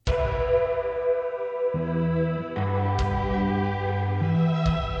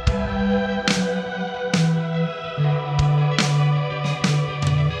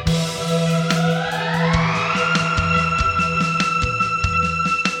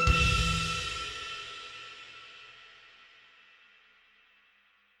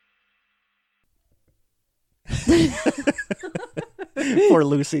Poor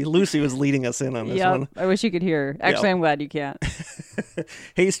Lucy. Lucy was leading us in on this one. I wish you could hear. Actually, I'm glad you can't.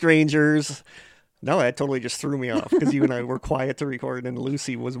 Hey, strangers. No, that totally just threw me off because you and I were quiet to record and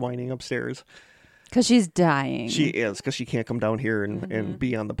Lucy was whining upstairs. Because she's dying. She is, because she can't come down here and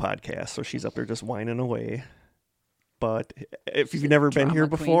be on the podcast. So she's up there just whining away. But if you've never been here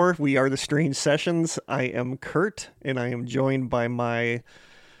before, we are the Strange Sessions. I am Kurt, and I am joined by my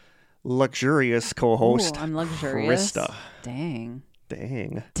luxurious co-host, I'm luxurious. Krista. Dang.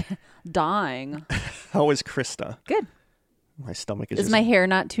 Dying. How is Krista? Good. My stomach is my hair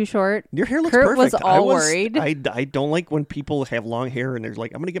not too short? Your hair looks Kurt perfect. was all worried. I don't like when people have long hair and they're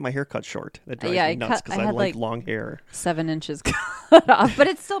like, I'm going to get my hair cut short. That drives me nuts because I like long hair. 7 inches cut off, but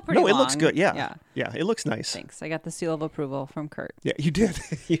it's still pretty long. No, it looks good. Yeah, it looks nice. Thanks. I got the seal of approval from Kurt. Yeah, you did.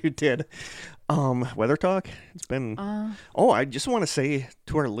 You did. Weather talk. It's been. I just want to say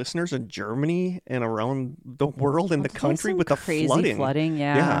to our listeners in Germany and around the world and the country with the flooding.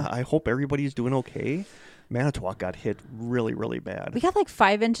 Yeah, I hope everybody's doing okay. Manitowoc got hit really, really bad. We got like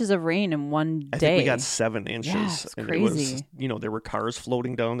 5 inches of rain in one day. I think we got 7 inches. Yeah, it's and crazy. It was, there were cars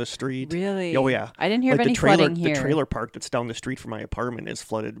floating down the street. Really? Oh, yeah. I didn't hear of any flooding here. The trailer park that's down the street from my apartment is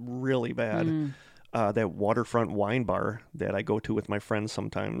flooded really bad. That waterfront wine bar that I go to with my friends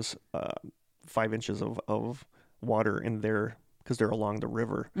sometimes, 5 inches of water in there because they're along the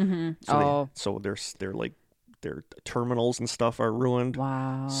river. So they're like, their terminals and stuff are ruined.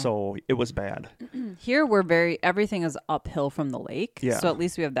 Wow. So it was bad. Here everything is uphill from the lake. Yeah. So at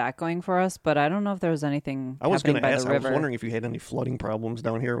least we have that going for us. But I don't know if there was anything happening by the river. I was wondering if you had any flooding problems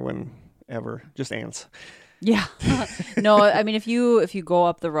down here whenever. Just ants. Yeah. No, I mean if you go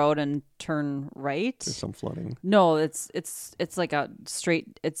up the road and turn right, there's some flooding. No, it's like a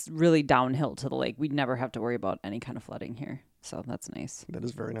straight. It's really downhill to the lake. We'd never have to worry about any kind of flooding here. So that's nice. That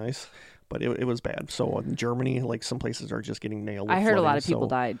is very nice. But it was bad. So in Germany, like some places are just getting nailed with I heard flooding, a lot of people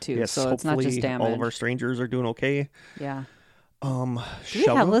died too. Yes, so it's not just damage. All of our strangers are doing okay. Yeah. Do we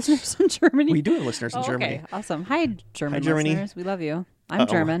have listeners in Germany? We do have listeners in Germany. Okay, awesome. Hi, German listeners. We love you. I'm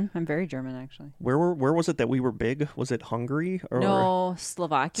German. I'm very German, actually. Where was it that we were big? Was it Hungary? No,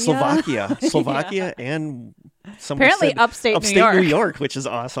 Slovakia. Slovakia, and apparently upstate New York, which is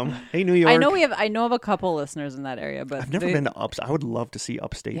awesome. Hey, New York. I know of a couple listeners in that area, but I've never been to upstate. I would love to see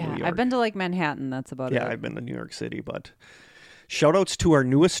upstate New York. I've been to like Manhattan. That's about it. Yeah, I've been to New York City, but. Shout outs to our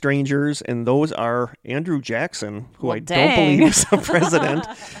newest strangers, and those are Andrew Jackson, who don't believe is the president.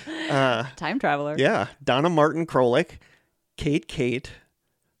 Time traveler. Yeah. Donna Martin Krolik, Kate,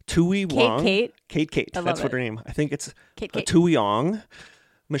 Tui Wong. Kate. That's what her name. I think it's Kate. Tui Wong,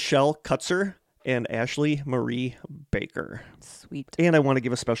 Michelle Kutzer, and Ashley Marie Baker. Sweet. And I want to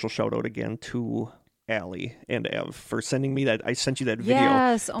give a special shout out again to Allie and Ev for sending me that. I sent you that video.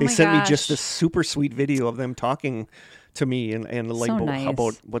 Yes. They sent me just this super sweet video of them talking to me and like so nice.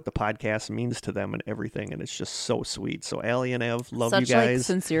 about what the podcast means to them and everything, and it's just so sweet. So Allie and Ev, love Such you guys. Like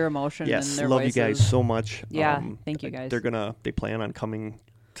sincere emotion. Yes, in their love voices. you guys so much. Yeah, thank you guys. They plan on coming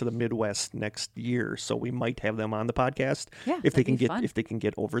to the Midwest next year, so we might have them on the podcast. Yeah, if they can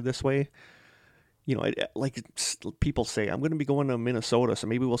get over this way. Like people say, I'm going to be going to Minnesota, so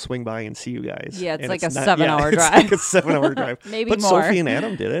maybe we'll swing by and see you guys. Yeah, it's like a 7-hour drive. It's like a 7-hour drive. Maybe but more. Sophie and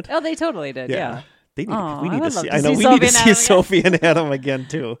Adam did it. Oh, they totally did. Yeah. We need to see. I know we need to see Sophie and Adam again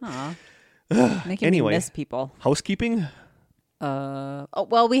too. Making me miss people. Housekeeping.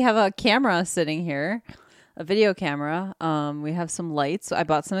 Well, we have a camera sitting here, a video camera. We have some lights. I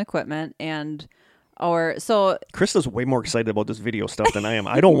bought some equipment and. Krista's way more excited about this video stuff than I am.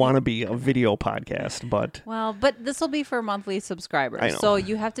 I don't want to be a video podcast, but this will be for monthly subscribers. So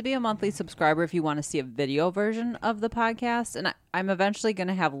you have to be a monthly subscriber if you want to see a video version of the podcast. And I'm eventually going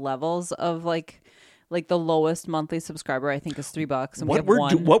to have levels of like the lowest monthly subscriber I think is $3.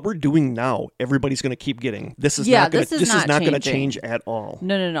 And what we're doing now, everybody's going to keep getting. This is not going to change at all.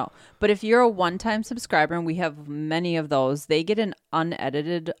 No. But if you're a one-time subscriber, and we have many of those, they get an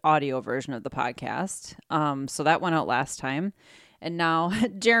unedited audio version of the podcast. So that went out last time. And now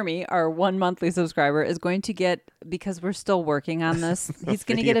Jeremy, our one monthly subscriber, is going to get, because we're still working on this, he's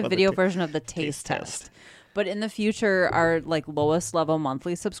going to get a video version of the taste test. But in the future, our lowest level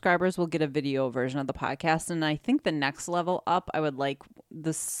monthly subscribers will get a video version of the podcast. And I think the next level up,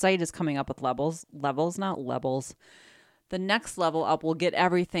 the site is coming up with levels, not levels. The next level up will get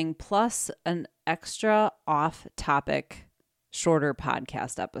everything plus an extra off-topic shorter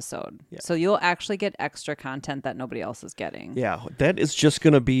podcast episode. Yeah. So you'll actually get extra content that nobody else is getting. Yeah, that is just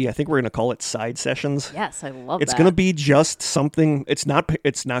going to be, I think we're going to call it side sessions. Yes, I love that. It's going to be just something, it's not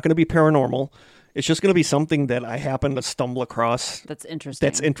going to be paranormal. It's just going to be something that I happen to stumble across. That's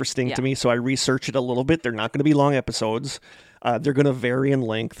interesting. To me. So I research it a little bit. They're not going to be long episodes. They're going to vary in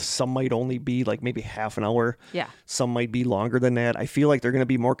length. Some might only be like maybe half an hour. Yeah. Some might be longer than that. I feel like they're going to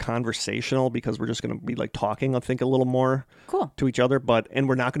be more conversational because we're just going to be like talking, I think, a little more to each other. And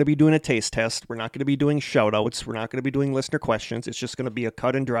we're not going to be doing a taste test. We're not going to be doing shout outs. We're not going to be doing listener questions. It's just going to be a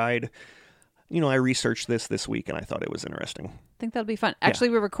cut and dried. I researched this week and I thought it was interesting. I think that'll be fun. Actually,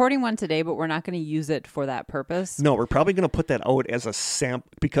 we're recording one today, but we're not going to use it for that purpose. No, we're probably going to put that out as a sample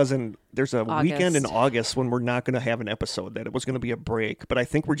because there's a weekend in August when we're not going to have an episode, that it was going to be a break. But I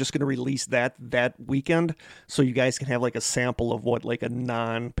think we're just going to release that weekend so you guys can have like a sample of what like a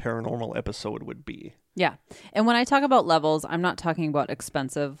non-paranormal episode would be. Yeah. And when I talk about levels, I'm not talking about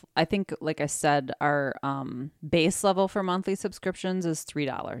expensive. I think, like I said, our base level for monthly subscriptions is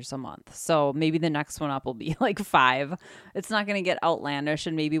 $3 a month. So maybe the next one up will be like $5. It's not going to get outlandish,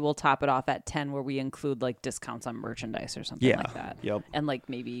 and maybe we'll top it off at $10 where we include like discounts on merchandise or something like that. Yep. And like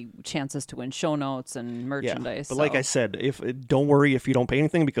maybe chances to win show notes and merchandise. But like I said, don't worry if you don't pay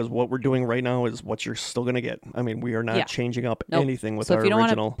anything, because what we're doing right now is what you're still going to get. I mean, we are not changing up anything with our original. So if you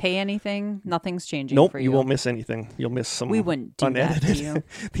don't want to pay anything, nothing's changing. Nope, you won't miss anything. You'll miss some we wouldn't do unedited,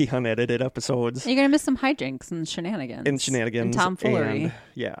 the unedited episodes. You're going to miss some hijinks and shenanigans. And tomfoolery.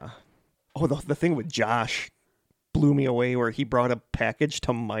 Oh, the thing with Josh blew me away where he brought a package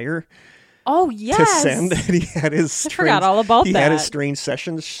to Meyer. Oh, yes. To send. And he had his I forgot all about he that. He had his Strange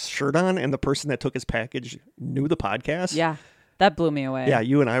Sessions shirt on, and the person that took his package knew the podcast. Yeah, that blew me away. Yeah,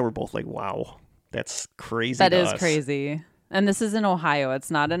 you and I were both like, wow, that's crazy. That is crazy. And this is in Ohio.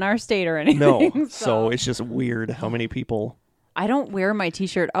 It's not in our state or anything. No, so it's just weird how many people... I don't wear my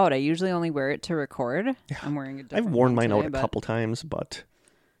T-shirt out. I usually only wear it to record. Yeah. I'm wearing a different I've worn mine today, out a couple times, but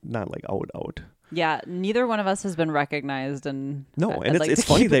not like out. Yeah, neither one of us has been recognized, and it's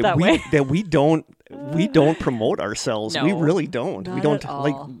funny that we don't promote ourselves. No, we really don't. Not We don't at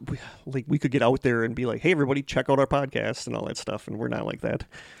all. like we could get out there and be like, "Hey, everybody, check out our podcast" and all that stuff, and we're not like that.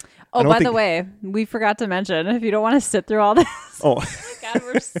 Oh, by the way, we forgot to mention, if you don't want to sit through all this. Oh. God,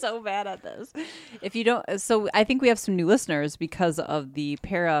 we're so bad at this. If you don't, so I think we have some new listeners because of the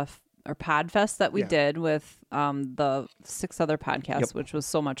Podfest that we did with the 6 other podcasts, which was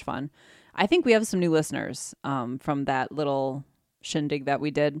so much fun. I think we have some new listeners from that little shindig that we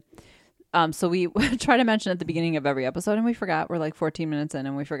did. So we try to mention at the beginning of every episode, and we forgot. We're like 14 minutes in,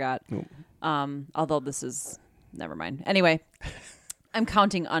 and we forgot. Although this is, never mind. Anyway. I'm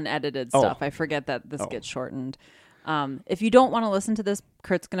counting unedited stuff. I forget that this gets shortened. If you don't want to listen to this,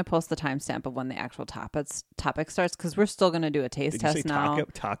 Kurt's going to post the timestamp of when the actual topic starts, because we're still going to do a taste test now.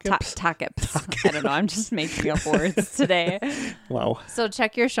 Takips. I don't know. I'm just making up words today. Wow. So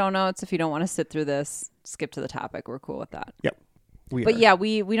check your show notes. If you don't want to sit through this, skip to the topic. We're cool with that. Yep. We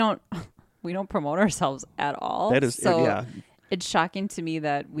don't promote ourselves at all. That is so. It's shocking to me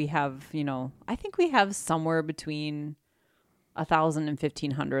that we have, I think we have somewhere between 1,000 and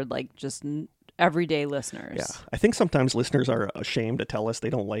 1,500, like just everyday listeners. Yeah, I think sometimes listeners are ashamed to tell us they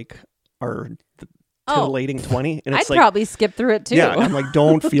don't like our titillating 20, and it's I'd probably skip through it too. Yeah, I'm like,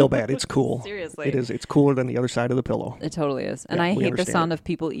 don't feel bad. It's cool. Seriously, it is. It's cooler than the other side of the pillow. It totally is, and I hate the sound of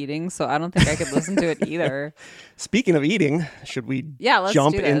people eating, so I don't think I could listen to it either. Speaking of eating, should we let's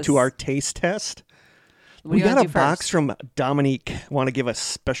jump into our taste test? We got a box from Dominique. Want to give a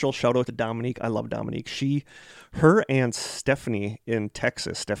special shout out to Dominique. I love Dominique. Her and Stephanie in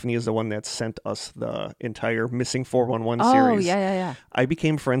Texas. Stephanie is the one that sent us the entire Missing 411 series. Oh, yeah. I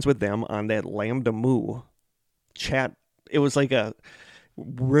became friends with them on that Lambda Moo chat. It was like a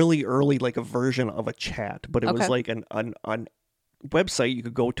really early, like a version of a chat, but it was like an website you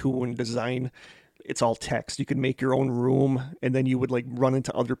could go to and design. It's all text. You could make your own room, and then you would like run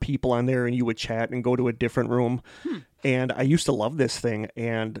into other people on there, and you would chat and go to a different room. And I used to love this thing.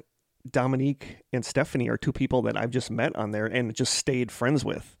 And Dominique and Stephanie are 2 people that I've just met on there and just stayed friends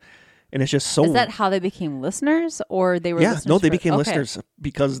with. And it's just so... Is that how they became listeners, or they were listeners? No, they became listeners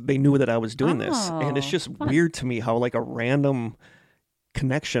because they knew that I was doing this. And it's just weird to me how like a random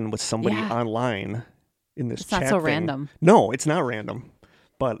connection with somebody online in this chat It's not so thing. random. No, it's not random.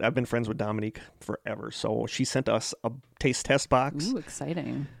 But I've been friends with Dominique forever. So she sent us a taste test box. Ooh,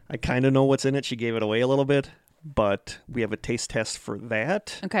 exciting. I kind of know what's in it. She gave it away a little bit. But we have a taste test for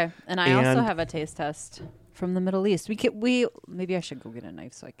that. Okay. And I also have a taste test from the Middle East. Maybe I should go get a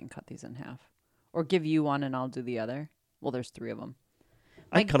knife so I can cut these in half. Or give you one and I'll do the other. Well, there's 3 of them.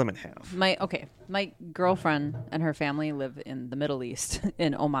 I cut them in half. My girlfriend and her family live in the Middle East,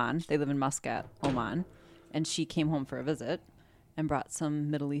 in Oman. They live in Muscat, Oman. And she came home for a visit and brought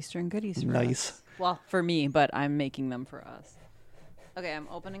some Middle Eastern goodies for us. Well, for me, but I'm making them for us. Okay, I'm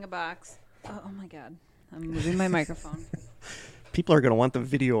opening a box. Oh my God. I'm moving my microphone. People are going to want the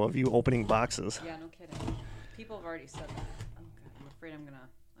video of you opening boxes. Yeah, no kidding. People have already said that. Oh God, I'm afraid I'm going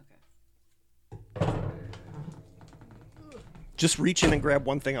to... Okay. Just reach in and grab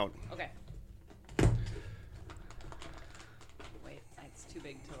one thing out. Okay. Wait, it's too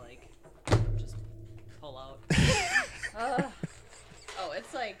big to like just pull out. Oh,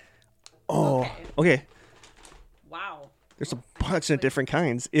 it's like... Oh, okay. Wow. There's a bunch of different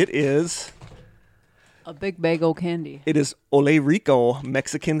kinds. It is... A big bag of candy. It is Ole Rico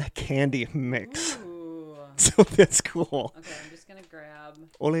Mexican candy mix. Ooh. So that's cool. Okay, I'm just going to grab...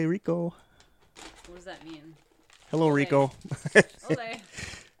 Ole Rico. What does that mean? Hello, Ole. Rico. Ole.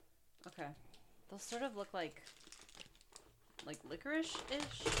 Okay. Those sort of look like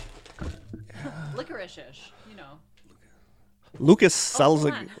licorice-ish? Licorice-ish, you know. Lucas sells a...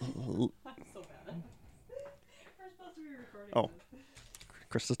 I'm so bad. We're supposed to be recording Oh. this.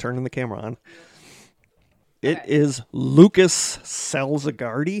 Krista's turning the camera on. Okay. It is Lucas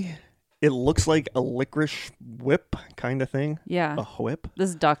Salzagardi. It looks like a licorice whip kind of thing. Yeah. A whip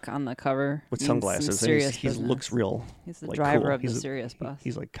This duck on the cover with means sunglasses. some And serious he business. looks real. He's the like, driver cool. of the serious bus.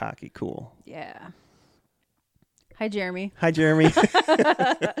 He's like cocky, cool. Yeah. Hi, Jeremy. Hi, Jeremy.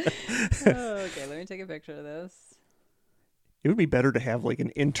 Okay, let me take a picture of this. It would be better to have like an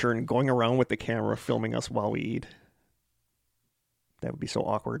intern going around with the camera filming us while we eat. That would be so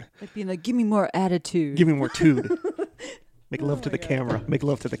awkward. Like being like, give me more attitude. Give me more tood. Make love Oh to my the God. camera. Make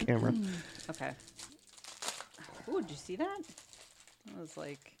love to the camera. Okay. Ooh, did you see that? It was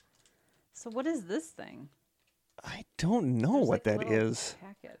like, so what is this thing? I don't know There's what like a that little is.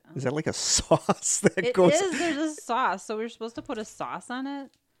 packet. Is that like a sauce that It goes? is. There's a sauce. So we're supposed to put a sauce on it.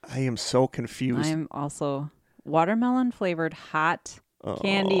 I am so confused. I'm also watermelon flavored hot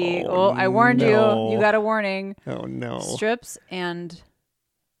candy. Oh, I warned no. you. You got a warning. Oh no. Strips and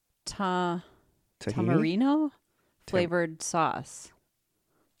Tahini? tamarino flavored sauce.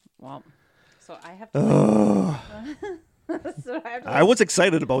 Well, so I have to. Ugh. So I was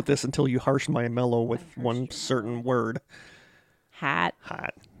excited about this until you harshed my mellow with I one harshed your certain word. Hot.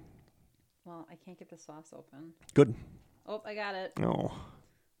 Hot. Well, I can't get the sauce open. Good. Oh, I got it. No.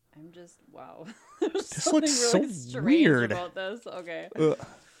 I'm just wow. There's This something looks really so strange weird. about this. Okay.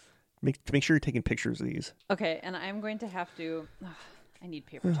 Make sure you're taking pictures of these. Okay, and I'm going to have to. I need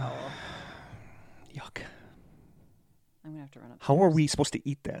paper towel. Yuck. I'm gonna have to run up. How are we supposed to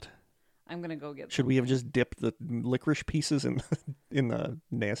eat that? I'm gonna go get. Should we have just dipped the licorice pieces in in the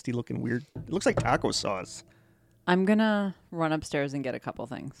nasty looking weird? It looks like taco sauce. I'm gonna run upstairs and get a couple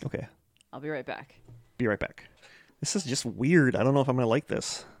things. Okay. I'll be right back. Be right back. This is just weird. I don't know if I'm gonna like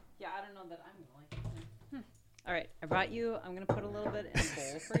this. Yeah, I don't know that I'm gonna like it. All right, I brought you. I'm gonna put a little bit in a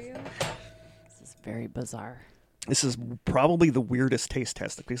bowl for you. This is very bizarre. This is probably the weirdest taste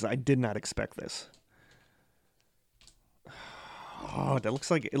test because I did not expect this. Oh, it looks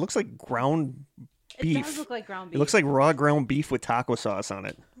like ground beef. It does look like ground beef. It looks like raw ground beef with taco sauce on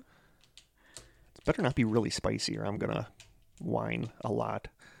it. It better not be really spicy or I'm gonna whine a lot.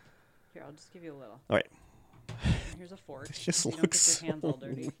 Here, I'll just give you a little. All right. And here's a fork. It just so you don't looks get your hands all so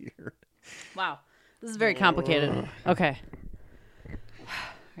dirty. weird. Wow, this is very complicated. Okay.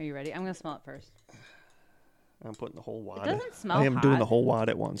 Are you ready? I'm gonna smell it first. I'm putting the whole wad. It doesn't smell I am doing the hot. whole wad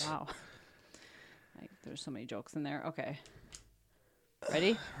at once. Wow. There's so many jokes in there. Okay.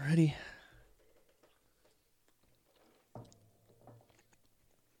 Ready? Ready.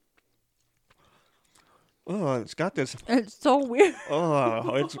 Oh, it's got this. It's so weird.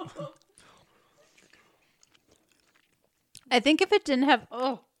 Oh, it's. I think if it didn't have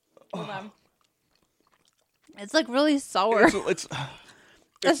hold on. It's like really sour.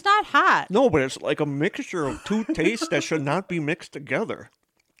 It's not hot. no, but it's like a mixture of two tastes that should not be mixed together.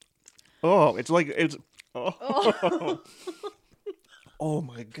 Oh, it's like it's. Oh, oh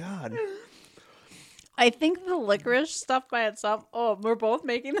my God. I think the licorice stuff by itself. Oh, we're both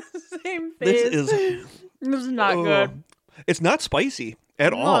making the same face. This is not good. It's not spicy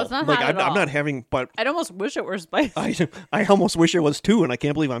at No, all. it's not like hot at I'm all. not having, but I'd almost wish it were spicy. I almost wish it was too, and I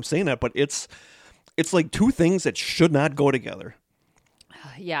can't believe I'm saying that. But it's like two things that should not go together.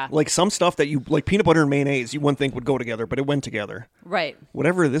 Yeah. Like some stuff that you like peanut butter and mayonnaise, you wouldn't think would go together, but it went together. Right.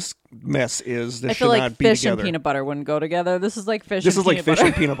 Whatever this mess is, this I should feel like not be fish together. and peanut butter wouldn't go together. This is like fish. This and is like peanut fish butter.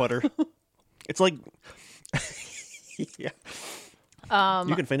 and peanut butter. It's like, yeah.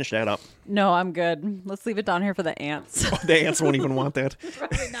 You can finish that up. No, I'm good. Let's leave it down here for the ants. The ants won't even want that.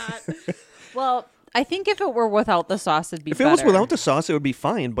 Probably not. Well, I think if it were without the sauce, it'd be If better. it was without the sauce, it would be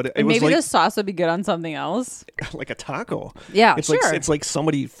fine. But it And was maybe like the sauce would be good on something else. like a taco. Yeah, it's sure. like it's like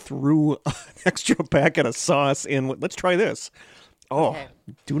somebody threw an extra packet of sauce in. Let's try this. Oh, Okay.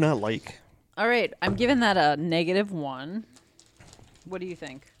 do not like. All right. I'm giving that a -1. What do you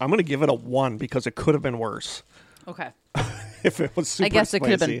think? I'm going to give it a 1 because it could have been worse. Okay. If it was super I guess it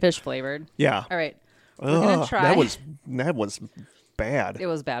could have spicy. been fish flavored. Yeah. All right. We're going to try. That was bad. It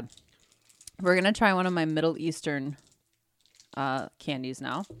was bad. We're going to try one of my Middle Eastern candies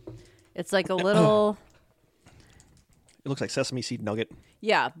now. It's like a little... It looks like sesame seed nugget.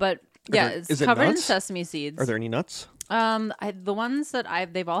 Yeah, but it's covered in sesame seeds. Are there any nuts? The ones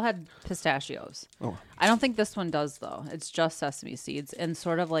that they've all had pistachios. Oh. I don't think this one does though. It's just sesame seeds and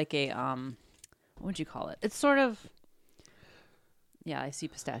sort of like a what would you call it? It's sort of I see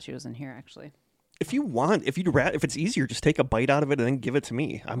pistachios in here actually. If you want, if it's easier, just take a bite out of it and then give it to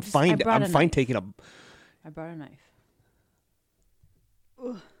me. I'm fine taking a. I brought a knife.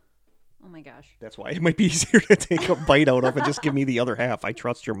 Ugh. Oh my gosh. That's why it might be easier to take a bite out of and just give me the other half. I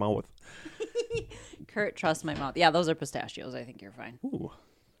trust your mouth. Kurt, trust my mouth. Yeah, those are pistachios. I think you're fine. Ooh.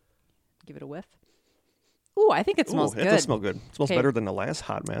 Give it a whiff. Ooh, I think it smells good. It does smell good. It smells better than the last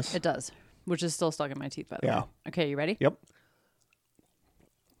hot mess. It does, which is still stuck in my teeth, by the way. Okay, you ready? Yep.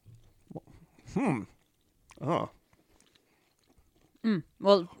 Oh.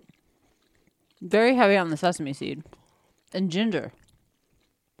 Well, very heavy on the sesame seed and ginger.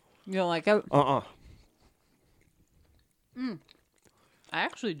 You don't like it? I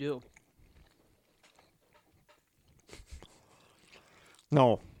actually do.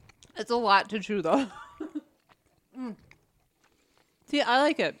 No. It's a lot to chew, though. See, I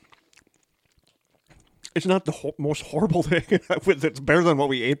like it. It's not the most horrible thing. It's better than what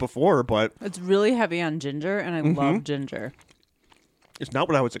we ate before, but... It's really heavy on ginger, and I love ginger. It's not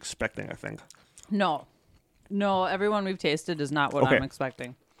what I was expecting, I think. No, everyone we've tasted is not what I'm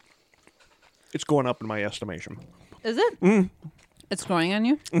expecting. It's going up in my estimation. Is it? Mm. It's growing on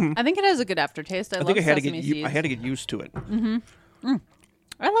you? Mm-hmm. I think it has a good aftertaste. I think I had to get used to it. Mm-hmm.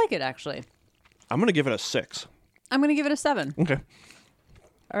 I like it, actually. I'm going to give it a 6. I'm going to give it a 7. Okay.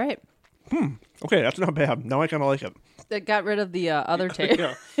 All right. Okay, that's not bad. Now I kind of like it. It got rid of the other taste.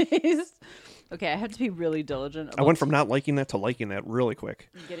 Okay, I have to be really diligent. I went from not liking that to liking that really quick.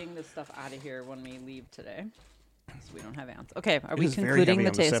 Getting this stuff out of here when we leave today, so we don't have ants. Okay, are we concluding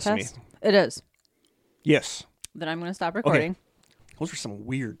the taste test? It is. Yes. Then I'm going to stop recording. Okay. Those are some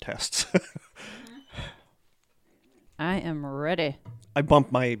weird tests. I am ready. I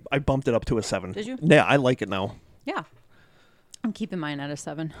bumped it up to a 7. Did you? Yeah, I like it now. Yeah. I'm keeping mine at a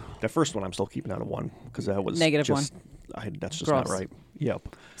 7. The first one I'm still keeping at a 1 because that was -1. That's just Gross. not right.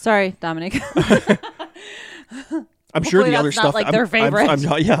 Yep. Sorry, Dominic. I'm sure the other stuff. Not like their favorite.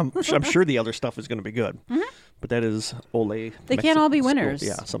 I'm sure the other stuff is going to be good. Mm-hmm. But that is Olay. They can't all be winners.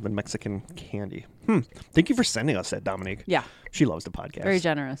 Yeah, something Mexican candy. Thank you for sending us that, Dominique. Yeah. She loves the podcast. Very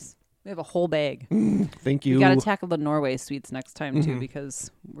generous. We have a whole bag. Thank you. We got to tackle the Norway sweets next time, too,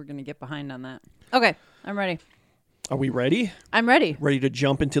 because we're going to get behind on that. Okay, I'm ready. Are we ready? I'm ready. Ready to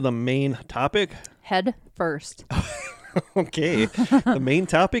jump into the main topic? Head first. Okay. The main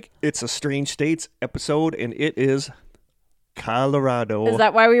topic, it's a Strange States episode, and it is Colorado. Is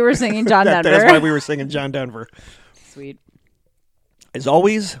that why we were singing John Denver? That's why we were singing John Denver. Sweet. As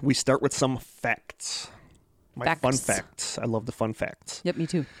always, we start with some facts. Facts. Fun facts. I love the fun facts. Yep, me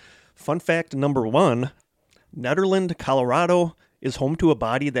too. Fun fact number 1, Nederland, Colorado is home to a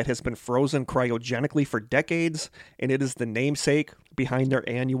body that has been frozen cryogenically for decades, and it is the namesake behind their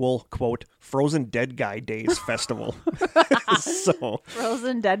annual, quote, Frozen Dead Guy Days Festival.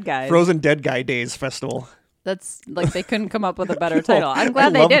 Frozen Dead Guys. Frozen Dead Guy Days Festival. That's like they couldn't come up with a better title. I'm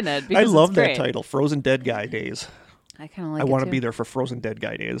glad they didn't. Because I love that title, Frozen Dead Guy Days. I kind of like it. I want to be there for Frozen Dead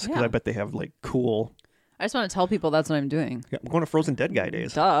Guy Days because I bet they have like cool. I just want to tell people that's what I'm doing. Yeah, I'm going to Frozen Dead Guy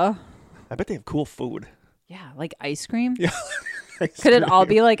Days. Duh. I bet they have cool food. Yeah, like ice cream. Yeah. Could it all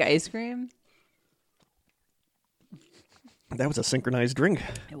be like ice cream? That was a synchronized drink.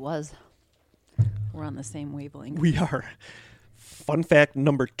 It was. We're on the same wavelength. We are. Fun fact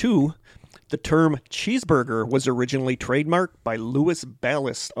number 2, the term cheeseburger was originally trademarked by Louis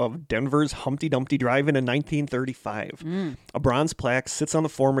Ballast of Denver's Humpty Dumpty Drive-In in 1935. A bronze plaque sits on the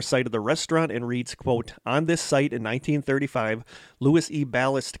former site of the restaurant and reads, quote, on this site in 1935, Louis E.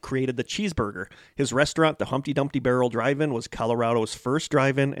 Ballast created the cheeseburger. His restaurant, the Humpty Dumpty Barrel Drive-In, was Colorado's first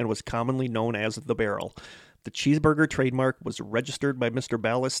drive-in and was commonly known as the Barrel. The cheeseburger trademark was registered by Mr.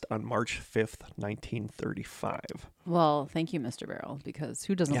 Ballast on March 5th, 1935. Well, thank you, Mr. Barrel, because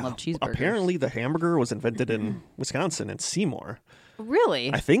who doesn't love cheeseburgers? Apparently, the hamburger was invented in Wisconsin, in Seymour.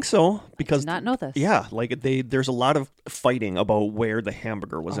 Really? I think so. Because I did not know this. Yeah, like there's a lot of fighting about where the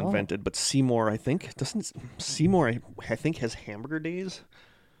hamburger was invented, but Seymour, I think, has hamburger days.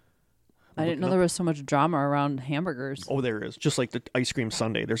 I didn't know there was so much drama around hamburgers. Oh, there is. Just like the ice cream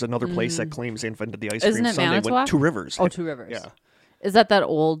sundae. There's another place that claims they invented the ice Isn't cream it sundae. Manitowoc? Two Rivers. Oh, Two Rivers. Yeah. Is that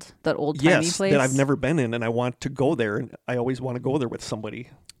old timey Yes, place? that I've never been in, and I want to go there, and I always want to go there with somebody,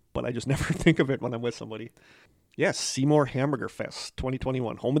 but I just never think of it when I'm with somebody. Yes, Seymour Hamburger Fest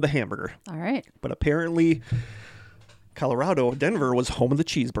 2021, home of the hamburger. All right. But apparently, Denver was home of the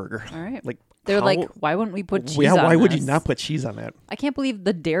cheeseburger. All right. Like they're like, why wouldn't we put cheese on why would this? you not put cheese on that? I can't believe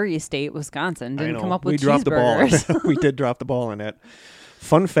the dairy state, Wisconsin, didn't come up with we dropped cheeseburgers. the ball. We did drop the ball on that.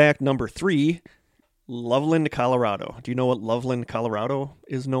 Fun fact number 3, Loveland, Colorado. Do you know what Loveland, Colorado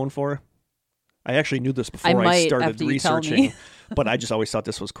is known for? I actually knew this before I started researching, but I just always thought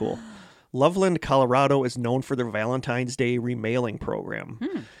this was cool. Loveland, Colorado is known for their Valentine's Day remailing program.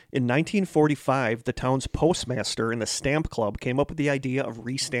 In 1945, the town's postmaster and the stamp club came up with the idea of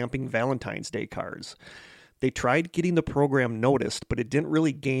restamping Valentine's Day cards. They tried getting the program noticed, but it didn't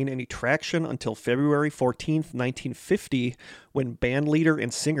really gain any traction until February 14th, 1950, when bandleader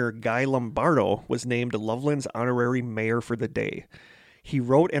and singer Guy Lombardo was named Loveland's honorary mayor for the day. He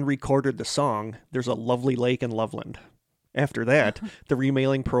wrote and recorded the song, There's a Lovely Lake in Loveland. After that, the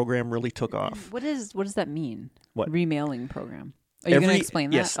remailing program really took off. What does that mean? What? Remailing program. Are you going to explain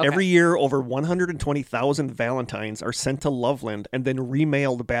that? Yes. Okay. Every year, over 120,000 Valentines are sent to Loveland and then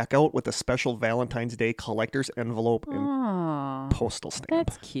remailed back out with a special Valentine's Day collector's envelope and postal stamp.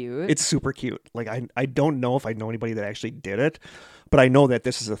 That's cute. It's super cute. Like, I don't know if I know anybody that actually did it, but I know that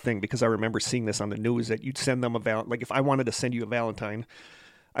this is a thing because I remember seeing this on the news that you'd send them like if I wanted to send you a Valentine,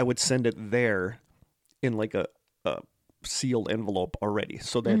 I would send it there in like a sealed envelope already,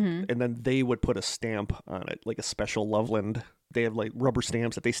 so that and then they would put a stamp on it, like a special Loveland. They have like rubber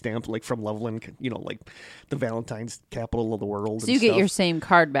stamps that they stamp like from Loveland, like the Valentine's capital of the world. So you get your same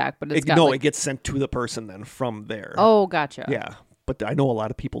card back, but it gets sent to the person then from there. Oh, gotcha. Yeah, but I know a lot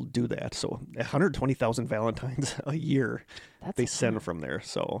of people do that. So 120,000 Valentines a year they send from there.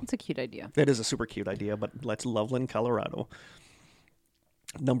 So it's a cute idea. That is a super cute idea. But let's Loveland, Colorado.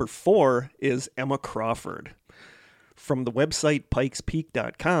 Number 4 is Emma Crawford. From the website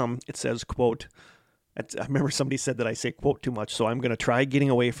pikespeak.com, it says, quote, I remember somebody said that I say quote too much, so I'm going to try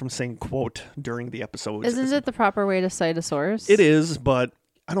getting away from saying quote during the episode. Isn't it the proper way to cite a source? It is, but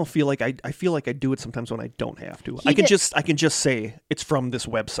I don't feel like I feel like I do it sometimes when I don't have to. I can just say it's from this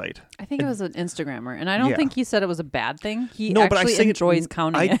website. I think it was an Instagrammer, and I don't think he said it was a bad thing. He actually enjoys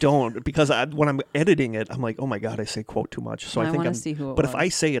counting it. I don't, because when I'm editing it, I'm like, oh my God, I say quote too much. So I think see who it But was. if I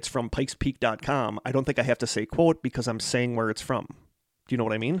say it's from pikespeak.com, I don't think I have to say quote because I'm saying where it's from. Do you know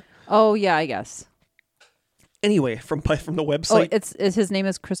what I mean? Oh yeah, I guess. Anyway, from the website. Oh, it's his name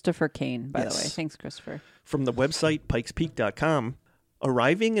is Christopher Kane, by the way. Thanks, Christopher. From the website pikespeak.com.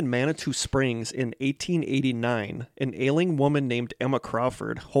 Arriving in Manitou Springs in 1889, an ailing woman named Emma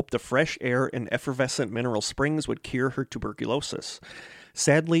Crawford hoped the fresh air and effervescent mineral springs would cure her tuberculosis.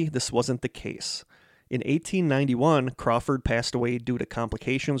 Sadly, this wasn't the case. In 1891, Crawford passed away due to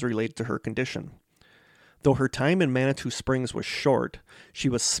complications related to her condition. Though her time in Manitou Springs was short, she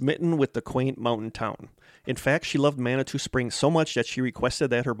was smitten with the quaint mountain town. In fact, she loved Manitou Springs so much that she requested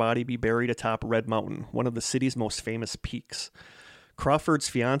that her body be buried atop Red Mountain, one of the city's most famous peaks. Crawford's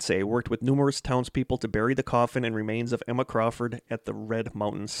fiancé worked with numerous townspeople to bury the coffin and remains of Emma Crawford at the Red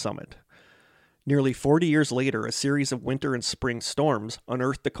Mountain summit. Nearly 40 years later, a series of winter and spring storms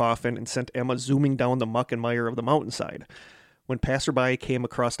unearthed the coffin and sent Emma zooming down the muck and mire of the mountainside. When passerby came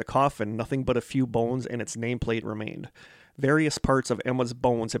across the coffin, nothing but a few bones and its nameplate remained. Various parts of Emma's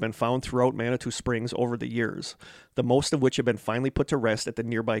bones have been found throughout Manitou Springs over the years, the most of which have been finally put to rest at the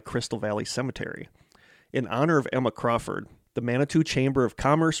nearby Crystal Valley Cemetery. In honor of Emma Crawford, the Manitou Chamber of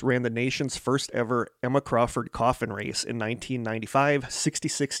Commerce ran the nation's first ever Emma Crawford coffin race in 1995,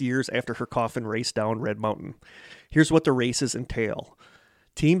 66 years after her coffin raced down Red Mountain. Here's what the races entail.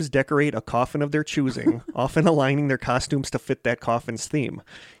 Teams decorate a coffin of their choosing, often aligning their costumes to fit that coffin's theme.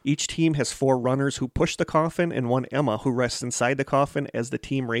 Each team has 4 runners who push the coffin and 1 Emma who rests inside the coffin as the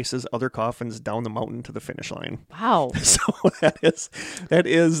team races other coffins down the mountain to the finish line. Wow. So that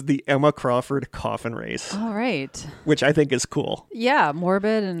is the Emma Crawford coffin race. All right. Which I think is cool. Yeah,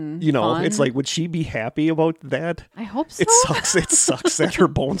 morbid and fun. It's like, would she be happy about that? I hope so. It sucks that her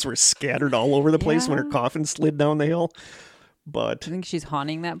bones were scattered all over the place when her coffin slid down the hill. But I think she's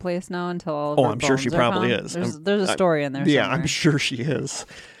haunting that place now until all of her I'm sure she probably is. There's a story in there Yeah, somewhere. I'm sure she is.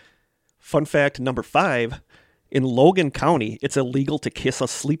 Fun fact number 5, in Logan County, it's illegal to kiss a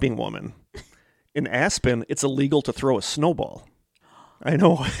sleeping woman. In Aspen, it's illegal to throw a snowball. I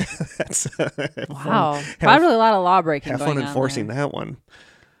know. That's wow. Probably a lot of law breaking going on. Have fun enforcing that one.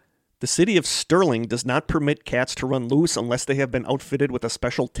 The city of Sterling does not permit cats to run loose unless they have been outfitted with a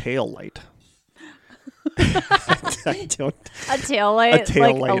special tail light. I don't, a tail light? A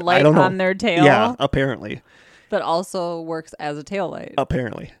tail like light. a light I don't know. on their tail? Yeah, apparently. That also works as a tail light.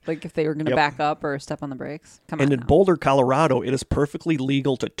 Apparently. Like if they were going to back up or step on the brakes. Come on. And in Boulder, Colorado, it is perfectly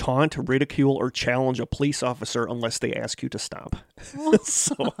legal to taunt, ridicule, or challenge a police officer unless they ask you to stop.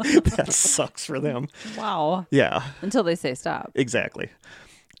 So that sucks for them. Wow. Yeah. Until they say stop. Exactly.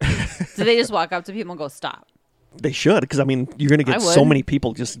 Do they just walk up to people and go, stop? They should, because, I mean, you're going to get so many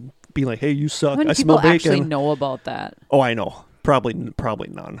people just being like, hey, you suck. How many I smell people bacon. actually know about that? Oh, I know. Probably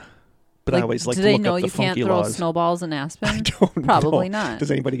none. But I always like to look up the funky laws. Do they know you can't throw snowballs in Aspen? I don't Probably know. not. Does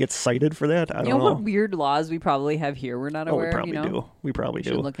anybody get cited for that? I don't know. You know what weird laws we probably have here we're not aware of? We probably do. We probably do.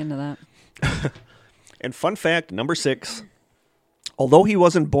 Should look into that. And fun fact, number 6. Although he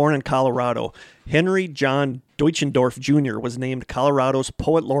wasn't born in Colorado, Henry John Deutschendorf Jr. was named Colorado's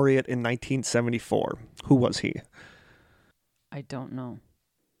Poet Laureate in 1974. Who was he? I don't know.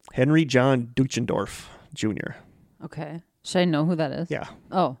 Henry John Deutschendorf Jr. Okay. Should I know who that is? Yeah.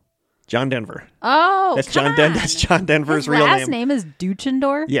 Oh. John Denver. Oh, that's That's John Denver's real name. His last name is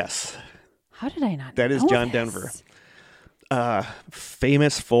Deutschendorf? Yes. How did I not That is John Denver.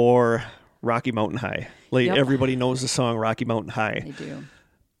 Famous for Rocky Mountain High. Like everybody knows the song Rocky Mountain High. They do.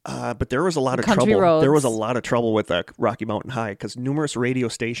 But there was a lot of Country trouble. Roads. There was a lot of trouble with Rocky Mountain High because numerous radio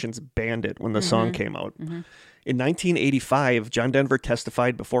stations banned it when the song came out. Mm-hmm. In 1985, John Denver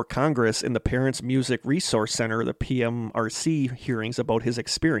testified before Congress in the Parents Music Resource Center, the PMRC, hearings about his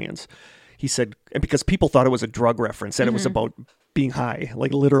experience. He said, and because people thought it was a drug reference, that it was about being high,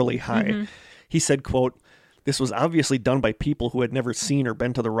 like literally high. He said, quote, "This was obviously done by people who had never seen or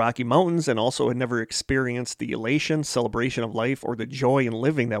been to the Rocky Mountains and also had never experienced the elation, celebration of life, or the joy in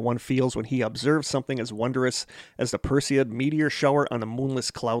living that one feels when he observes something as wondrous as the Perseid meteor shower on a moonless,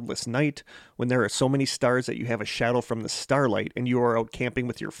 cloudless night, when there are so many stars that you have a shadow from the starlight, and you are out camping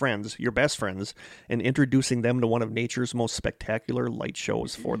with your friends, your best friends, and introducing them to one of nature's most spectacular light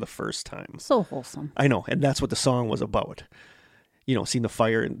shows for the first time." So wholesome. I know, and that's what the song was about. You know, seeing the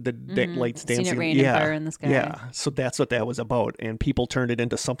fire, the lights dancing. Seen it rain and fire in the sky. Yeah, so that's what that was about. And people turned it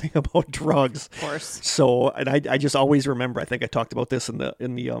into something about drugs. Of course. So, and I just always remember, I think I talked about this in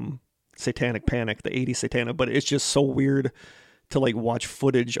the Satanic Panic, the 80s Satanic, but it's just so weird to like watch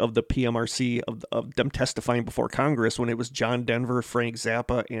footage of the PMRC of them testifying before Congress when it was John Denver, Frank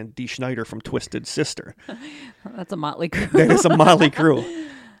Zappa, and Dee Schneider from Twisted Sister. That's a motley crew. That is a motley crew.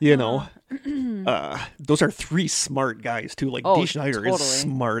 You know, those are 3 smart guys too. Like Dee Schneider is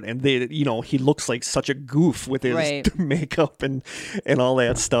smart, and they, you know, he looks like such a goof with his makeup and all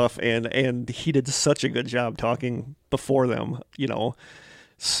that stuff, and he did such a good job talking before them. You know,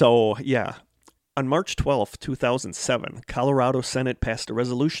 so yeah. On March 12th, 2007, Colorado Senate passed a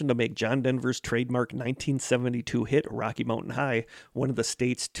resolution to make John Denver's trademark 1972 hit Rocky Mountain High one of the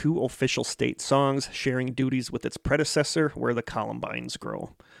state's 2 official state songs, sharing duties with its predecessor, Where the Columbines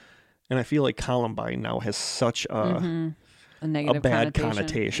Grow. And I feel like Columbine now has such a bad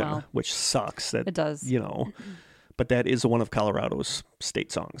connotation, well, which sucks. That, it does. You know, but that is one of Colorado's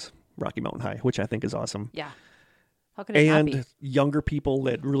state songs, Rocky Mountain High, which I think is awesome. Yeah. How could it not be? And younger people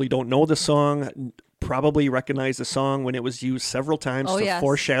that really don't know the song probably recognize the song when it was used several times to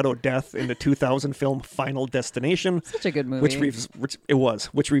foreshadow death in the 2000 film Final Destination. Such a good movie.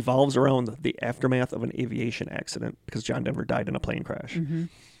 Which revolves around the aftermath of an aviation accident because John Denver died in a plane crash. Mm-hmm.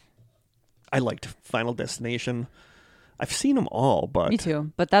 I liked Final Destination. I've seen them all, but... Me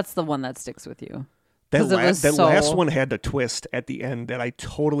too, but that's the one that sticks with you. That last one had a twist at the end that I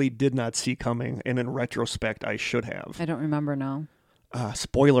totally did not see coming, and in retrospect, I should have. I don't remember now.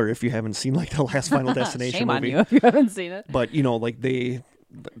 Spoiler if you haven't seen like the last Final Destination Shame movie. on you if you haven't seen it. But, you know, like the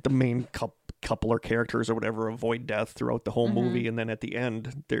main couple or characters or whatever avoid death throughout the whole movie, and then at the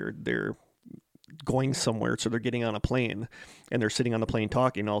end, they're going somewhere, so they're getting on a plane and they're sitting on the plane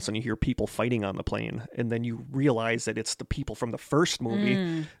talking, and all of a sudden you hear people fighting on the plane, and then you realize that it's the people from the first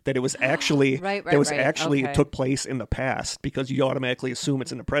movie, that it was actually it took place in the past, because you automatically assume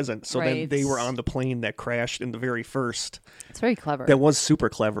it's in the present. So then they were on the plane that crashed in the very first. It's very clever. That was super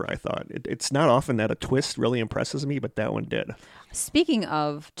clever, I thought. It's not often that a twist really impresses me, but that one did. Speaking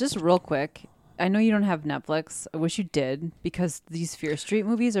of, just real quick, I know you don't have Netflix. I wish you did, because these Fear Street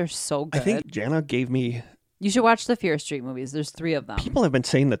movies are so good. I think Jana gave me... You should watch the Fear Street movies. There's 3 of them. People have been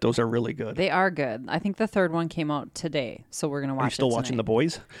saying that those are really good. They are good. I think the 3rd one came out today, so we're going to watch it. Are you still watching The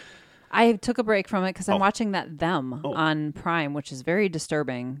Boys? I took a break from it because I'm watching Them on Prime, which is very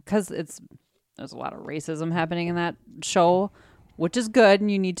disturbing because there's a lot of racism happening in that show, which is good,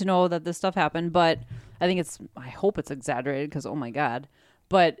 and you need to know that this stuff happened, but I hope it's exaggerated because, oh my God.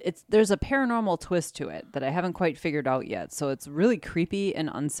 But there's a paranormal twist to it that I haven't quite figured out yet. So it's really creepy and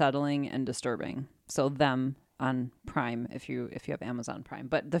unsettling and disturbing. So them on Prime if you have Amazon Prime.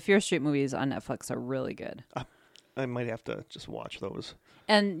 But the Fear Street movies on Netflix are really good. I might have to just watch those.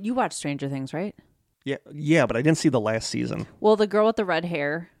 And you watch Stranger Things, right? Yeah, but I didn't see the last season. Well, the girl with the red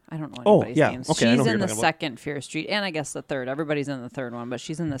hair, I don't know anybody's names. Okay, she's in the second Fear Street, and I guess the third. Everybody's in the third one, but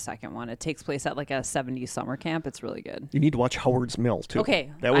she's in the second one. It takes place at like a 70s summer camp. It's really good. You need to watch Howard's Mill, too.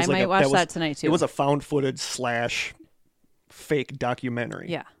 Okay, I might watch that tonight, too. It was a found footage / fake documentary.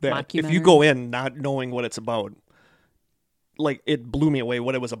 Yeah, that if you go in not knowing what it's about, like, it blew me away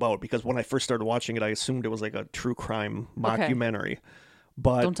what it was about, because when I first started watching it, I assumed it was like a true crime mockumentary.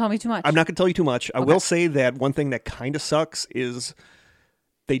 But don't tell me too much. I'm not going to tell you too much. I will say that one thing that kind of sucks is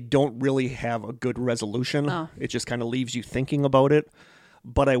they don't really have a good resolution. Oh. It just kind of leaves you thinking about it.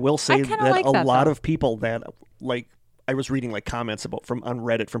 But I will say that a lot of people that, like, I was reading like comments on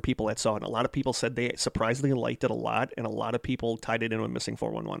Reddit from people that saw it, and a lot of people said they surprisingly liked it a lot, and a lot of people tied it in with Missing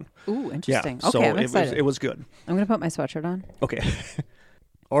 411. Ooh, interesting. Yeah, okay, so I'm excited. It was good. I'm going to put my sweatshirt on. Okay.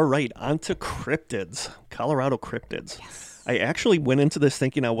 All right, on to cryptids. Colorado cryptids. Yes. I actually went into this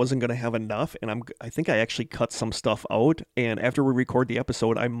thinking I wasn't going to have enough, and I think I actually cut some stuff out, and after we record the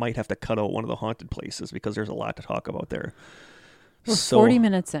episode, I might have to cut out one of the haunted places because there's a lot to talk about there. We're 40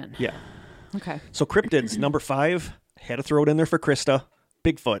 minutes in. Yeah. Okay. So cryptids, number 5, had to throw it in there for Krista,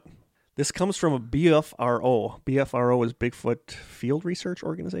 Bigfoot. This comes from a BFRO. BFRO is Bigfoot Field Research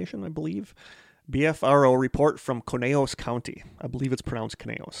Organization, I believe. BFRO report from Conejos County. I believe it's pronounced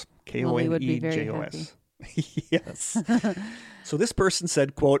Conejos. Konejos. Yes. So this person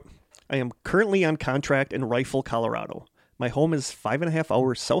said, quote, I am currently on contract in Rifle, Colorado. My home is 5.5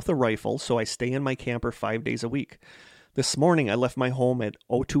 hours south of Rifle, so I stay in my camper 5 days a week. This morning, I left my home at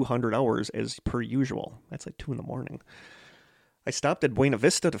 0200 hours as per usual. That's like 2 a.m. I stopped at Buena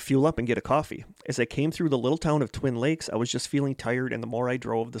Vista to fuel up and get a coffee. As I came through the little town of Twin Lakes, I was just feeling tired, and the more I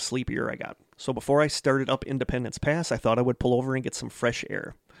drove, the sleepier I got. So before I started up Independence Pass, I thought I would pull over and get some fresh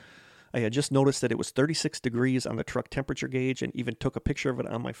air. I had just noticed that it was 36 degrees on the truck temperature gauge and even took a picture of it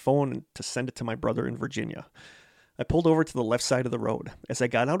on my phone to send it to my brother in Virginia. I pulled over to the left side of the road. As I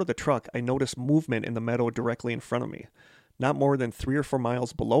got out of the truck, I noticed movement in the meadow directly in front of me. Not more than 3 or 4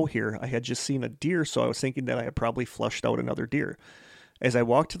 miles below here, I had just seen a deer, so I was thinking that I had probably flushed out another deer. As I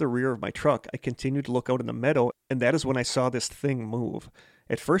walked to the rear of my truck, I continued to look out in the meadow, and that is when I saw this thing move.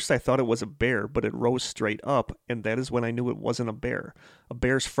 At first I thought it was a bear, but it rose straight up, and that is when I knew it wasn't a bear. A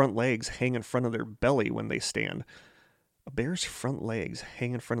bear's front legs hang in front of their belly when they stand. A bear's front legs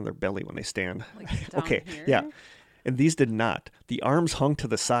hang in front of their belly when they stand. Like down okay, here? Yeah. And these did not. The arms hung to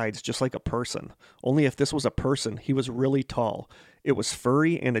the sides just like a person. Only if this was a person, he was really tall. It was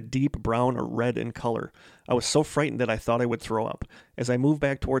furry and a deep brown or red in color. I was so frightened that I thought I would throw up. As I moved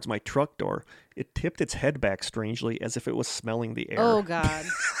back towards my truck door, it tipped its head back strangely as if it was smelling the air. Oh, God.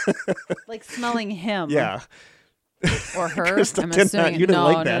 Like smelling him. Yeah. Or her. Krista, I'm assuming. you didn't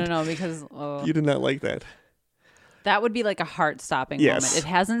like that. No, because... You did not like that. That would be like a heart-stopping moment. It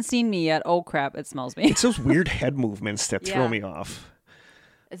hasn't seen me yet. Oh, crap, it smells me. It's those weird head movements that throw me off.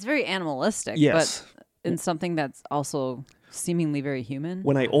 It's very animalistic, yes. But in something that's also seemingly very human.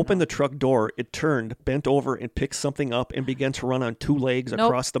 When I opened the truck door, it turned, bent over, and picked something up and began to run on 2 legs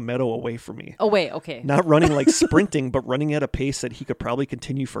across the meadow away from me. Oh, wait, okay. Not running like sprinting, but running at a pace that he could probably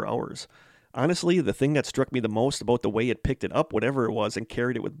continue for hours. Honestly, the thing that struck me the most about the way it picked it up, whatever it was, and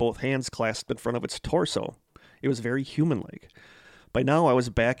carried it with both hands clasped in front of its torso. It was very human-like. By now, I was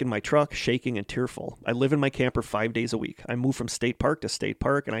back in my truck, shaking and tearful. I live in my camper 5 days a week. I move from state park to state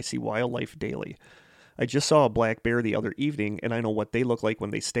park, and I see wildlife daily. I just saw a black bear the other evening, and I know what they look like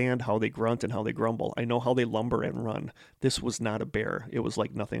when they stand, how they grunt, and how they grumble. I know how they lumber and run. This was not a bear. It was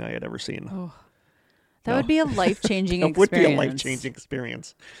like nothing I had ever seen. Oh. That would be a life-changing experience. It would be a life-changing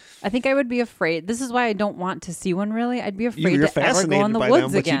experience. I think I would be afraid. This is why I don't want to see one, really. I'd be afraid You're to ever go in the by woods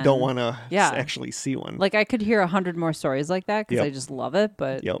them, but again. you don't want to actually see one. Like, I could hear 100 more stories like that because I just love it,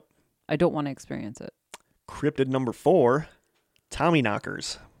 but I don't want to experience it. Cryptid number 4, Tommy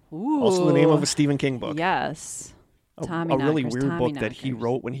Knockers. Ooh. Also the name of a Stephen King book. Yes. A really weird book that he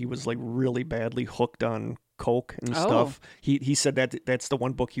wrote when he was like really badly hooked on coke and stuff. He said that's the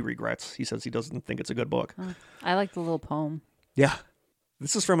one book he regrets. He says he doesn't think it's a good book. I like the little poem. Yeah.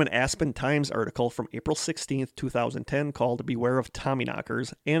 This is from an Aspen Times article from April 16th, 2010 called Beware of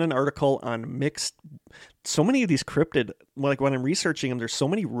Tommyknockers, and an article on mixed... So many of these cryptid, like when I'm researching them, there's so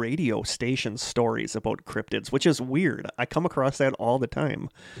many radio station stories about cryptids, which is weird. I come across that all the time.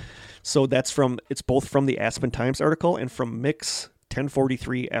 So it's both from the Aspen Times article and from Mix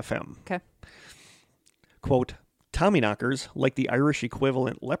 1043 FM. Okay. Quote, Tommyknockers, like the Irish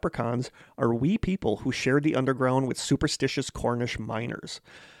equivalent leprechauns, are wee people who shared the underground with superstitious Cornish miners.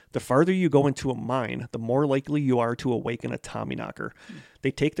 The farther you go into a mine, the more likely you are to awaken a Tommyknocker.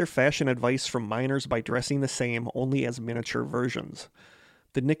 They take their fashion advice from miners by dressing the same, only as miniature versions.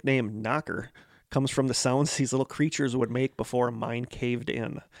 The nickname knocker comes from the sounds these little creatures would make before a mine caved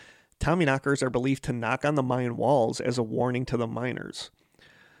in. Tommyknockers are believed to knock on the mine walls as a warning to the miners.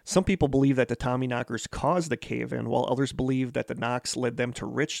 Some people believe that the Tommyknockers caused the cave-in, while others believe that the knocks led them to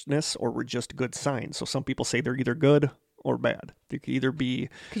richness or were just good signs. So some people say they're either good or bad. They could either be...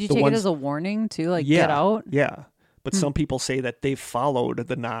 Could you take it as a warning too? Like, get out? Yeah. But some people say that they followed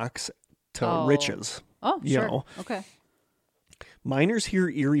the knocks to riches. Oh, sure. Okay. Miners hear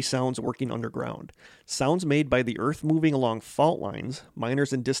eerie sounds working underground. Sounds made by the earth moving along fault lines,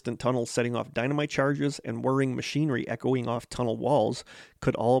 miners in distant tunnels setting off dynamite charges, and whirring machinery echoing off tunnel walls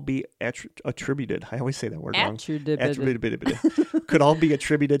could all be attributed. I always say that word wrong. Could all be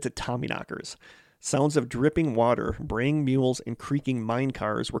attributed to Tommyknockers. Sounds of dripping water, braying mules, and creaking mine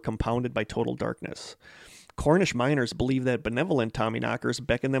cars were compounded by total darkness. Cornish miners believe that benevolent Tommyknockers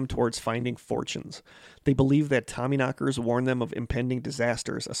beckon them towards finding fortunes. They believe that Tommyknockers warn them of impending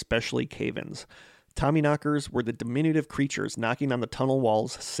disasters, especially cave-ins. Tommyknockers were the diminutive creatures knocking on the tunnel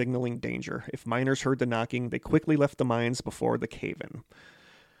walls, signaling danger. If miners heard the knocking, they quickly left the mines before the cave-in.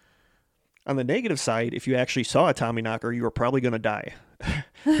 On the negative side, if you actually saw a Tommyknocker, you were probably going to die.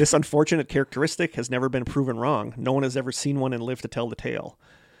 This unfortunate characteristic has never been proven wrong. No one has ever seen one and lived to tell the tale.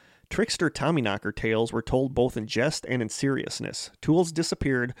 Trickster Tommyknocker tales were told both in jest and in seriousness. Tools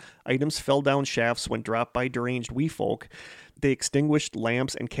disappeared, items fell down shafts when dropped by deranged wee folk, they extinguished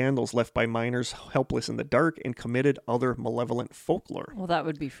lamps and candles left by miners helpless in the dark, and committed other malevolent folklore. Well, that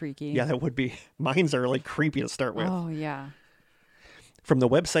would be freaky. Yeah, that would be. Mines are like creepy to start with. Oh, yeah. From the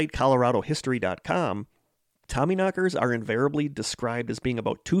website coloradohistory.com, Tommyknockers are invariably described as being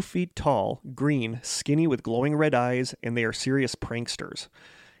about 2 feet tall, green, skinny with glowing red eyes, and they are serious pranksters.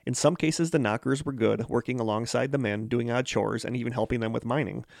 In some cases, the knockers were good, working alongside the men, doing odd chores, and even helping them with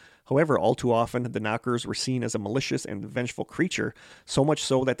mining. However, all too often, the knockers were seen as a malicious and vengeful creature, so much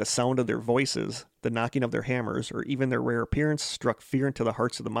so that the sound of their voices, the knocking of their hammers, or even their rare appearance struck fear into the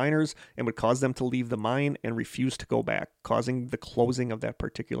hearts of the miners and would cause them to leave the mine and refuse to go back, causing the closing of that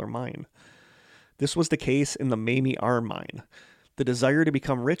particular mine. This was the case in the Mamie R mine. The desire to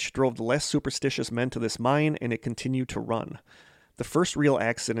become rich drove the less superstitious men to this mine, and it continued to run. The first real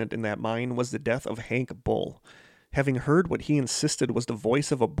accident in that mine was the death of Hank Bull. Having heard what he insisted was the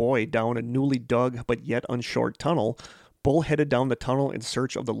voice of a boy down a newly dug but yet unshored tunnel, Bull headed down the tunnel in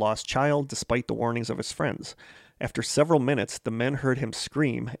search of the lost child despite the warnings of his friends. After several minutes, the men heard him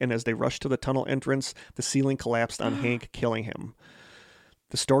scream, and as they rushed to the tunnel entrance, the ceiling collapsed on Hank, killing him.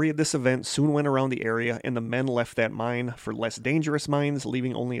 The story of this event soon went around the area, and the men left that mine for less dangerous mines,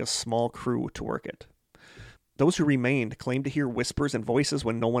 leaving only a small crew to work it. Those who remained claimed to hear whispers and voices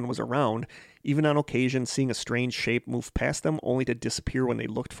when no one was around, even on occasion seeing a strange shape move past them only to disappear when they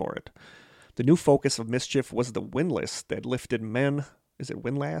looked for it. The new focus of mischief was the windlass that lifted men. Is it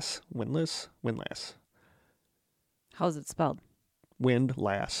windlass? Windlass? Windlass. How's it spelled?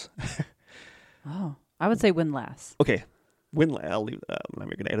 Windlass. Oh, I would say windlass. Okay. I'll leave, I'm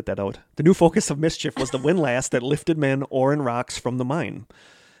going to edit that out. The new focus of mischief was the windlass that lifted men, ore, and rocks from the mine.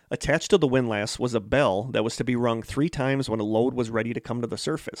 Attached to the windlass was a bell that was to be rung 3 times when a load was ready to come to the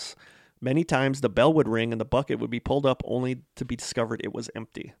surface. Many times the bell would ring and the bucket would be pulled up only to be discovered it was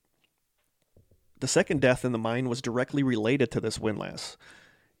empty. The second death in the mine was directly related to this windlass.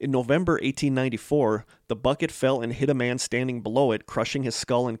 In November 1894, the bucket fell and hit a man standing below it, crushing his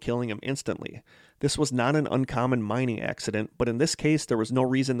skull and killing him instantly. This was not an uncommon mining accident, but in this case there was no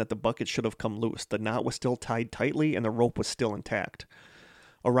reason that the bucket should have come loose. The knot was still tied tightly and the rope was still intact.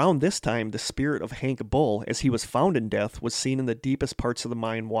 Around this time, the spirit of Hank Bull, as he was found in death, was seen in the deepest parts of the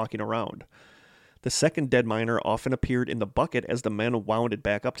mine walking around. The second dead miner often appeared in the bucket as the men wound it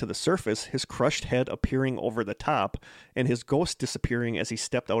back up to the surface, his crushed head appearing over the top, and his ghost disappearing as he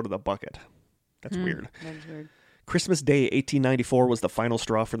stepped out of the bucket. That's weird. That's weird. Christmas Day, 1894, was the final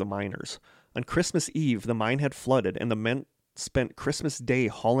straw for the miners. On Christmas Eve, the mine had flooded, and the men spent Christmas Day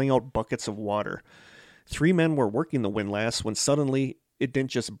hauling out buckets of water. 3 men were working the windlass when suddenly it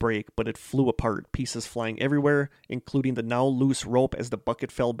didn't just break, but it flew apart, pieces flying everywhere, including the now loose rope as the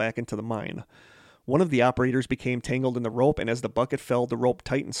bucket fell back into the mine. One of the operators became tangled in the rope, and as the bucket fell, the rope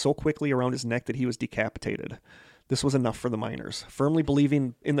tightened so quickly around his neck that he was decapitated. This was enough for the miners. Firmly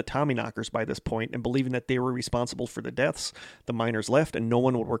believing in the Tommyknockers by this point, and believing that they were responsible for the deaths, the miners left and no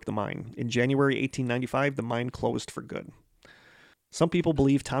one would work the mine. In January 1895, the mine closed for good. Some people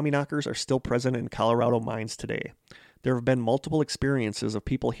believe Tommyknockers are still present in Colorado mines today. There have been multiple experiences of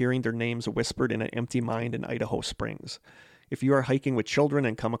people hearing their names whispered in an empty mine in Idaho Springs. If you are hiking with children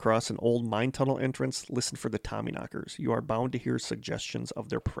and come across an old mine tunnel entrance, listen for the Tommyknockers. You are bound to hear suggestions of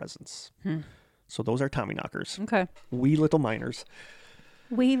their presence. So those are Tommyknockers. Okay. Wee little miners.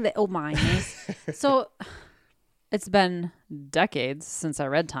 Wee little miners. So it's been decades since I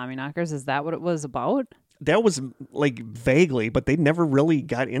read Tommyknockers. Is that what it was about? That was like vaguely, but they never really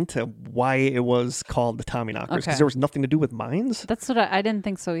got into why it was called the Tommyknockers because Okay. there was nothing to do with mines. That's what I didn't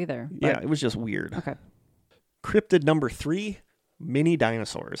think so either. But, Yeah, it was just weird. Okay. Cryptid number 3, mini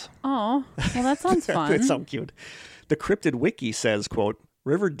dinosaurs. Oh, well, that sounds fun. That sounds cute. The Cryptid Wiki says, quote,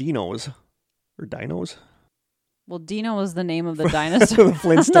 river dinos, or dinos? Well, Dino was the name of the dinosaur. The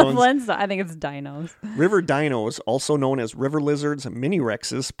Flintstones. I think it's dinos. River dinos, also known as river lizards, mini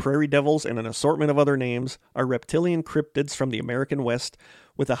rexes, prairie devils, and an assortment of other names, are reptilian cryptids from the American West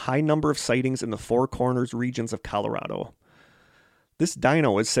with a high number of sightings in the Four Corners regions of Colorado. This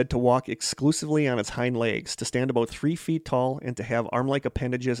dino is said to walk exclusively on its hind legs, to stand about 3 feet tall, and to have arm-like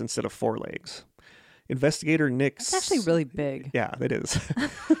appendages instead of forelegs. Investigator Nick... It's actually really big. Yeah, it is.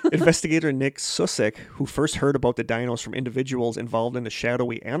 Investigator Nick Susek, who first heard about the dinos from individuals involved in the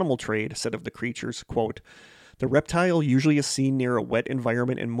shadowy animal trade, said of the creatures, quote, the reptile usually is seen near a wet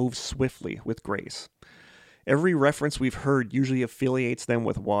environment and moves swiftly, with grace. Every reference we've heard usually affiliates them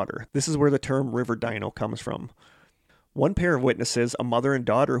with water. This is where the term river dino comes from. One pair of witnesses, a mother and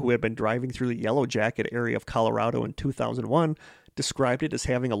daughter who had been driving through the Yellow Jacket area of Colorado in 2001, described it as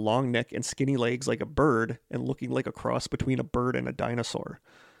having a long neck and skinny legs like a bird and looking like a cross between a bird and a dinosaur.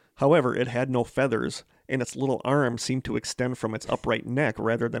 However, it had no feathers, and its little arms seemed to extend from its upright neck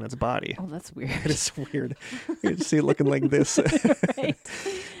rather than its body. Oh, that's weird. It is weird. You see it looking like this. Right.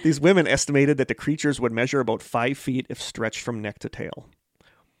 These women estimated that the creatures would measure about 5 feet if stretched from neck to tail.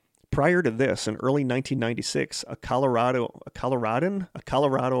 Prior to this, in early 1996, a Coloradoan.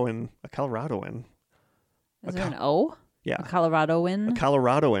 Is there an O? Yeah. A Coloradoan? A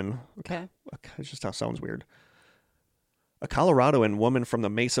Coloradoan. Okay. It just sounds weird. A Coloradoan woman from the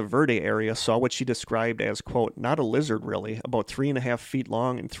Mesa Verde area saw what she described as, quote, not a lizard really, about 3.5 feet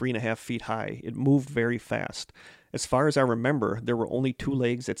long and 3.5 feet high. It moved very fast. As far as I remember, there were only 2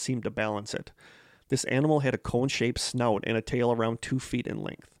 legs that seemed to balance it. This animal had a cone-shaped snout and a tail around 2 feet in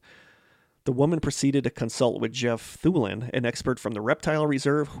length. The woman proceeded to consult with Jeff Thulin, an expert from the Reptile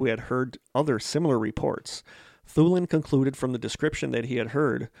Reserve who had heard other similar reports. Thulin concluded from the description that he had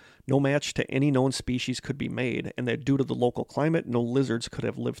heard, no match to any known species could be made, and that due to the local climate, no lizards could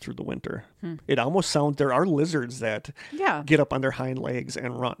have lived through the winter. It almost sounds, there are lizards that get up on their hind legs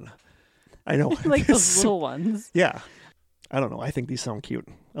and run. I know. Like those little ones. Yeah. I don't know. I think these sound cute.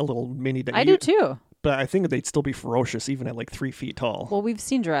 A little mini. I do too. But I think they'd still be ferocious even at like 3 feet tall. Well, we've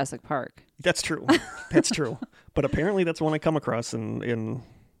seen Jurassic Park. That's true. That's true. But apparently that's one I come across in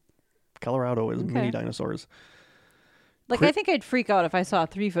Colorado is mini dinosaurs. Like, I think I'd freak out if I saw a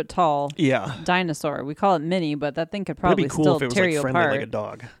 3 foot tall dinosaur. We call it mini, but that thing could probably It'd be cool still if it was tear like you friendly apart. like a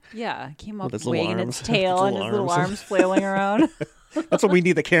dog. Yeah, it came up With its little wagging arms. its tail and Its his little little arms. arms flailing around. That's what we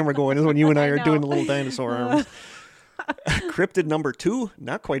need the camera going, is when you and I I are know. doing the little dinosaur arms. Cryptid number 2,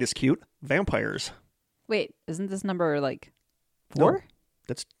 not quite as cute, vampires. Wait, isn't this number like 4?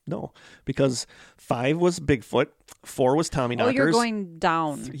 No, because 5 was Bigfoot, 4 was Tommyknockers. Oh, you're going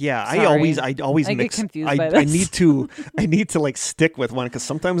down. Yeah, Sorry. I always I get mix. confused I by this. I need to like stick with one because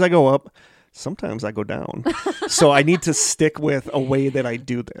sometimes I go up, sometimes I go down. So I need to stick with a way that I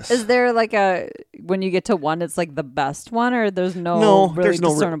do this. Is there like when you get to 1, it's like the best one, or there's there's no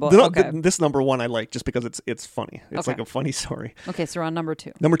discernible? okay. This number 1 I like just because it's funny. It's like a funny story. Okay, so we're on number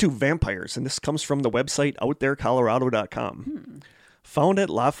 2. Number 2, vampires, and this comes from the website OutThereColorado.com. Found at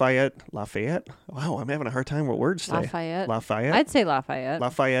Lafayette. Wow, I'm having a hard time with words today. Lafayette. I'd say Lafayette.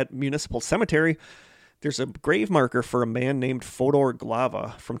 Lafayette Municipal Cemetery. There's a grave marker for a man named Fodor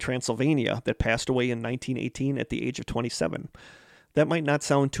Glava from Transylvania that passed away in 1918 at the age of 27. That might not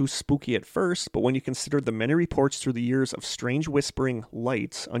sound too spooky at first, but when you consider the many reports through the years of strange whispering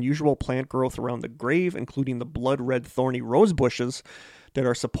lights, unusual plant growth around the grave, including the blood-red thorny rose bushes that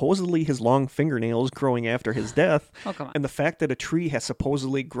are supposedly his long fingernails growing after his death, and the fact that a tree has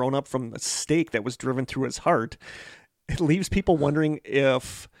supposedly grown up from the stake that was driven through his heart, it leaves people wondering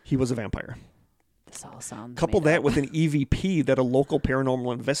if he was a vampire. This all sounds Couple made that up. with an EVP that a local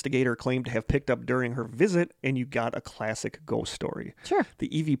paranormal investigator claimed to have picked up during her visit, and you got a classic ghost story. Sure. The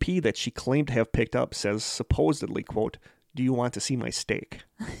EVP that she claimed to have picked up says supposedly, quote, do you want to see my steak?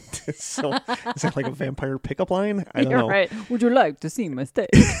 So is that like a vampire pickup line? I don't know. Right. Would you like to see my steak?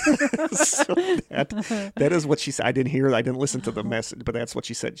 So that is what she said. I didn't hear. I didn't listen to the message, but that's what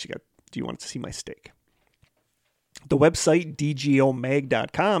she said. She got, do you want to see my steak? The website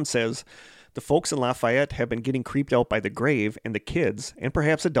dgomag.com says the folks in Lafayette have been getting creeped out by the grave, and the kids, and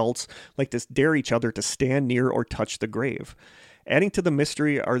perhaps adults, like to dare each other to stand near or touch the grave. Adding to the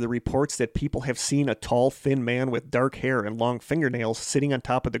mystery are the reports that people have seen a tall, thin man with dark hair and long fingernails sitting on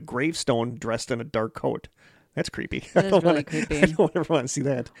top of the gravestone dressed in a dark coat. That's creepy. That is really creepy. I don't ever want to see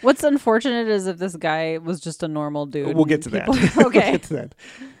that. What's unfortunate is if this guy was just a normal dude. We'll get to that. Okay. We'll get to that.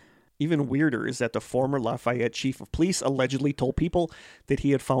 Even weirder is that the former Lafayette chief of police allegedly told people that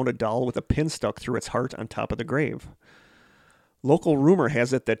he had found a doll with a pin stuck through its heart on top of the grave. Local rumor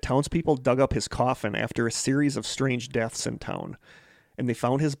has it that townspeople dug up his coffin after a series of strange deaths in town, and they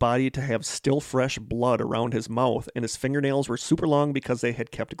found his body to have still fresh blood around his mouth, and his fingernails were super long because they had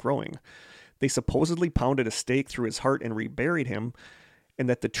kept growing. They supposedly pounded a stake through his heart and reburied him, and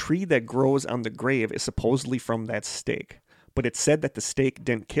that the tree that grows on the grave is supposedly from that stake. But it's said that the stake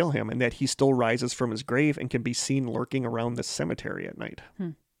didn't kill him, and that he still rises from his grave and can be seen lurking around the cemetery at night.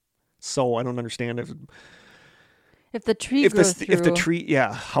 So I don't understand if the tree grows through, if the tree,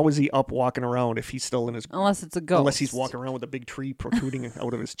 yeah, how is he up walking around if he's still in his... Unless it's a ghost. Unless he's walking around with a big tree protruding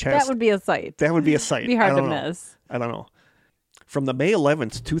out of his chest. That would be a sight. That would be a sight. It'd be hard to miss. I don't know. From the May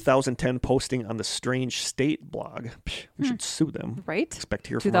 11th, 2010 posting on the Strange State blog, we should sue them. Right? Expect to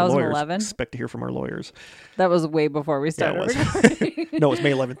hear from our lawyers. 2011? Expect to hear from our lawyers. That was way before we started. Yeah, it was. No, it's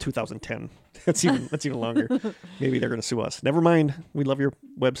May 11th, 2010. That's even longer. Maybe they're going to sue us. Never mind. We love your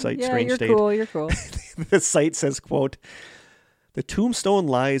website, Strange State. You're cool. The site says, quote, the tombstone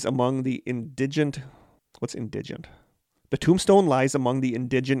lies among the indigent... What's indigent? The tombstone lies among the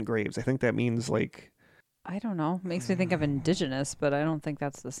indigent graves. I think that means like... I don't know. Makes me think of indigenous, but I don't think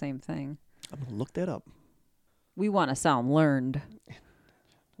that's the same thing. I'm going to look that up. We want to sound learned.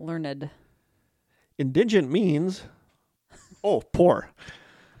 Learned. Indigent means, poor.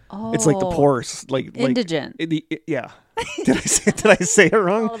 Oh. It's like the poor, like indigent. Yeah. Did I say it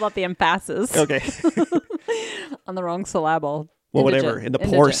wrong? All about the emphasis. Okay. On the wrong syllable. Well, Indigent. whatever. In the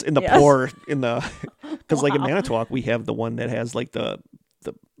Indigent. poor, because like in Manitowoc, we have the one that has like the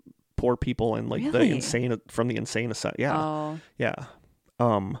poor people and like the insane from the insane asylum. Yeah. Oh. Yeah.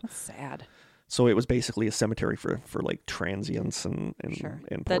 That's sad. So it was basically a cemetery for like transients and Sure.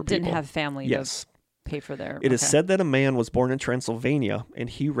 and poor that didn't people. have family Yes. to pay for their... It is said that a man was born in Transylvania and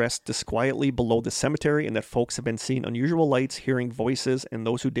he rests disquietly below the cemetery, and that folks have been seeing unusual lights, hearing voices, and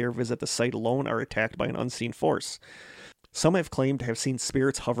those who dare visit the site alone are attacked by an unseen force. Some have claimed to have seen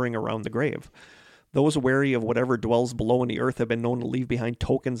spirits hovering around the grave. Those wary of whatever dwells below in the earth have been known to leave behind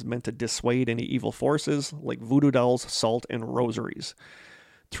tokens meant to dissuade any evil forces, like voodoo dolls, salt, and rosaries.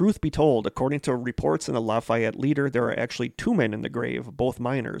 Truth be told, according to reports in the Lafayette Leader, there are actually two men in the grave, both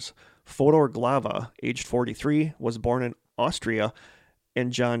minors. Fodor Glava, aged 43, was born in Austria,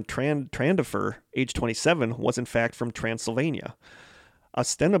 and John Trandifer, aged 27, was in fact from Transylvania.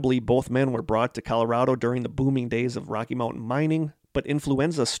 Ostensibly, both men were brought to Colorado during the booming days of Rocky Mountain mining, but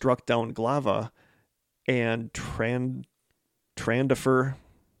influenza struck down Glava, and Trandifer,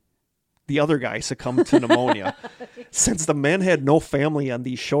 the other guy, succumbed to pneumonia. Since the men had no family on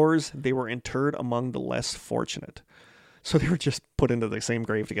these shores, they were interred among the less fortunate. So they were just put into the same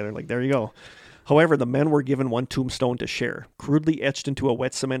grave together, like, there you go. However, the men were given one tombstone to share. Crudely etched into a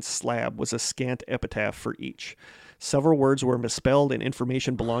wet cement slab was a scant epitaph for each. Several words were misspelled, and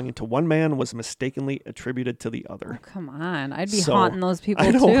information belonging to one man was mistakenly attributed to the other. Oh, come on. I'd be haunting those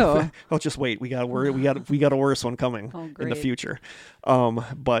people, too. Oh, just wait. We got a worse one coming in the future.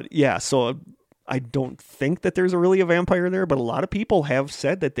 But yeah, so I don't think that there's really a vampire there, but a lot of people have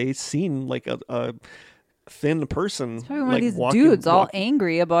said that they've seen like a thin person. It's probably one like of these dudes all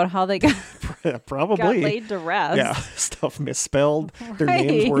angry about how they got probably got laid to rest. Yeah, stuff misspelled. Right. Their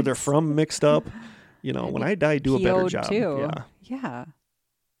names, where they're from, mixed up. You know, when I die, do a better job. Too. Yeah.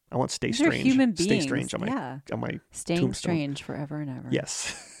 I want Stay Strange. Human beings. Stay Strange on my Staying tombstone. Strange forever and ever.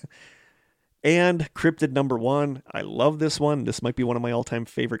 Yes. And cryptid number 1. I love this one. This might be one of my all-time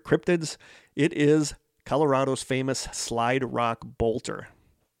favorite cryptids. It is Colorado's famous Slide Rock Bolter.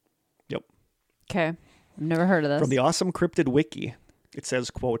 Yep. Okay. I've never heard of this. From the Awesome Cryptid Wiki, it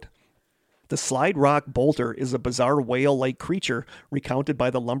says, quote, the Slide Rock Bolter is a bizarre whale-like creature recounted by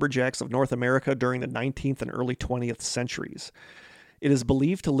the lumberjacks of North America during the 19th and early 20th centuries. It is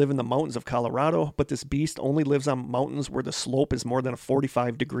believed to live in the mountains of Colorado, but this beast only lives on mountains where the slope is more than a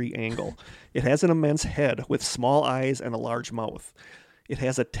 45-degree angle. It has an immense head with small eyes and a large mouth. It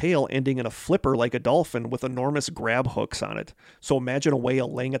has a tail ending in a flipper like a dolphin with enormous grab hooks on it. So imagine a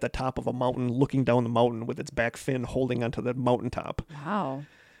whale laying at the top of a mountain, looking down the mountain with its back fin holding onto the mountaintop. Wow.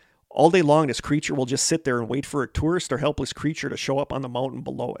 All day long, this creature will just sit there and wait for a tourist or helpless creature to show up on the mountain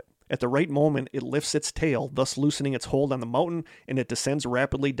below it. At the right moment, it lifts its tail, thus loosening its hold on the mountain, and it descends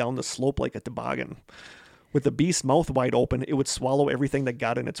rapidly down the slope like a toboggan. With the beast's mouth wide open, it would swallow everything that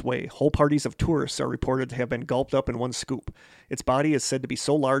got in its way. Whole parties of tourists are reported to have been gulped up in one scoop. Its body is said to be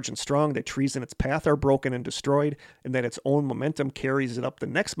so large and strong that trees in its path are broken and destroyed, and that its own momentum carries it up the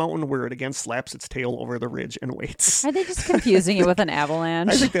next mountain where it again slaps its tail over the ridge and waits. Are they just confusing it with an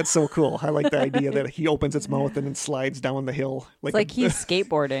avalanche? I think that's so cool. I like the idea that he opens its mouth and then slides down the hill. It's like he's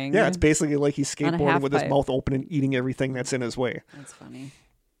skateboarding. Yeah, it's basically like he's skateboarding with his pipe. mouth open and eating everything that's in his way. That's funny.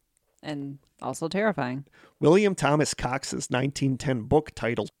 And also terrifying. William Thomas Cox's 1910 book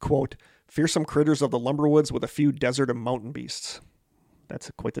titled, quote, Fearsome Critters of the Lumberwoods with a Few Desert and Mountain Beasts.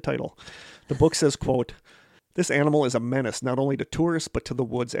 That's quite the title. The book says, quote, This animal is a menace not only to tourists but to the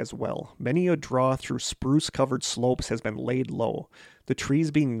woods as well. Many a draw through spruce-covered slopes has been laid low, the trees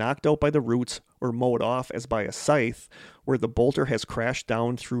being knocked out by the roots or mowed off as by a scythe, where the bolter has crashed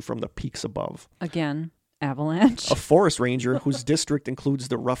down through from the peaks above. Again. Avalanche. A forest ranger, whose district includes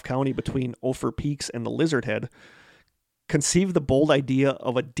the rough country between Ophir Peaks and the Lizard Head, conceived the bold idea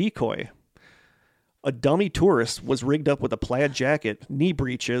of a decoy. A dummy tourist was rigged up with a plaid jacket, knee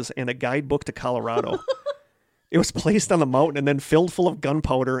breeches, and a guidebook to Colorado. It was placed on the mountain and then filled full of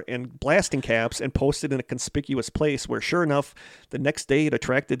gunpowder and blasting caps and posted in a conspicuous place where, sure enough, the next day it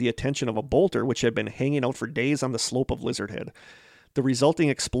attracted the attention of a bolter which had been hanging out for days on the slope of Lizard Head. The resulting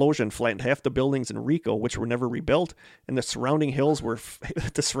explosion flattened half the buildings in Rico, which were never rebuilt, and the surrounding hills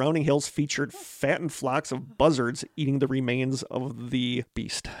featured fattened flocks of buzzards eating the remains of the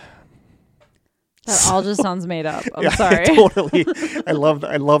beast. That all just sounds made up. I'm Yeah, sorry. Totally. I love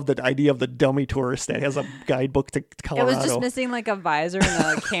the idea of the dummy tourist that has a guidebook to It Colorado. was just missing like a visor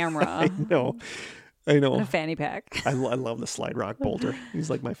and a camera. I know. And a fanny pack. I love the slide rock bolter. He's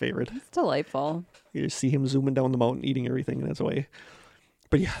like my favorite. It's delightful. You see him zooming down the mountain, eating everything in his way.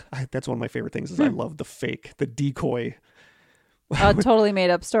 But yeah, that's one of my favorite things is I love the decoy. A totally made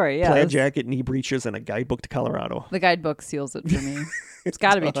up story, yeah. Plaid jacket, knee breeches, and a guidebook to Colorado. The guidebook seals it for me. It's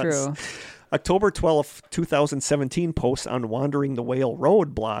got to be true. October 12th, 2017 post on Wandering the Whale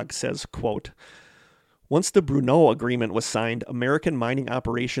Road blog says, quote, Once the Bruneau Agreement was signed, American mining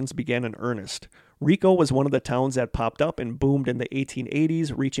operations began in earnest. Rico was one of the towns that popped up and boomed in the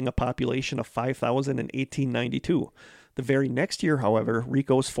 1880s, reaching a population of 5,000 in 1892. The very next year, however,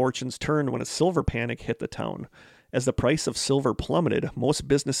 Rico's fortunes turned when a silver panic hit the town. As the price of silver plummeted, most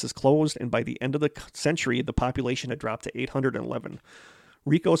businesses closed, and by the end of the century, the population had dropped to 811.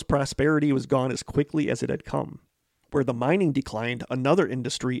 Rico's prosperity was gone as quickly as it had come. Where the mining declined, another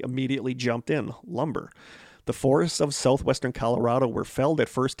industry immediately jumped in, lumber. The forests of southwestern Colorado were felled at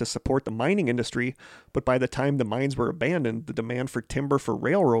first to support the mining industry, but by the time the mines were abandoned, the demand for timber for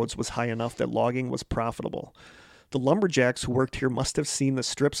railroads was high enough that logging was profitable. The lumberjacks who worked here must have seen the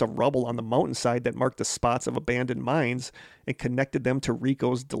strips of rubble on the mountainside that marked the spots of abandoned mines and connected them to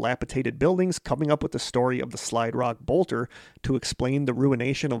Rico's dilapidated buildings, coming up with the story of the Slide Rock Bolter to explain the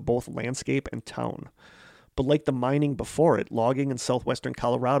ruination of both landscape and town. But like the mining before it, logging in southwestern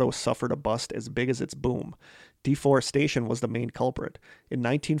Colorado suffered a bust as big as its boom. Deforestation was the main culprit. In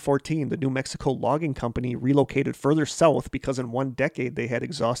 1914, the New Mexico Logging Company relocated further south because in one decade they had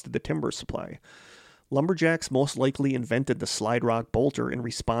exhausted the timber supply. Lumberjacks most likely invented the slide rock bolter in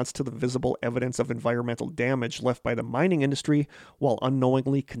response to the visible evidence of environmental damage left by the mining industry while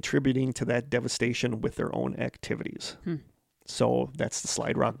unknowingly contributing to that devastation with their own activities. So that's the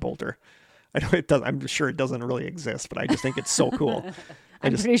slide rock bolter. I know it does. I'm sure it doesn't really exist, but I just think it's so cool.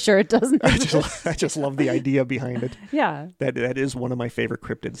 I'm pretty sure it doesn't. I just love the idea behind it. Yeah. That is one of my favorite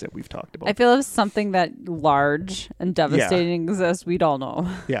cryptids that we've talked about. I feel if something that large and devastating exists, we'd all know.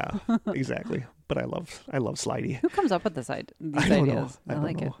 Yeah, exactly. But I love Slidey. Who comes up with these I ideas? don't know. I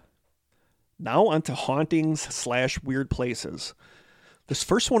like it. Now onto hauntings / weird places. This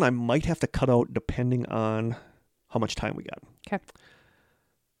first one I might have to cut out depending on how much time we got. Okay.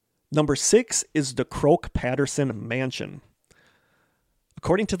 Number 6 is the Croak-Patterson Mansion.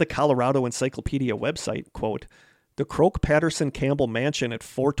 According to the Colorado Encyclopedia website, quote, the Croak-Patterson-Campbell Mansion at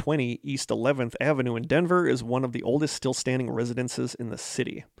 420 East 11th Avenue in Denver is one of the oldest still standing residences in the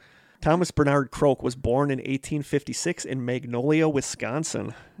city. Thomas Bernard Croak was born in 1856 in Magnolia,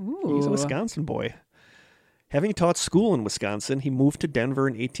 Wisconsin. Ooh. He's a Wisconsin boy. Having taught school in Wisconsin, he moved to Denver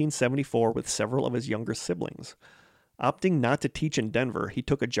in 1874 with several of his younger siblings. Opting not to teach in Denver, he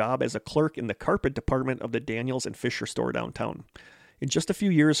took a job as a clerk in the carpet department of the Daniels and Fisher store downtown. In just a few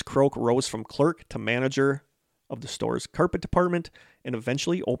years, Croak rose from clerk to manager of the store's carpet department and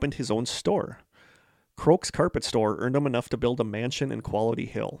eventually opened his own store. Croak's carpet store earned him enough to build a mansion in Quality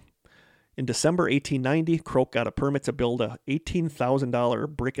Hill. In December 1890, Croak got a permit to build a $18,000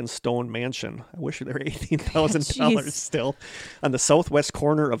 brick and stone mansion. I wish there were $18,000 still. On the southwest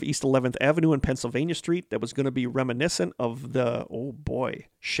corner of East 11th Avenue and Pennsylvania Street that was going to be reminiscent of the,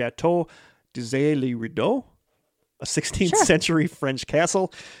 Chateau des Le Rideau, a 16th century French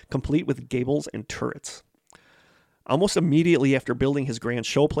castle, complete with gables and turrets. Almost immediately after building his grand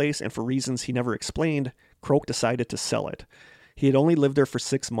showplace, and for reasons he never explained, Croak decided to sell it. He had only lived there for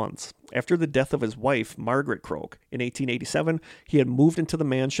 6 months. After the death of his wife, Margaret Croak, in 1887, he had moved into the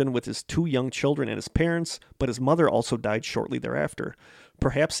mansion with his 2 young children and his parents, but his mother also died shortly thereafter.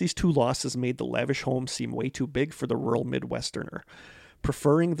 Perhaps these 2 losses made the lavish home seem way too big for the rural Midwesterner.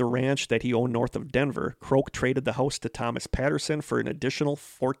 Preferring the ranch that he owned north of Denver, Croak traded the house to Thomas Patterson for an additional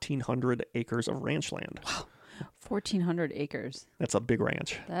 1,400 acres of ranch land. Wow. 1,400 acres. That's a big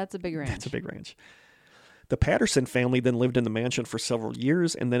ranch. That's a big ranch. That's a big ranch. The Patterson family then lived in the mansion for several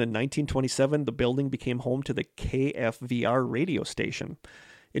years, and then in 1927, the building became home to the KFVR radio station.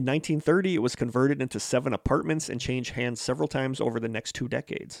 In 1930, it was converted into 7 apartments and changed hands several times over the next 2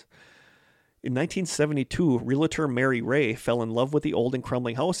 decades. In 1972, realtor Mary Ray fell in love with the old and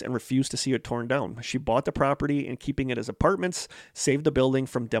crumbling house and refused to see it torn down. She bought the property and, keeping it as apartments, saved the building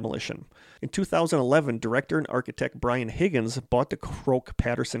from demolition. In 2011, director and architect Brian Higgins bought the Croak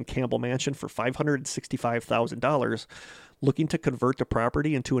Patterson Campbell Mansion for $565,000, looking to convert the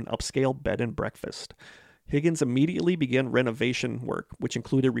property into an upscale bed and breakfast. Higgins immediately began renovation work, which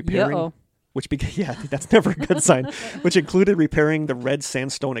included repairing... that's never a good sign. Which included repairing the red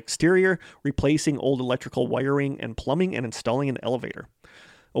sandstone exterior, replacing old electrical wiring and plumbing, and installing an elevator.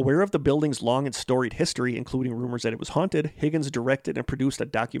 Aware of the building's long and storied history, including rumors that it was haunted, Higgins directed and produced a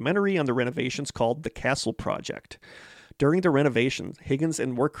documentary on the renovations called The Castle Project. During the renovations, Higgins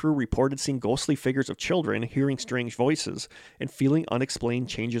and work crew reported seeing ghostly figures of children, hearing strange voices, and feeling unexplained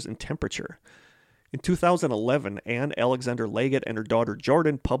changes in temperature. In 2011, Anne Alexander Leggett and her daughter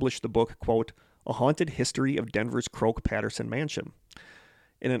Jordan published the book, quote, A Haunted History of Denver's Croak Patterson Mansion.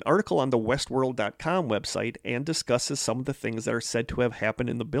 In an article on the Westworld.com website, Anne discusses some of the things that are said to have happened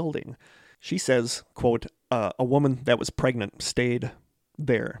in the building. She says, quote, a woman that was pregnant stayed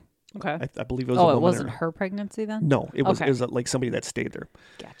there. Okay. I believe it was a woman. Oh, it wasn't her pregnancy then? No, it was like somebody that stayed there.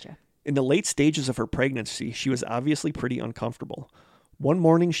 Gotcha. In the late stages of her pregnancy, she was obviously pretty uncomfortable. One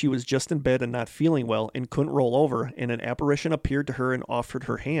morning, she was just in bed and not feeling well and couldn't roll over, and an apparition appeared to her and offered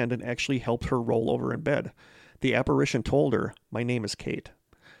her hand and actually helped her roll over in bed. The apparition told her, "My name is Kate."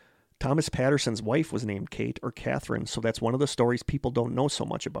 Thomas Patterson's wife was named Kate or Catherine, so that's one of the stories people don't know so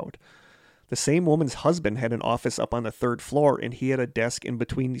much about. The same woman's husband had an office up on the 3rd floor, and he had a desk in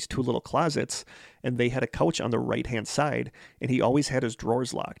between these 2 little closets, and they had a couch on the right-hand side, and he always had his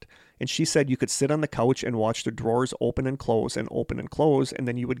drawers locked. And she said you could sit on the couch and watch the drawers open and close, and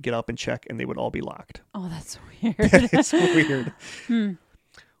then you would get up and check, and they would all be locked. Oh, that's weird. That is weird.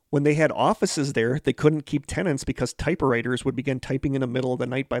 When they had offices there, they couldn't keep tenants because typewriters would begin typing in the middle of the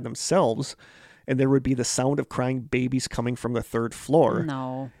night by themselves, and there would be the sound of crying babies coming from the 3rd floor.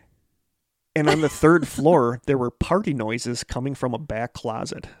 No. And on the 3rd floor, there were party noises coming from a back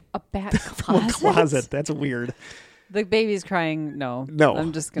closet. A back closet? A closet. That's weird. The baby's crying. No. No.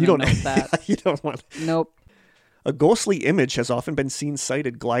 I'm just going to note that. You don't want... Nope. A ghostly image has often been seen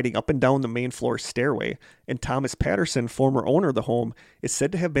sighted gliding up and down the main floor stairway, and Thomas Patterson, former owner of the home, is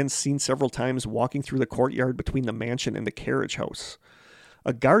said to have been seen several times walking through the courtyard between the mansion and the carriage house.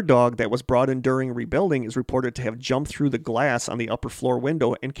 A guard dog that was brought in during rebuilding is reported to have jumped through the glass on the upper floor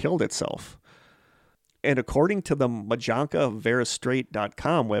window and killed itself. And according to the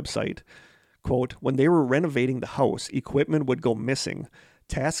MajonkaVeristraight.com website, quote, when they were renovating the house, equipment would go missing.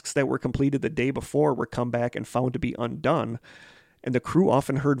 Tasks that were completed the day before were come back and found to be undone. And the crew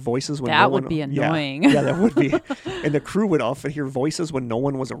often heard voices when that would be annoying. Yeah, that would be. And the crew would often hear voices when no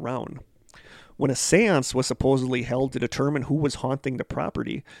one was around. When a seance was supposedly held to determine who was haunting the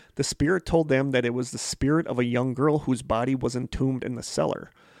property, the spirit told them that it was the spirit of a young girl whose body was entombed in the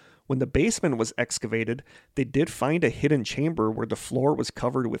cellar. When the basement was excavated, they did find a hidden chamber where the floor was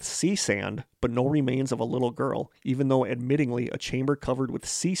covered with sea sand, but no remains of a little girl, even though admittingly a chamber covered with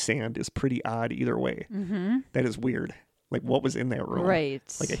sea sand is pretty odd either way. Mm-hmm. That is weird. Like, what was in that room? Right.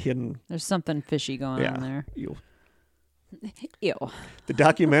 Like a hidden... There's something fishy going on there. Ew. Ew. The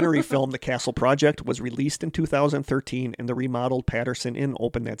documentary film The Castle Project was released in 2013, and the remodeled Patterson Inn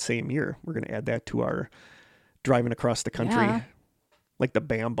opened that same year. We're going to add that to our driving across the country like the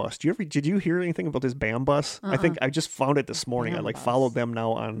BAM bus. Did you hear anything about this BAM bus? I think I just found it this morning. BAM I bus. followed them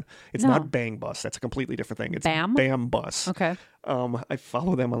now on. It's No. not Bang Bus. That's a completely different thing. It's BAM? BAM bus. Okay. I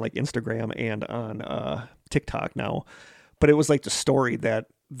follow them on like Instagram and on TikTok now. But it was like the story that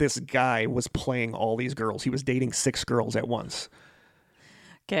this guy was playing all these girls. He was dating 6 girls at once.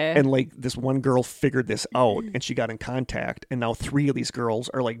 Okay. And like this one girl figured this out and she got in contact, and now 3 of these girls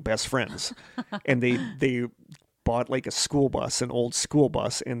are like best friends. And they bought like a school bus, an old school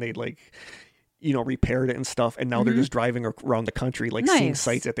bus, and they like, repaired it and stuff. And now they're just driving around the country, like seeing Nice.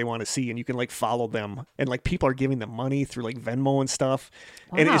 sites that they want to see. And you can like follow them, and like people are giving them money through like Venmo and stuff.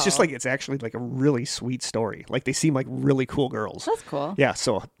 And it's just Wow. like, it's actually like a really sweet story. Like they seem like really cool girls. That's cool. Yeah.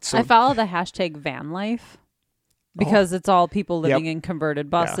 So I follow the hashtag van life because it's all people living in converted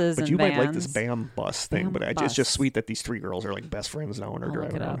buses but and you vans. might like this BAM bus thing. BAM but it's bus. just sweet that these 3 girls are like best friends now and are I'll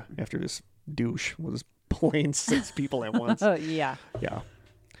look driving it around up. after this douche was playing 6 people at once. Oh, yeah. Yeah.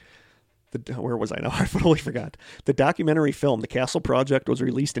 Where was I now? I totally forgot. The documentary film, The Castle Project, was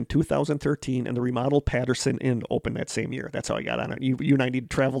released in 2013, and the remodeled Patterson Inn opened that same year. That's how I got on it. You and I need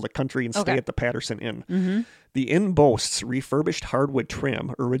to travel the country and stay Okay. at the Patterson Inn. The inn boasts refurbished hardwood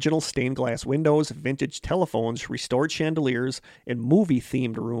trim, original stained glass windows, vintage telephones, restored chandeliers, and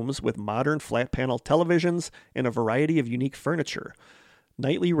movie-themed rooms with modern flat-panel televisions and a variety of unique furniture.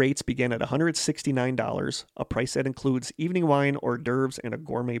 Nightly rates begin at $169, a price that includes evening wine, hors d'oeuvres, and a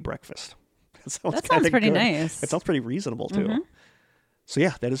gourmet breakfast. That That kinda sounds pretty good. nice. That sounds pretty reasonable, too. So,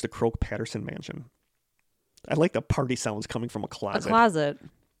 yeah, that is the Croak Patterson Mansion. I like the party sounds coming from a A closet. closet.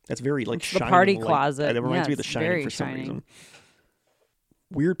 That's very, like, It's the shining. party like, closet. It reminds Yeah, me of The it's Shining very for some shining. reason.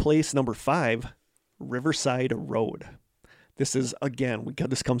 Weird place number 5, Riverside Road. This is, again,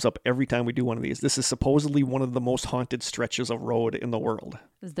 this comes up every time we do one of these. This is supposedly one of the most haunted stretches of road in the world.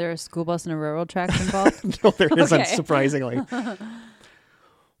 Is there a school bus and a railroad tracks involved? No, there isn't, Okay. surprisingly.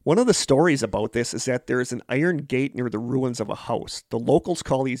 One of the stories about this is that there is an iron gate near the ruins of a house. The locals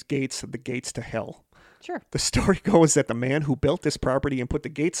call these gates the gates to hell. Sure. The story goes that the man who built this property and put the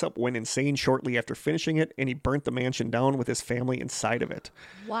gates up went insane shortly after finishing it, and he burnt the mansion down with his family inside of it.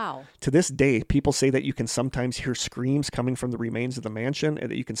 Wow. To this day, people say that you can sometimes hear screams coming from the remains of the mansion, and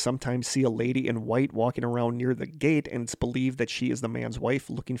that you can sometimes see a lady in white walking around near the gate, and it's believed that she is the man's wife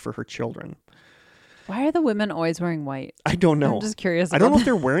looking for her children. Why are the women always wearing white? I don't know. I'm just curious. I don't know about if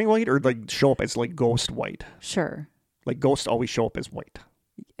they're wearing white or like show up as like ghost white. that. Sure. Like ghosts always show up as white.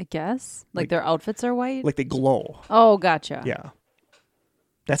 I guess. Like their outfits are white? Like they glow. Oh, gotcha. Yeah.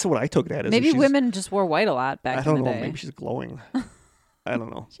 That's what I took that as. Maybe women just wore white a lot back I in don't the know. day. Maybe she's glowing. I don't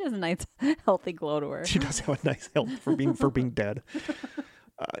know. She has a nice, healthy glow to her. She does have a nice health for being dead.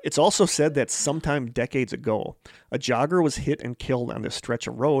 It's also said that sometime decades ago, a jogger was hit and killed on this stretch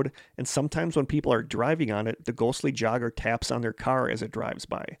of road, and sometimes when people are driving on it, the ghostly jogger taps on their car as it drives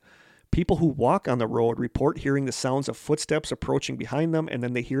by. People who walk on the road report hearing the sounds of footsteps approaching behind them, and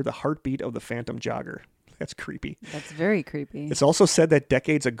then they hear the heartbeat of the phantom jogger. That's creepy. That's very creepy. It's also said that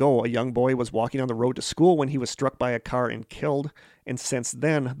decades ago, a young boy was walking on the road to school when he was struck by a car and killed. And since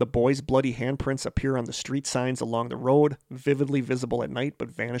then, the boy's bloody handprints appear on the street signs along the road, vividly visible at night,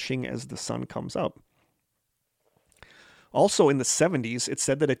 but vanishing as the sun comes up. Also in the 70s, it's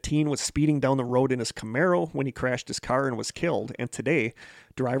said that a teen was speeding down the road in his Camaro when he crashed his car and was killed. And today,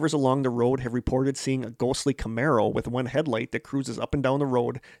 drivers along the road have reported seeing a ghostly Camaro with one headlight that cruises up and down the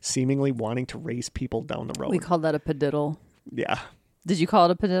road, seemingly wanting to race people down the road. We called that a padiddle. Yeah. Did you call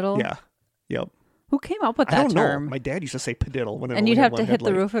it a padiddle? Yeah. Yep. Who came up with that I don't term? know. My dad used to say padiddle when it And only you'd had have one to hit the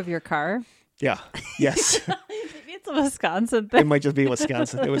headlight. roof of your car? Yeah. Yes. Maybe it's a Wisconsin It thing. might just be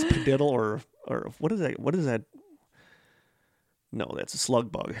Wisconsin. It was padiddle or what is that? What is that? No, that's a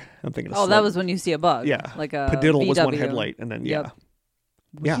slug bug. I'm thinking of Oh, slug. that was when you see a bug. Yeah. Like a Padiddle was one VW. headlight, and then Yep.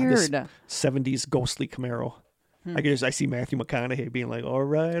 Yeah, this Weird. 70s ghostly Camaro. I see Matthew McConaughey being like, all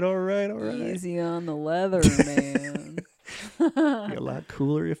right. Easy on the leather, man. Be a lot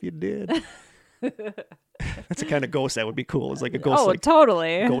cooler if you did. That's the kind of ghost that would be cool. It's like a ghost, Oh, like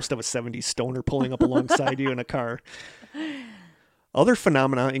totally. ghost of a 70s stoner pulling up alongside you in a car. Other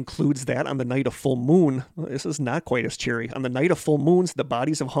phenomena includes that on the night of full moon, this is not quite as cheery. On the night of full moons, the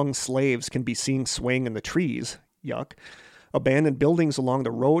bodies of hung slaves can be seen swaying in the trees. Yuck. Abandoned buildings along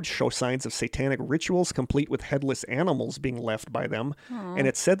the road show signs of satanic rituals, complete with headless animals being left by them. And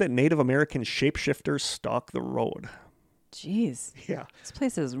it's said that Native American shapeshifters stalk the road. Jeez. Yeah. This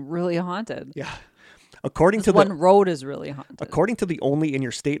place is really haunted. Yeah. According to One road is really haunted. According to the Only in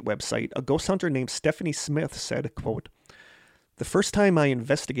Your State website, a ghost hunter named Stephanie Smith said, quote, "The first time I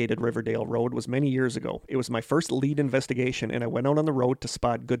investigated Riverdale Road was many years ago. It was my first lead investigation, and I went out on the road to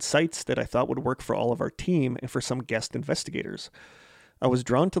spot good sites that I thought would work for all of our team and for some guest investigators. I was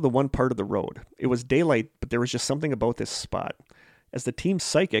drawn to the one part of the road. It was daylight, but there was just something about this spot. As the team's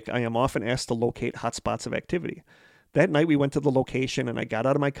psychic, I am often asked to locate hot spots of activity. That night we went to the location and I got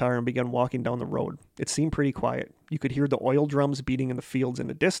out of my car and began walking down the road. It seemed pretty quiet. You could hear the oil drums beating in the fields in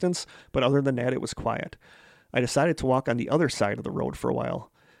the distance, but other than that it was quiet. I decided to walk on the other side of the road for a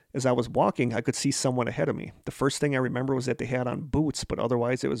while. As I was walking, I could see someone ahead of me. The first thing I remember was that they had on boots, but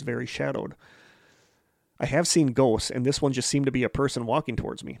otherwise it was very shadowed. I have seen ghosts, and this one just seemed to be a person walking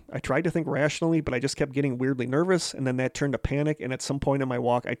towards me. I tried to think rationally, but I just kept getting weirdly nervous, and then that turned to panic, and at some point in my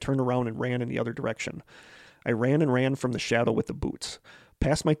walk, I turned around and ran in the other direction. I ran and ran from the shadow with the boots.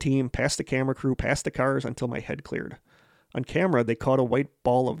 Past my team, past the camera crew, past the cars, until my head cleared. On camera, they caught a white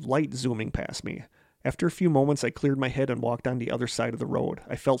ball of light zooming past me. After a few moments, I cleared my head and walked on the other side of the road.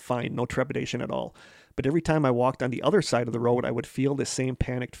 I felt fine, no trepidation at all. But every time I walked on the other side of the road, I would feel the same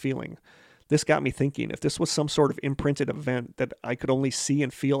panicked feeling. This got me thinking, if this was some sort of imprinted event that I could only see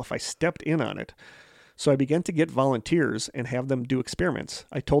and feel if I stepped in on it. So I began to get volunteers and have them do experiments.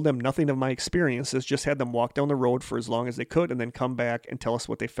 I told them nothing of my experiences, just had them walk down the road for as long as they could and then come back and tell us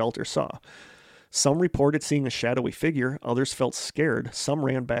what they felt or saw. Some reported seeing a shadowy figure, others felt scared, some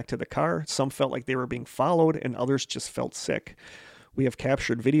ran back to the car, some felt like they were being followed, and others just felt sick. We have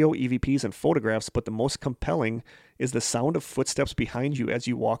captured video, EVPs, and photographs, but the most compelling is the sound of footsteps behind you as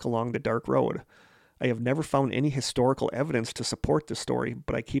you walk along the dark road. I have never found any historical evidence to support this story,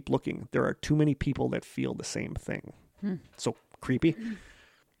 but I keep looking. There are too many people that feel the same thing. So creepy.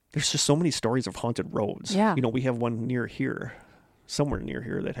 There's just so many stories of haunted roads. Yeah. You know, we have one near here, somewhere near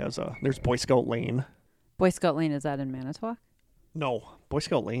here that has there's Boy Scout Lane. Boy Scout Lane, is that in Manitowoc? No, Boy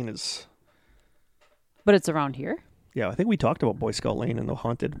Scout Lane is... But it's around here? Yeah, I think we talked about Boy Scout Lane and the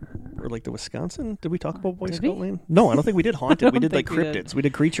haunted, or like the Wisconsin. Did we talk about Boy Did Scout we? Lane? No, I don't think we did haunted. We did like think we did. cryptids. We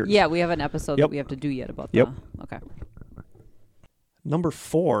did creatures. Yeah, we have an episode that we have to do yet about Yep. Okay. Number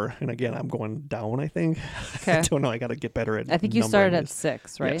 4, and again, I'm going down, I think. Okay. I don't know. I got to get better at I think you numbering started at these.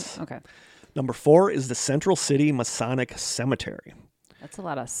 6, right? Yes. Okay. Number 4 is the Central City Masonic Cemetery. That's a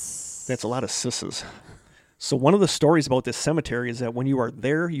lot of That's a lot of sisses. So one of the stories about this cemetery is that when you are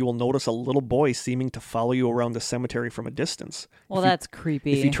there, you will notice a little boy seeming to follow you around the cemetery from a distance. Well, that's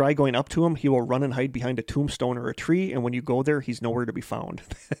creepy. If you try going up to him, he will run and hide behind a tombstone or a tree, and when you go there, he's nowhere to be found.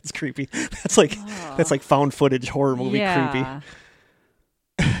 That's creepy. That's like found footage horror movie creepy.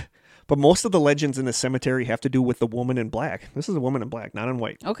 But most of the legends in the cemetery have to do with the woman in black. This is a woman in black, not in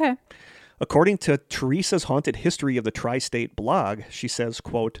white. Okay. According to Teresa's Haunted History of the Tri-State blog, she says,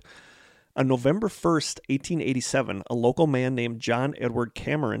 quote, on November 1st, 1887, a local man named John Edward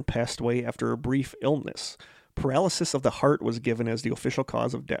Cameron passed away after a brief illness. Paralysis of the heart was given as the official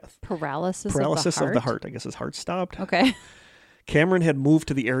cause of death. Paralysis of the heart. I guess his heart stopped. Okay. Cameron had moved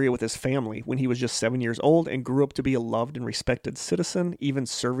to the area with his family when he was just 7 years old and grew up to be a loved and respected citizen, even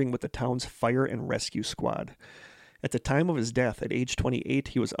serving with the town's fire and rescue squad. At the time of his death, at age 28,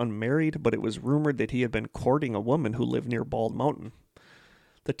 he was unmarried, but it was rumored that he had been courting a woman who lived near Bald Mountain.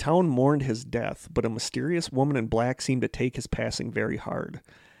 The town mourned his death, but a mysterious woman in black seemed to take his passing very hard.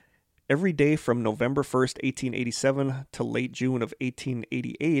 Every day from November 1st, 1887 to late June of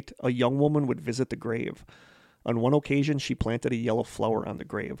 1888, a young woman would visit the grave. On one occasion, she planted a yellow flower on the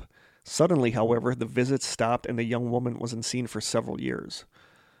grave. Suddenly, however, the visits stopped and the young woman wasn't seen for several years.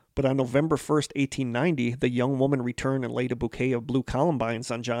 But on November 1st, 1890, the young woman returned and laid a bouquet of blue columbines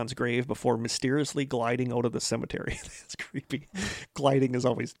on John's grave before mysteriously gliding out of the cemetery. That's creepy. Gliding is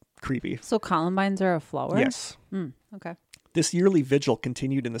always creepy. So columbines are a flower? Yes. Okay. This yearly vigil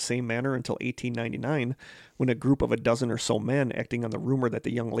continued in the same manner until 1899, when a group of a dozen or so men, acting on the rumor that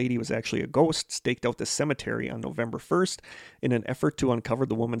the young lady was actually a ghost, staked out the cemetery on November 1st in an effort to uncover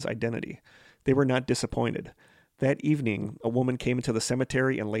the woman's identity. They were not disappointed. That evening, a woman came into the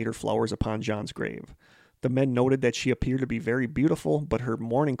cemetery and laid her flowers upon John's grave. The men noted that she appeared to be very beautiful, but her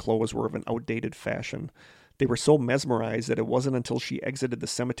mourning clothes were of an outdated fashion. They were so mesmerized that it wasn't until she exited the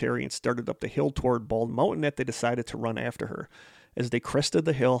cemetery and started up the hill toward Bald Mountain that they decided to run after her. As they crested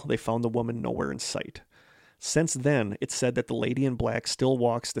the hill, they found the woman nowhere in sight. Since then, it's said that the lady in black still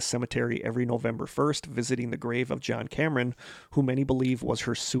walks the cemetery every November 1st, visiting the grave of John Cameron, who many believe was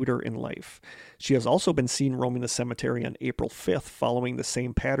her suitor in life. She has also been seen roaming the cemetery on April 5th, following the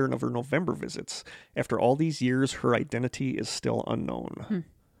same pattern of her November visits. After all these years, her identity is still unknown.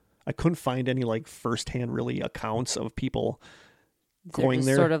 I couldn't find any firsthand really accounts of people going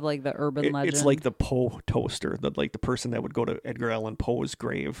there. Sort of like the urban legend. It's like the Poe toaster, the person that would go to Edgar Allan Poe's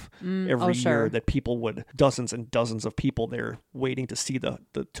grave every year. That people would, dozens and dozens of people there waiting to see the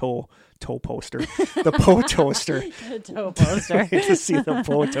toe poster, the Poe toaster, The toe poster. to see the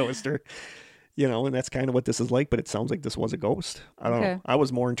Poe toaster. And that's kind of what this is like, but it sounds like this was a ghost. I don't know. I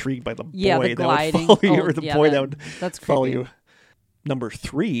was more intrigued by the boy the that would follow you, or the boy that would that's follow creepy. you. Number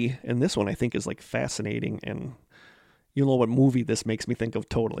 3, and this one I think is like fascinating, and you know what movie this makes me think of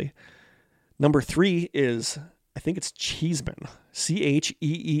totally. Number 3 is, I think it's Cheeseman. Cheesman.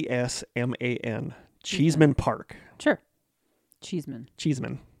 Cheeseman Park. Sure. Cheeseman.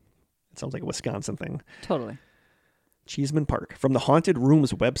 It sounds like a Wisconsin thing. Totally. Cheeseman Park. From the Haunted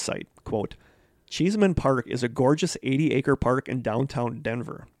Rooms website, quote, Cheeseman Park is a gorgeous 80-acre park in downtown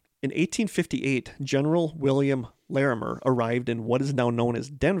Denver. In 1858, General William Larimer arrived in what is now known as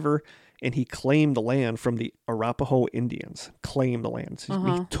Denver, and he claimed the land from the Arapaho Indians. Claimed the land.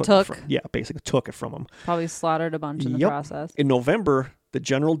 He basically took it from them. Probably slaughtered a bunch in the process. In November, the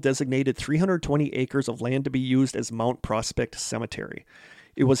general designated 320 acres of land to be used as Mount Prospect Cemetery.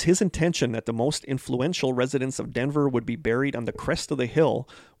 It was his intention that the most influential residents of Denver would be buried on the crest of the hill,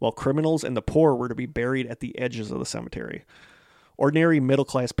 while criminals and the poor were to be buried at the edges of the cemetery. Ordinary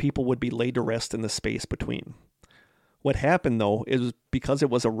middle-class people would be laid to rest in the space between. What happened, though, is because it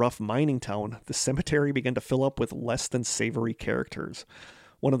was a rough mining town, the cemetery began to fill up with less than savory characters.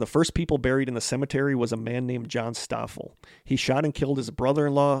 One of the first people buried in the cemetery was a man named John Stoffel. He shot and killed his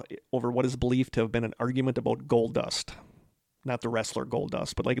brother-in-law over what is believed to have been an argument about gold dust. Not the wrestler Gold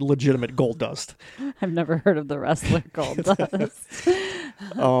Dust, but like legitimate gold dust. I've never heard of the wrestler Gold Dust.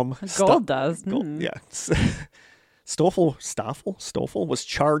 Gold Dust. Yeah. Stoffel was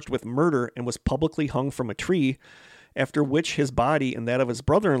charged with murder and was publicly hung from a tree, after which his body and that of his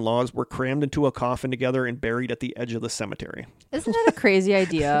brother-in-laws were crammed into a coffin together and buried at the edge of the cemetery. Isn't that a crazy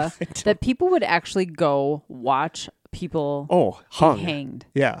idea that people would actually go watch people hung. be hanged?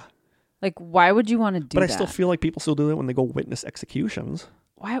 Yeah. Like, why would you want to do that? But I still feel like people still do that when they go witness executions.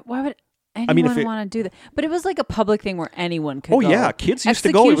 Why would anyone want to do that? But it was like a public thing where anyone could go. Yeah, kids used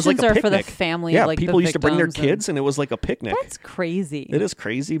to go. It was like a picnic. Executions are for the family. Yeah, of, like, people the used to bring their victims kids, and it was like a picnic. That's crazy. It is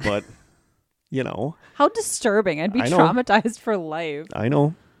crazy, but, How disturbing. I'd be traumatized for life. I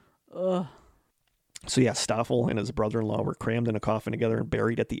know. Ugh. So yeah, Stoffel and his brother-in-law were crammed in a coffin together and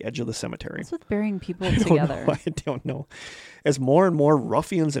buried at the edge of the cemetery. What's with burying people together? I don't know. As more and more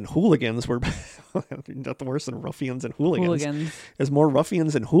ruffians and hooligans were... nothing worse than ruffians and hooligans. As more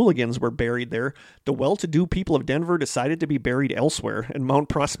ruffians and hooligans were buried there, the well-to-do people of Denver decided to be buried elsewhere, and Mount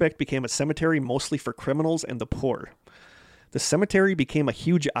Prospect became a cemetery mostly for criminals and the poor. The cemetery became a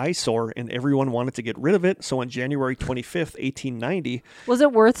huge eyesore, and everyone wanted to get rid of it, so on January 25th, 1890... Was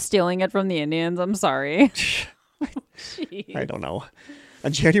it worth stealing it from the Indians? I'm sorry. I don't know.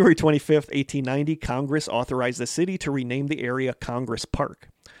 On January 25th, 1890, Congress authorized the city to rename the area Congress Park.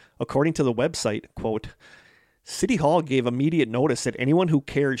 According to the website, quote, City Hall gave immediate notice that anyone who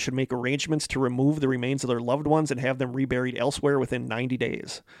cared should make arrangements to remove the remains of their loved ones and have them reburied elsewhere within 90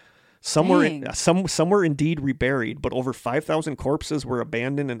 days. Some were indeed reburied, but over 5,000 corpses were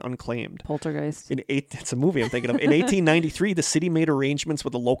abandoned and unclaimed. Poltergeist. It's a movie I'm thinking of. In 1893, the city made arrangements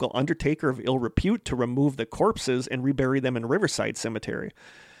with a local undertaker of ill repute to remove the corpses and rebury them in Riverside Cemetery.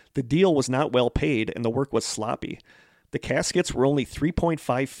 The deal was not well paid, and the work was sloppy. The caskets were only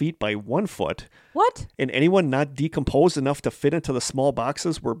 3.5 feet by 1 foot. What? And anyone not decomposed enough to fit into the small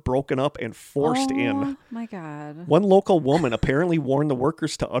boxes were broken up and forced in. Oh, my God. One local woman apparently warned the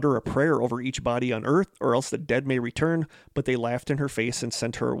workers to utter a prayer over each body on earth, or else the dead may return, but they laughed in her face and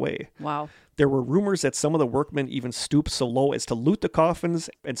sent her away. Wow. There were rumors that some of the workmen even stooped so low as to loot the coffins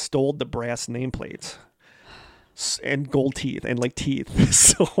and stole the brass nameplates. And gold teeth, and like teeth.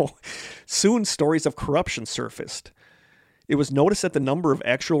 So soon stories of corruption surfaced. It was noticed that the number of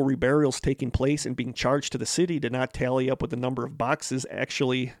actual reburials taking place and being charged to the city did not tally up with the number of boxes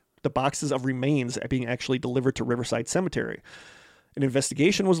of remains being actually delivered to Riverside Cemetery. An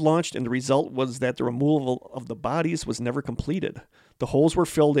investigation was launched, and the result was that the removal of the bodies was never completed. The holes were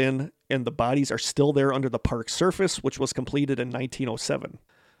filled in, and the bodies are still there under the park's surface, which was completed in 1907.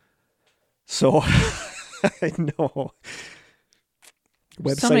 So, I know.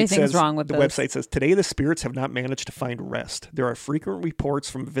 So many things wrong with the website says, today the spirits have not managed to find rest. There are frequent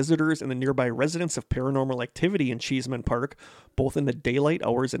reports from visitors and the nearby residents of paranormal activity in Cheeseman Park, both in the daylight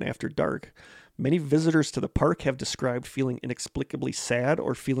hours and after dark. Many visitors to the park have described feeling inexplicably sad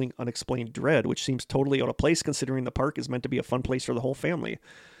or feeling unexplained dread, which seems totally out of place considering the park is meant to be a fun place for the whole family.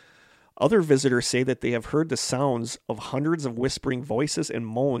 Other visitors say that they have heard the sounds of hundreds of whispering voices and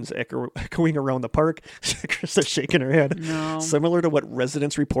moans echoing around the park. Krista's shaking her head. No. Similar to what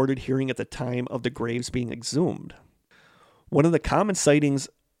residents reported hearing at the time of the graves being exhumed. One of the common sightings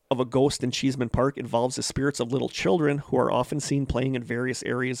of a ghost in Cheeseman Park involves the spirits of little children who are often seen playing in various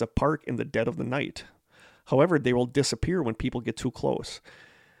areas of park in the dead of the night. However, they will disappear when people get too close.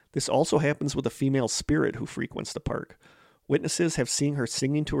 This also happens with a female spirit who frequents the park. Witnesses have seen her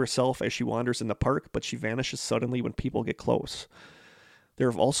singing to herself as she wanders in the park, but she vanishes suddenly when people get close. There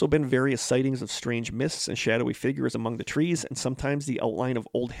have also been various sightings of strange mists and shadowy figures among the trees, and sometimes the outline of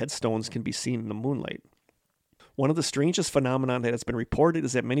old headstones can be seen in the moonlight. One of the strangest phenomena that has been reported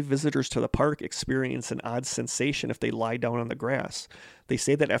is that many visitors to the park experience an odd sensation if they lie down on the grass. They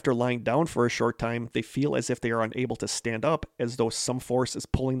say that after lying down for a short time, they feel as if they are unable to stand up, as though some force is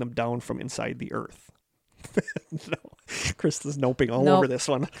pulling them down from inside the earth. No, Krista's noping all over this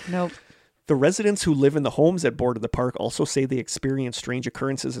one. Nope. The residents who live in the homes that border the park also say they experience strange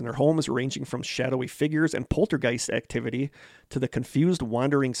occurrences in their homes, ranging from shadowy figures and poltergeist activity to the confused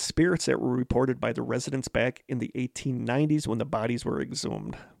wandering spirits that were reported by the residents back in the 1890s when the bodies were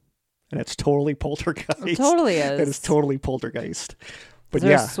exhumed. And that's totally poltergeist. It totally is. That is totally poltergeist. But is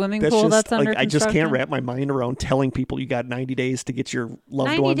there a swimming pool that's under I just can't construction? wrap my mind around telling people you got 90 days to get your loved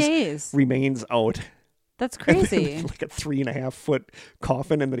 90 ones' days. remains out. That's crazy. Like a 3.5 foot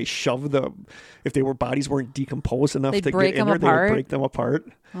coffin, and then they shove if their bodies weren't decomposed enough to get in there, they would break them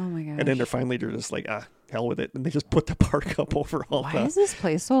apart. Oh my gosh. And then they're just like, hell with it. And they just put the park up over all Why is this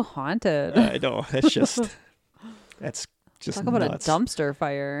place so haunted? I know. That's just Talk about nuts. a dumpster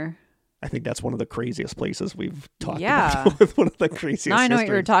fire. I think that's one of the craziest places we've talked Yeah. about. One of the craziest Now I know what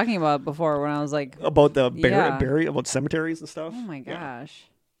you histories. were talking about before when I was like, About the Yeah. about cemeteries and stuff. oh my Yeah. gosh.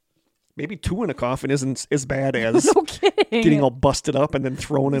 Maybe 2 in a coffin isn't as bad as No kidding. getting all busted up and then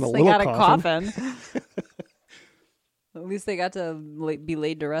thrown in a At least little they got coffin. a coffin. At least they got to be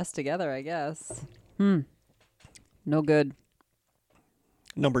laid to rest together, I guess. No good.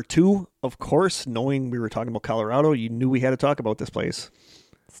 Number 2, of course, knowing we were talking about Colorado, you knew we had to talk about this place.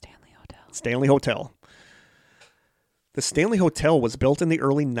 Stanley Hotel. Stanley Hotel. The Stanley Hotel was built in the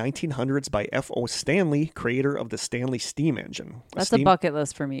early 1900s by F.O. Stanley, creator of the Stanley steam engine. That's a bucket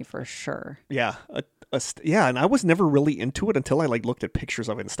list for me for sure. Yeah. And I was never really into it until I looked at pictures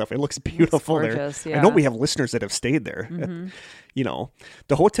of it and stuff. It looks beautiful gorgeous, there. yeah. I know we have listeners that have stayed there.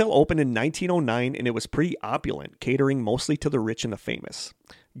 The hotel opened in 1909 and it was pretty opulent, catering mostly to the rich and the famous.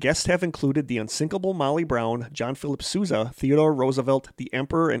 Guests have included the unsinkable Molly Brown, John Philip Sousa, Theodore Roosevelt, the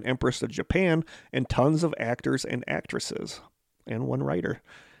Emperor and Empress of Japan, and tons of actors and actresses, and one writer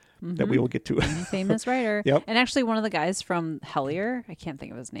that we will get to. Famous writer. Yep. And actually one of the guys from Hellier, I can't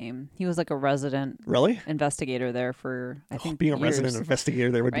think of his name. He was like a resident investigator there for, I think, being years. a resident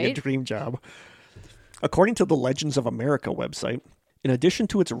investigator there would be a Right? dream job. According to the Legends of America website, in addition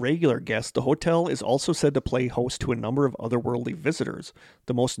to its regular guests, the hotel is also said to play host to a number of otherworldly visitors.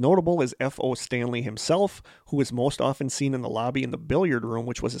 The most notable is F.O. Stanley himself, who is most often seen in the lobby in the billiard room,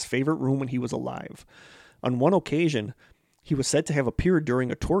 which was his favorite room when he was alive. On one occasion, he was said to have appeared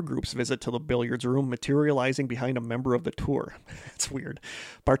during a tour group's visit to the billiards room, materializing behind a member of the tour. It's weird.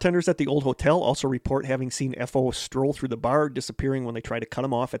 Bartenders at the old hotel also report having seen F.O. stroll through the bar, disappearing when they try to cut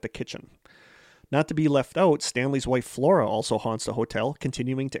him off at the kitchen. Not to be left out, Stanley's wife Flora also haunts the hotel,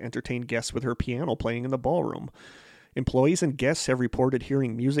 continuing to entertain guests with her piano playing in the ballroom. Employees and guests have reported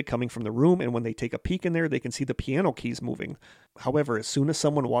hearing music coming from the room, and when they take a peek in there, they can see the piano keys moving. However, as soon as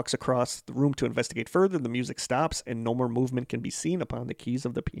someone walks across the room to investigate further, the music stops and no more movement can be seen upon the keys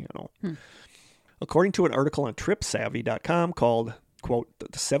of the piano. According to an article on TripSavvy.com called, quote,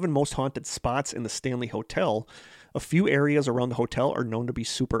 "The 7 most haunted spots in the Stanley Hotel," a few areas around the hotel are known to be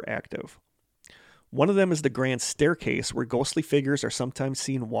super active. One of them is the grand staircase, where ghostly figures are sometimes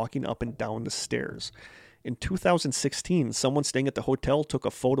seen walking up and down the stairs. In 2016, someone staying at the hotel took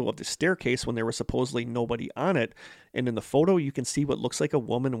a photo of the staircase when there was supposedly nobody on it, and in the photo you can see what looks like a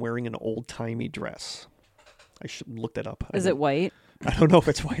woman wearing an old-timey dress. I should look that up. Is it white? I don't know if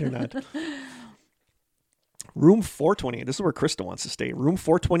it's white or not. Room 428, this is where Krista wants to stay. Room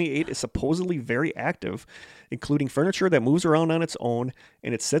 428 is supposedly very active, including furniture that moves around on its own,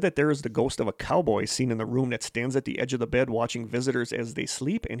 and it's said that there is the ghost of a cowboy seen in the room that stands at the edge of the bed watching visitors as they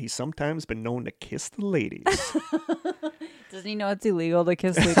sleep, and he's sometimes been known to kiss the ladies. Doesn't he know it's illegal to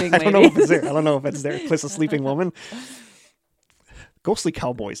kiss sleeping I ladies? don't know if it's there. I don't know if it's there. Kiss a sleeping woman. Ghostly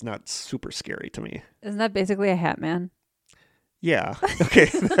cowboy's not super scary to me. Isn't that basically a hat man? Yeah. Okay.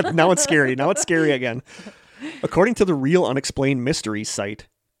 Now it's scary. Now it's scary again. According to the Real Unexplained Mysteries site,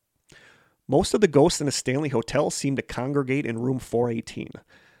 most of the ghosts in the Stanley Hotel seem to congregate in room 418.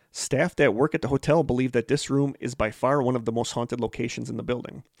 Staff that work at the hotel believe that this room is by far one of the most haunted locations in the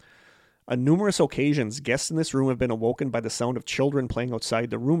building. On numerous occasions, guests in this room have been awoken by the sound of children playing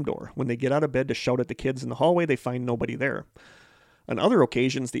outside the room door. When they get out of bed to shout at the kids in the hallway, they find nobody there. On other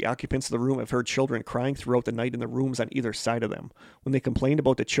occasions, the occupants of the room have heard children crying throughout the night in the rooms on either side of them. When they complained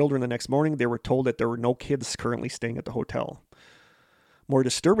about the children the next morning, they were told that there were no kids currently staying at the hotel. More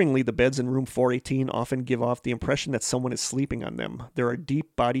disturbingly, the beds in room 418 often give off the impression that someone is sleeping on them. There are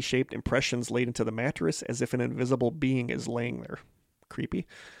deep body-shaped impressions laid into the mattress as if an invisible being is laying there. Creepy.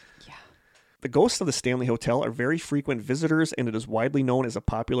 Yeah. The ghosts of the Stanley Hotel are very frequent visitors, and it is widely known as a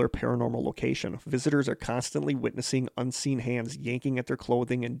popular paranormal location. Visitors are constantly witnessing unseen hands yanking at their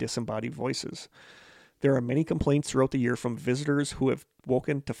clothing and disembodied voices. There are many complaints throughout the year from visitors who have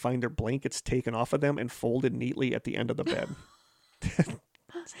woken to find their blankets taken off of them and folded neatly at the end of the bed.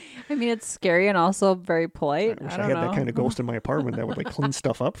 I mean, it's scary and also very polite. I wish I had that kind of ghost in my apartment that would like clean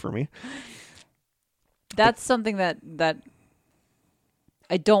stuff up for me. That's something that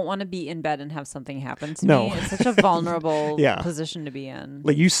I don't want to be in bed and have something happen to No. me. It's such a vulnerable Yeah. position to be in.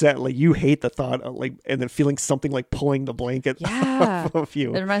 Like you said, like you hate the thought of like, and then feeling something like pulling the blanket Yeah. off of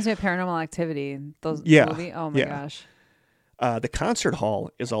you. It reminds me of Paranormal Activity. Those Yeah. movie. Oh my Yeah. gosh. The concert hall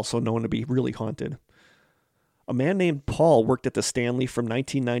is also known to be really haunted. A man named Paul worked at the Stanley from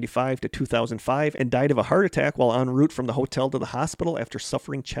 1995 to 2005 and died of a heart attack while en route from the hotel to the hospital after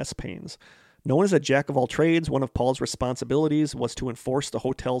suffering chest pains. Known as a jack of all trades, one of Paul's responsibilities was to enforce the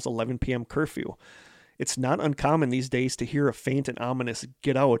hotel's 11 p.m. curfew. It's not uncommon these days to hear a faint and ominous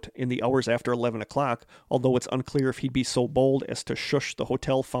 "get out" in the hours after 11 o'clock, although it's unclear if he'd be so bold as to shush the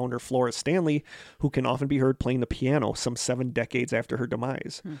hotel founder Flora Stanley, who can often be heard playing the piano some 7 decades after her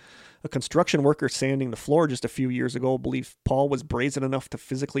demise. A construction worker sanding the floor just a few years ago believed Paul was brazen enough to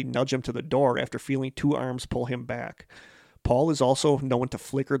physically nudge him to the door after feeling 2 arms pull him back. Paul is also known to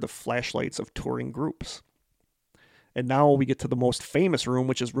flicker the flashlights of touring groups. And now we get to the most famous room,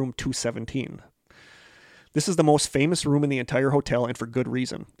 which is room 217. This is the most famous room in the entire hotel, and for good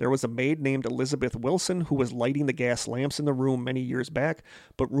reason. There was a maid named Elizabeth Wilson who was lighting the gas lamps in the room many years back,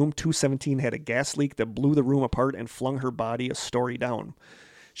 but room 217 had a gas leak that blew the room apart and flung her body a story down.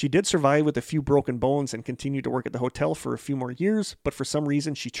 She did survive with a few broken bones and continued to work at the hotel for a few more years, but for some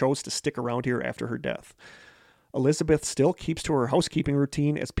reason she chose to stick around here after her death. Elizabeth still keeps to her housekeeping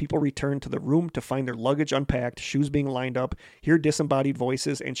routine as people return to the room to find their luggage unpacked, shoes being lined up, hear disembodied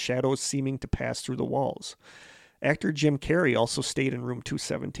voices, and shadows seeming to pass through the walls. Actor Jim Carrey also stayed in room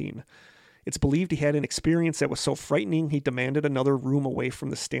 217. It's believed he had an experience that was so frightening he demanded another room away from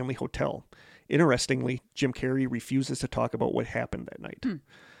the Stanley Hotel. Interestingly, Jim Carrey refuses to talk about what happened that night.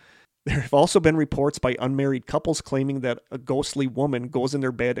 There have also been reports by unmarried couples claiming that a ghostly woman goes in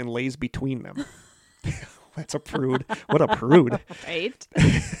their bed and lays between them. That's a prude. What a prude. Right?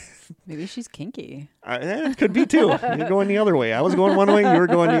 Maybe she's kinky. It could be too. You're going the other way. I was going one way, you were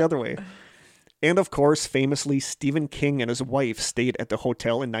going the other way. And of course, famously, Stephen King and his wife stayed at the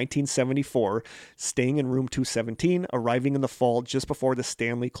hotel in 1974, staying in room 217, arriving in the fall just before the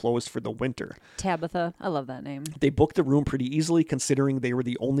Stanley closed for the winter. Tabitha. I love that name. They booked the room pretty easily considering they were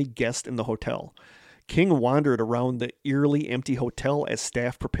the only guest in the hotel. King wandered around the eerily empty hotel as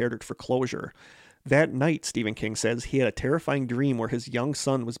staff prepared it for closure. That night, Stephen King says, he had a terrifying dream where his young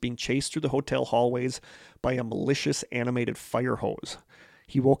son was being chased through the hotel hallways by a malicious animated fire hose.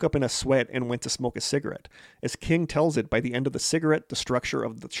 He woke up in a sweat and went to smoke a cigarette. As King tells it, by the end of the cigarette, the structure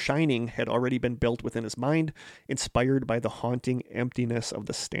of The Shining had already been built within his mind, inspired by the haunting emptiness of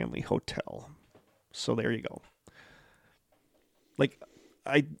the Stanley Hotel. So there you go. Like,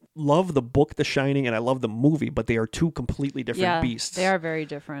 I love the book The Shining and I love the movie, but they are two completely different beasts. They are very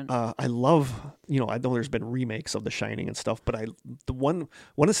different. I love, I know there's been remakes of The Shining and stuff, but the one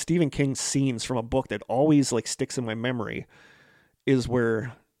of Stephen King's scenes from a book that always like sticks in my memory is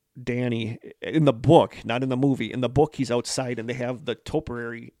where Danny, in the book, not in the movie, in the book he's outside and they have the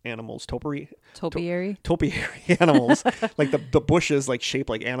topiary animals, topiary animals, like the bushes like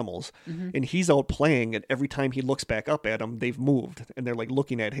shaped like animals, and he's out playing, and every time he looks back up at them, they've moved and they're like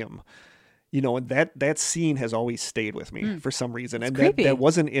looking at him, and that scene has always stayed with me for some reason. It's and creepy. that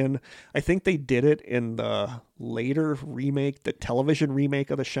wasn't in, I think they did it in the later remake, the television remake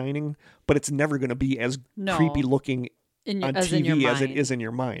of The Shining, but it's never going to be as creepy looking on TV as it is in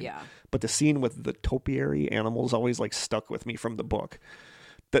your mind. Yeah. But the scene with the topiary animals always like stuck with me from the book.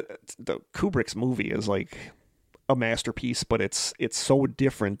 The Kubrick's movie is like a masterpiece, but it's so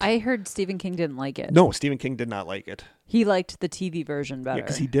different. I heard Stephen King didn't like it. No, Stephen King did not like it. He liked the TV version better. Yeah,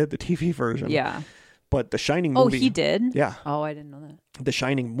 because he did the TV version. Yeah. But the Shining movie... Oh, he did? Yeah. Oh, I didn't know that. The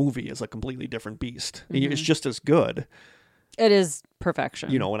Shining movie is a completely different beast. It's just as good. It is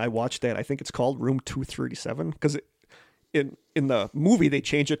perfection. When I watched that, I think it's called Room 237, because in the movie they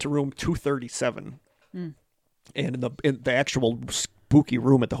changed it to Room 237, and in the actual spooky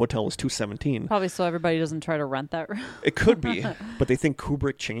room at the hotel was 217. Probably so everybody doesn't try to rent that room. It could be, but they think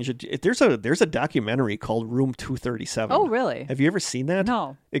Kubrick changed it. There's a documentary called Room 237. Oh, really? Have you ever seen that?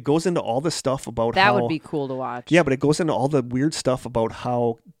 No. It goes into all the stuff about that how... That would be cool to watch. Yeah, but it goes into all the weird stuff about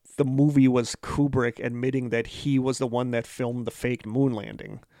how the movie was Kubrick admitting that he was the one that filmed the fake moon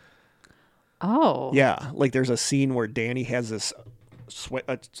landing. Oh. Yeah, like there's a scene where Danny has this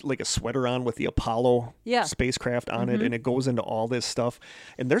like a sweater on with the Apollo spacecraft on it, and it goes into all this stuff.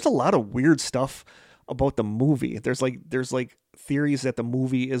 And there's a lot of weird stuff about the movie. There's like theories that the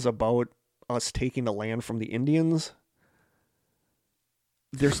movie is about us taking the land from the Indians.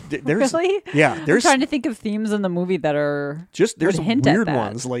 There's really? Yeah, I'm trying to think of themes in the movie that are just there's hint weird at that.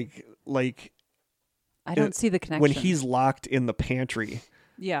 ones like I don't see the connection. When he's locked in the pantry.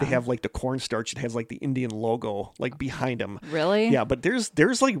 Yeah. They have like the cornstarch. It has like the Indian logo like behind him. Really? Yeah, but there's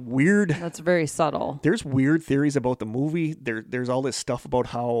like weird. That's very subtle. There's weird theories about the movie. There's all this stuff about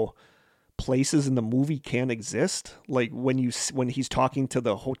how places in the movie can exist. Like when he's talking to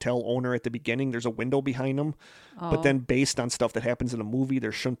the hotel owner at the beginning, there's a window behind him. Oh. But then based on stuff that happens in the movie,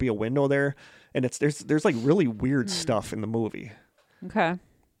 there shouldn't be a window there. And there's like really weird stuff in the movie. Okay.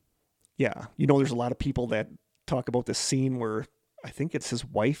 Yeah, there's a lot of people that talk about this scene where I think it's his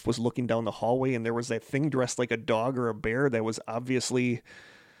wife was looking down the hallway and there was that thing dressed like a dog or a bear that was obviously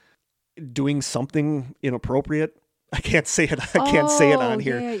doing something inappropriate. I can't say it on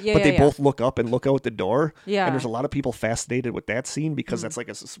here. But they both look up and look out the door. Yeah. And there's a lot of people fascinated with that scene because that's like,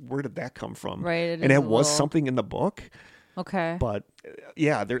 where did that come from? Right. And it was something in the book. Okay. But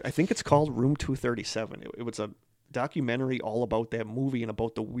yeah, I think it's called Room 237. It was a documentary all about that movie and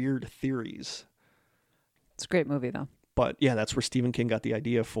about the weird theories. It's a great movie though. But yeah, that's where Stephen King got the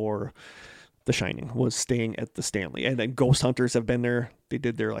idea for The Shining, was staying at the Stanley. And then ghost hunters have been there. They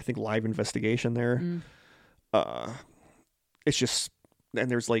did their, I think, live investigation there. It's just,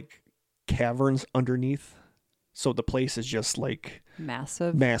 and there's like caverns underneath. So the place is just like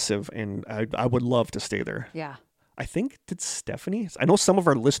massive. And I would love to stay there. Yeah. I think, did Stephanie? I know some of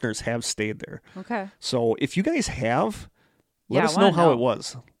our listeners have stayed there. Okay. So if you guys have, let us know how it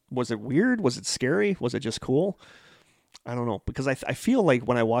was. Was it weird? Was it scary? Was it just cool? I don't know, because I feel like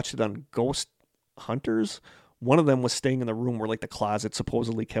when I watched it on Ghost Hunters, one of them was staying in the room where like the closet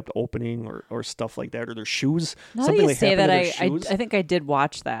supposedly kept opening or stuff like that, or their shoes. Now that you say that, I think I did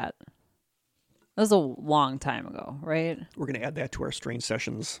watch that. That was a long time ago, right? We're going to add that to our Strange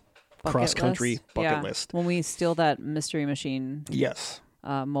Sessions bucket cross-country list. bucket list. When we steal that Mystery Machine. Yes.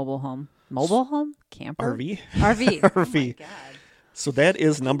 Mobile home. Mobile home? Camper? RV. RV. RV. Oh my God. So that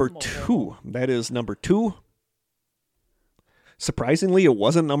is number 2. That is number 2. Surprisingly, it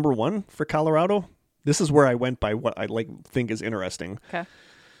wasn't number 1 for Colorado. This is where I went by what I think is interesting. Okay.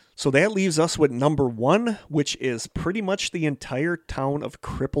 So that leaves us with number 1, which is pretty much the entire town of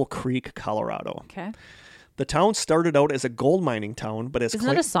Cripple Creek, Colorado. Okay. The town started out as a gold mining town, but as isn't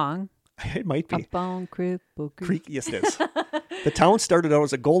that a song? It might be. Up on Cripple Creek. Yes, it is. The town started out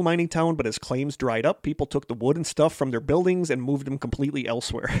as a gold mining town, but as claims dried up, people took the wood and stuff from their buildings and moved them completely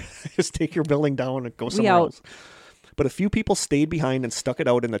elsewhere. Just take your building down and go somewhere else. But a few people stayed behind and stuck it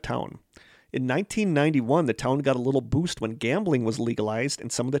out in the town. In 1991, the town got a little boost when gambling was legalized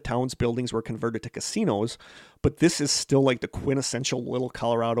and some of the town's buildings were converted to casinos. But this is still like the quintessential little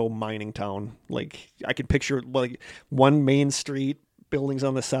Colorado mining town. Like I can picture like one main street, buildings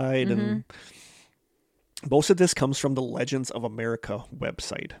on the side, and most of this comes from the Legends of America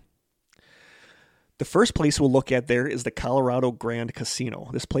website. The first place we'll look at there is the Colorado Grand Casino.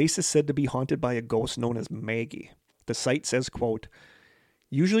 This place is said to be haunted by a ghost known as Maggie. The site says, quote,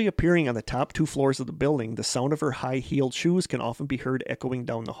 usually appearing on the top 2 floors of the building, the sound of her high-heeled shoes can often be heard echoing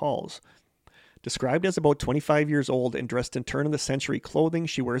down the halls. Described as about 25 years old and dressed in turn-of-the-century clothing,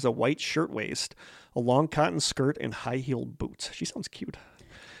 she wears a white shirtwaist, a long cotton skirt, and high-heeled boots. She sounds cute.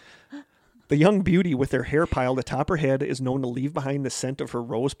 The young beauty with her hair piled atop her head is known to leave behind the scent of her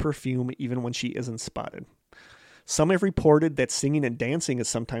rose perfume even when she isn't spotted. Some have reported that singing and dancing is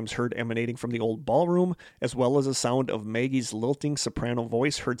sometimes heard emanating from the old ballroom, as well as a sound of Maggie's lilting soprano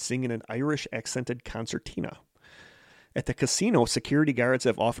voice heard singing an Irish-accented concertina. At the casino, security guards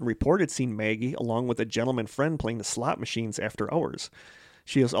have often reported seeing Maggie along with a gentleman friend playing the slot machines after hours.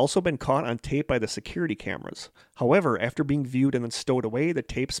 She has also been caught on tape by the security cameras. However, after being viewed and then stowed away, the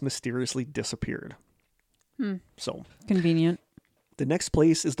tapes mysteriously disappeared. So convenient. The next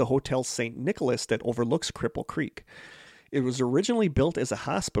place is the Hotel St. Nicholas that overlooks Cripple Creek. It was originally built as a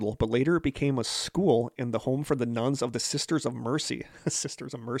hospital, but later it became a school and the home for the nuns of the Sisters of Mercy.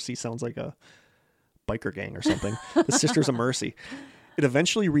 Sisters of Mercy sounds like a biker gang or something. The Sisters of Mercy. It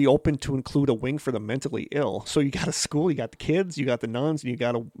eventually reopened to include a wing for the mentally ill. So you got a school, you got the kids, you got the nuns, and you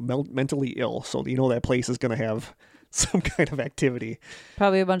got a mentally ill. So you know that place is going to have some kind of activity.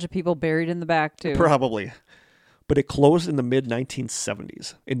 Probably a bunch of people buried in the back, too. Probably. But it closed in the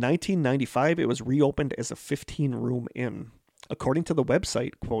mid-1970s. In 1995, it was reopened as a 15-room inn. According to the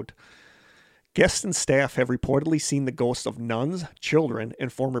website, quote, guests and staff have reportedly seen the ghosts of nuns, children,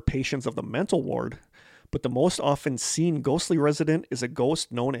 and former patients of the mental ward, but the most often seen ghostly resident is a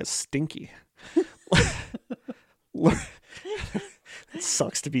ghost known as Stinky. It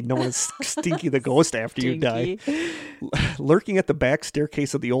sucks to be known as Stinky the ghost after you die. Lurking at the back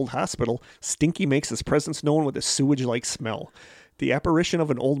staircase of the old hospital, Stinky makes his presence known with a sewage-like smell. The apparition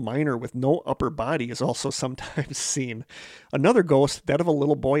of an old miner with no upper body is also sometimes seen. Another ghost, that of a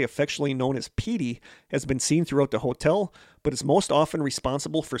little boy affectionately known as Petey, has been seen throughout the hotel, but is most often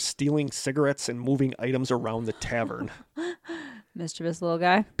responsible for stealing cigarettes and moving items around the tavern. Mischievous little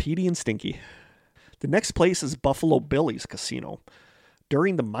guy. Petey and Stinky. The next place is Buffalo Billy's Casino.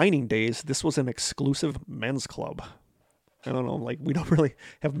 During the mining days, this was an exclusive men's club. I don't know, like we don't really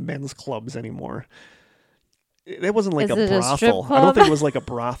have men's clubs anymore. It wasn't like a brothel. I don't think it was like a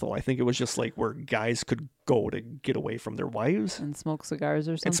brothel. I think it was just like where guys could go to get away from their wives. And smoke cigars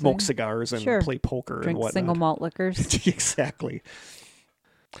or something. And smoke cigars and play poker and whatnot. Single malt liquors. Exactly.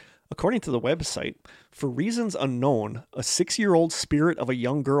 According to the website, for reasons unknown, a 6-year-old spirit of a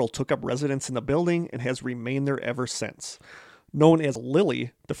young girl took up residence in the building and has remained there ever since. Known as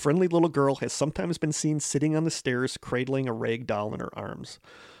Lily, the friendly little girl has sometimes been seen sitting on the stairs cradling a rag doll in her arms.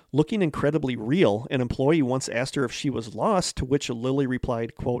 Looking incredibly real, an employee once asked her if she was lost, to which Lily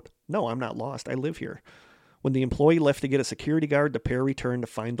replied, quote, "No, I'm not lost. I live here." When the employee left to get a security guard, the pair returned to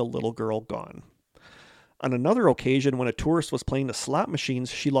find the little girl gone. On another occasion, when a tourist was playing the slot machines,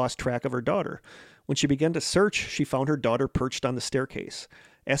 she lost track of her daughter. When she began to search, she found her daughter perched on the staircase.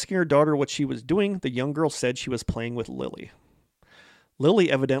 Asking her daughter what she was doing, the young girl said she was playing with Lily.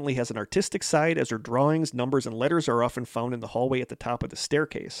 Lily evidently has an artistic side, as her drawings, numbers, and letters are often found in the hallway at the top of the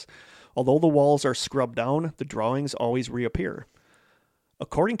staircase. Although the walls are scrubbed down, the drawings always reappear.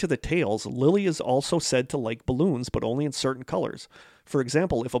 According to the tales, Lily is also said to like balloons, but only in certain colors. For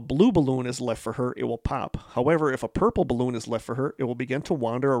example, if a blue balloon is left for her, it will pop. However, if a purple balloon is left for her, it will begin to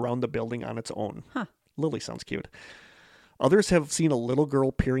wander around the building on its own. Lily sounds cute. Others have seen a little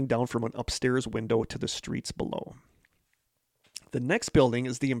girl peering down from an upstairs window to the streets below. The next building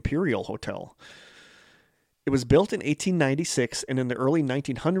is the Imperial Hotel. It was built in 1896, and in the early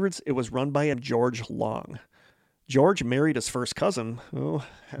 1900s, it was run by a George Long. George married his first cousin. Oh,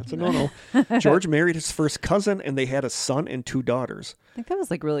 that's a no-no. George married his first cousin, and they had a son and 2 daughters. I think that was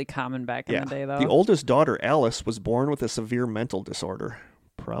like really common back in the day, though. The oldest daughter, Alice, was born with a severe mental disorder.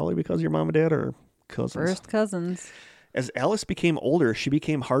 Probably because your mom and dad are cousins. First cousins. As Alice became older, she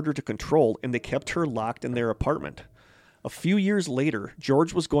became harder to control, and they kept her locked in their apartment. A few years later,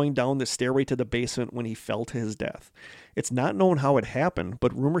 George was going down the stairway to the basement when he fell to his death. It's not known how it happened,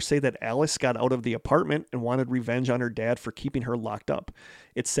 but rumors say that Alice got out of the apartment and wanted revenge on her dad for keeping her locked up.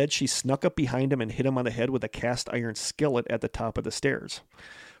 It's said she snuck up behind him and hit him on the head with a cast iron skillet at the top of the stairs.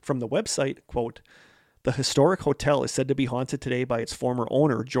 From the website, quote, "The historic hotel is said to be haunted today by its former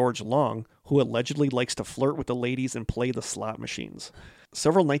owner, George Long, who allegedly likes to flirt with the ladies and play the slot machines.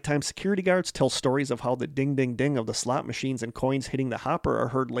 Several nighttime security guards tell stories of how the ding-ding-ding of the slot machines and coins hitting the hopper are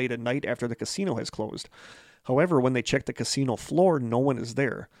heard late at night after the casino has closed. However, when they check the casino floor, no one is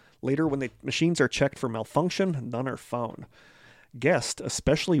there. Later, when the machines are checked for malfunction, none are found. Guests,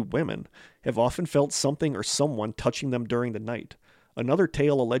 especially women, have often felt something or someone touching them during the night. Another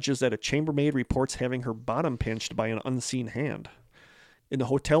tale alleges that a chambermaid reports having her bottom pinched by an unseen hand. In the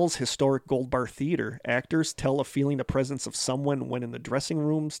hotel's historic Gold Bar Theater, actors tell of feeling the presence of someone when in the dressing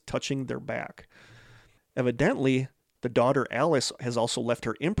rooms touching their back. Evidently, the daughter Alice has also left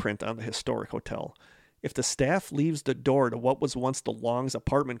her imprint on the historic hotel. If the staff leaves the door to what was once the Long's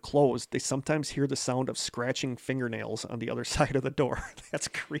apartment closed, they sometimes hear the sound of scratching fingernails on the other side of the door. That's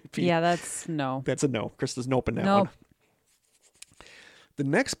creepy. Yeah, that's no. That's a no. Krista's noping that one. The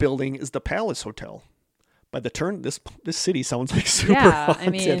next building is the Palace Hotel. By the turn, this city sounds like super haunted. I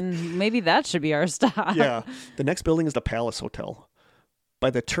mean, maybe that should be our stop. Yeah. The next building is the Palace Hotel. By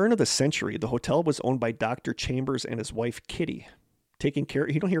the turn of the century, the hotel was owned by Dr. Chambers and his wife, Kitty. You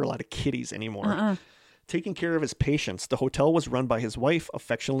don't hear a lot of kitties anymore. Taking care of his patients, the hotel was run by his wife,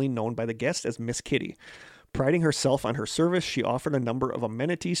 affectionately known by the guests as Miss Kitty. Priding herself on her service, she offered a number of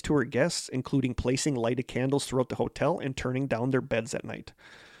amenities to her guests, including placing lighted candles throughout the hotel and turning down their beds at night.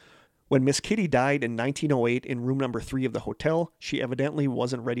 When Miss Kitty died in 1908 in room number 3 of the hotel, she evidently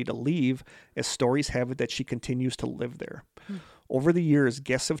wasn't ready to leave, as stories have it that she continues to live there. Over the years,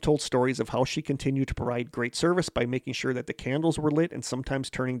 guests have told stories of how she continued to provide great service by making sure that the candles were lit and sometimes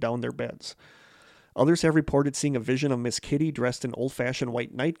turning down their beds. Others have reported seeing a vision of Miss Kitty dressed in old-fashioned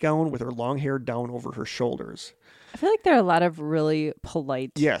white nightgown with her long hair down over her shoulders. I feel like there are a lot of really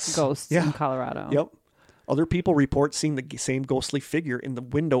polite ghosts in Colorado. Yep. Other people report seeing the same ghostly figure in the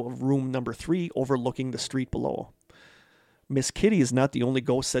window of room number 3 overlooking the street below. Miss Kitty is not the only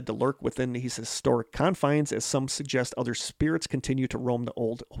ghost said to lurk within these historic confines, as some suggest other spirits continue to roam the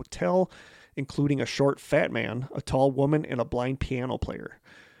old hotel, including a short, fat man, a tall woman, and a blind piano player.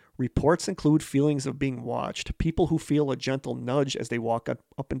 Reports include feelings of being watched, people who feel a gentle nudge as they walk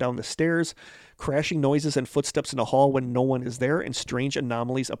up and down the stairs, crashing noises and footsteps in the hall when no one is there, and strange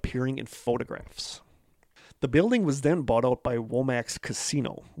anomalies appearing in photographs. The building was then bought out by Womack's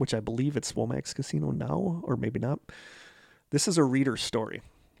Casino, which I believe it's Womack's Casino now, or maybe not. This is a reader's story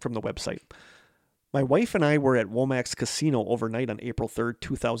from the website. My wife and I were at Womack's Casino overnight on April 3rd,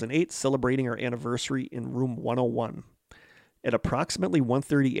 2008, celebrating our anniversary in room 101. At approximately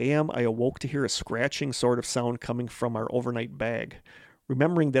 1:30 a.m., I awoke to hear a scratching sort of sound coming from our overnight bag.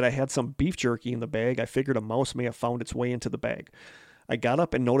 Remembering that I had some beef jerky in the bag, I figured a mouse may have found its way into the bag. I got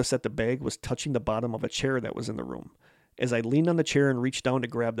up and noticed that the bag was touching the bottom of a chair that was in the room. As I leaned on the chair and reached down to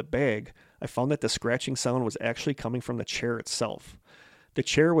grab the bag, I found that the scratching sound was actually coming from the chair itself. The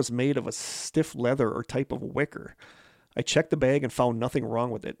chair was made of a stiff leather or type of wicker. I checked the bag and found nothing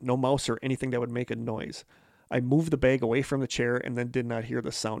wrong with it, no mouse or anything that would make a noise. I moved the bag away from the chair and then did not hear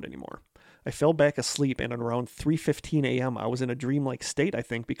the sound anymore. I fell back asleep, and at around 3:15 a.m. I was in a dreamlike state, I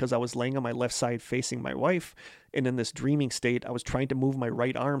think, because I was laying on my left side facing my wife, and in this dreaming state, I was trying to move my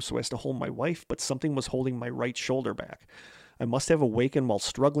right arm so as to hold my wife, but something was holding my right shoulder back. I must have awakened while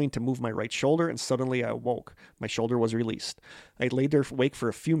struggling to move my right shoulder, and suddenly I awoke. My shoulder was released. I lay there awake for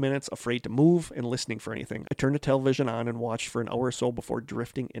a few minutes, afraid to move and listening for anything. I turned the television on and watched for an hour or so before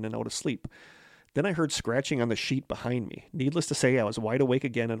drifting in and out of sleep. Then I heard scratching on the sheet behind me. Needless to say, I was wide awake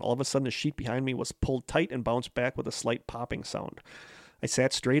again, and all of a sudden the sheet behind me was pulled tight and bounced back with a slight popping sound. I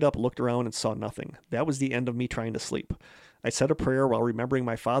sat straight up, looked around, and saw nothing. That was the end of me trying to sleep. I said a prayer while remembering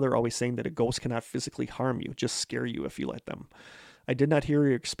my father always saying that a ghost cannot physically harm you, just scare you if you let them. I did not hear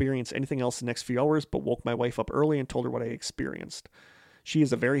or experience anything else the next few hours, but woke my wife up early and told her what I experienced. She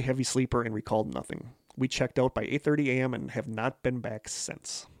is a very heavy sleeper and recalled nothing. We checked out by 8:30 a.m. and have not been back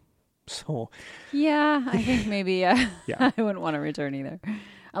since. So, yeah, I think maybe yeah. I wouldn't want to return either.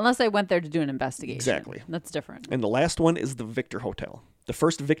 Unless I went there to do an investigation. Exactly. That's different. And the last one is the Victor Hotel. The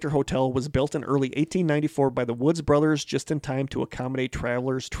first Victor Hotel was built in early 1894 by the Woods brothers just in time to accommodate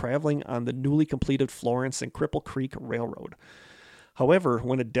travelers traveling on the newly completed Florence and Cripple Creek Railroad. However,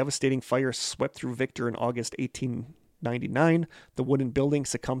 when a devastating fire swept through Victor in August 1899, the wooden building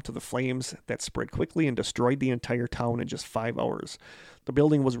succumbed to the flames that spread quickly and destroyed the entire town in just 5 hours. The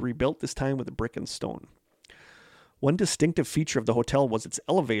building was rebuilt, this time with brick and stone. One distinctive feature of the hotel was its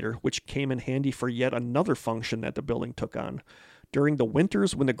elevator, which came in handy for yet another function that the building took on. During the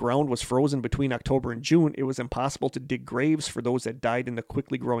winters, when the ground was frozen between October and June, it was impossible to dig graves for those that died in the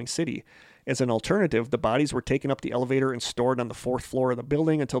quickly growing city. As an alternative, the bodies were taken up the elevator and stored on the 4th floor of the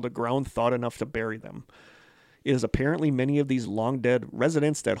building until the ground thawed enough to bury them. It is apparently many of these long-dead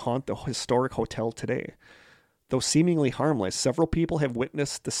residents that haunt the historic hotel today. Though seemingly harmless, several people have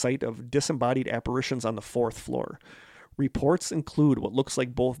witnessed the sight of disembodied apparitions on the 4th floor. Reports include what looks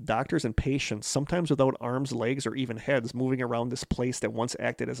like both doctors and patients, sometimes without arms, legs, or even heads, moving around this place that once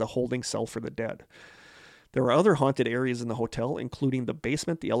acted as a holding cell for the dead. There are other haunted areas in the hotel, including the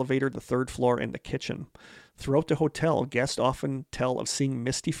basement, the elevator, the 3rd floor, and the kitchen. Throughout the hotel, guests often tell of seeing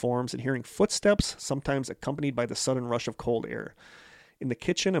misty forms and hearing footsteps, sometimes accompanied by the sudden rush of cold air. In the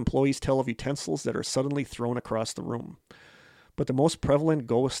kitchen, employees tell of utensils that are suddenly thrown across the room. But the most prevalent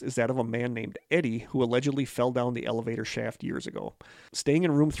ghost is that of a man named Eddie, who allegedly fell down the elevator shaft years ago. Staying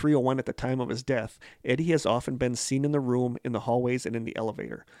in room 301 at the time of his death, Eddie has often been seen in the room, in the hallways, and in the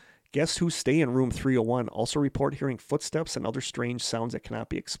elevator. Guests who stay in room 301 also report hearing footsteps and other strange sounds that cannot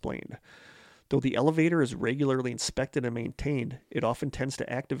be explained. Though the elevator is regularly inspected and maintained, it often tends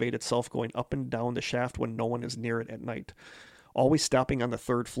to activate itself going up and down the shaft when no one is near it at night. Always stopping on the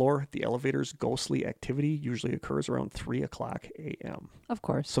 3rd floor, the elevator's ghostly activity usually occurs around 3 o'clock a.m. Of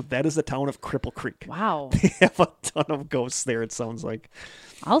course. So that is the town of Cripple Creek. Wow. They have a ton of ghosts there, it sounds like.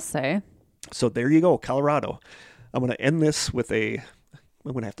 I'll say. So there you go, Colorado. I'm going to end this with I'm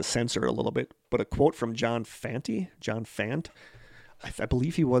going to have to censor it a little bit, but a quote from John Fant. I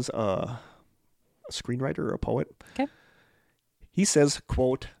believe he was a screenwriter or a poet. Okay. He says,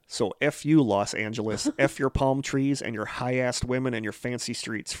 quote, "So F you, Los Angeles, F your palm trees and your high-assed women and your fancy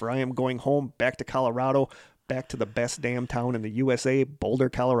streets, for I am going home back to Colorado, back to the best damn town in the USA, Boulder,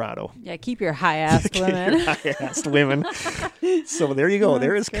 Colorado. Yeah, keep your high-assed women. High-assed women. So there you go.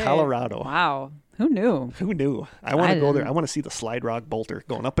 There is great. Colorado. Wow. Who knew? Who knew? I want to go there. I want to see the Slide Rock Boulder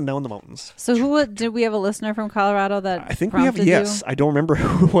going up and down the mountains. So did we have a listener from Colorado that I think we have, yes. I don't remember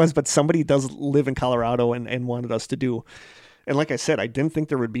who it was, but somebody does live in Colorado and wanted us to do. And like I said, I didn't think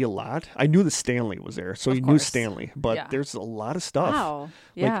there would be a lot. I knew that Stanley was there, so you knew Stanley. But there's a lot of stuff. Wow.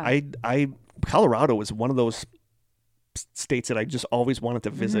 Yeah. Like Colorado is one of those states that I just always wanted to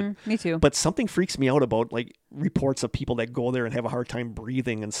visit. Mm-hmm. Me too. But something freaks me out about like reports of people that go there and have a hard time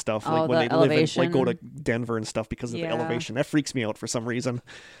breathing and stuff. Like when they elevation. live in, like go to Denver and stuff because of the elevation. That freaks me out for some reason.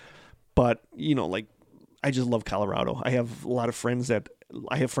 But like I just love Colorado. I have a lot of friends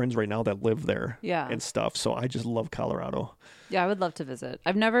right now that live there and stuff. So I just love Colorado. Yeah, I would love to visit.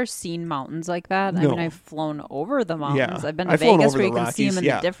 I've never seen mountains like that. No. I mean, I've flown over the mountains. Yeah. I've been to Vegas where you can see them in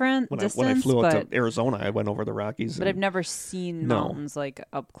the different distance. When I flew out to Arizona, I went over the Rockies. But I've never seen mountains like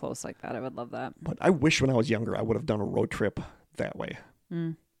up close like that. I would love that. But I wish when I was younger, I would have done a road trip that way.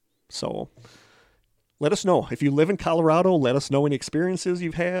 So let us know. If you live in Colorado, let us know any experiences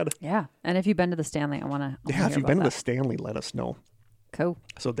you've had. Yeah. And if you've been to the Stanley, I want to Yeah, if you've been to the Stanley, let us know. Cool.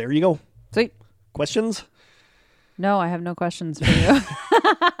 So there you go. Sweet. Questions? No, I have no questions for you.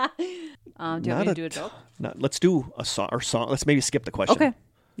 Do you want me to do a joke? Let's do a song. Let's maybe skip the question. Okay.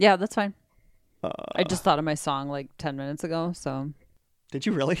 Yeah, that's fine. I just thought of my song like 10 minutes ago, so. Did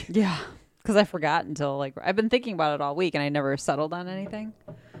you really? Yeah, because I forgot until I've been thinking about it all week and I never settled on anything.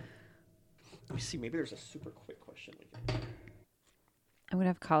 Let me see. Maybe there's a super quick question. I'm going to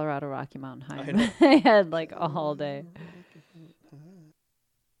have Colorado Rocky Mountain High. I had like a whole day.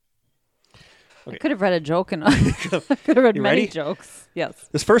 Okay. I could have read a joke and I could have read many jokes. Yes.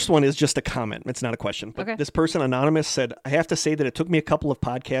 This first one is just a comment. It's not a question. But this person, anonymous, said, I have to say that it took me a couple of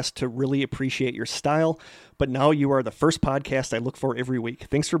podcasts to really appreciate your style, but now you are the first podcast I look for every week.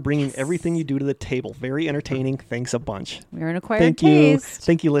 Thanks for bringing everything you do to the table. Very entertaining. Thanks a bunch. We're an acquired taste.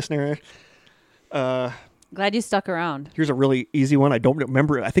 Thank you, listener. Glad you stuck around. Here's a really easy one. I don't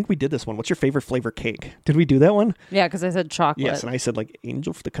remember. I think we did this one. What's your favorite flavor cake? Did we do that one? Yeah, because I said chocolate. Yes, and I said like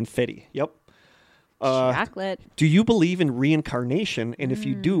angel for the confetti. Yep. Chocolate. Do you believe in reincarnation? And if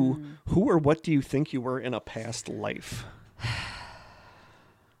you do, who or what do you think you were in a past life?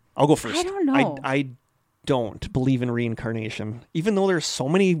 I'll go first. I don't know. I don't believe in reincarnation. Even though there's so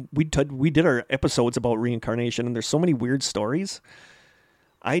many, we did our episodes about reincarnation, and there's so many weird stories.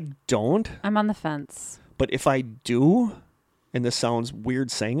 I don't. I'm on the fence. But if I do, and this sounds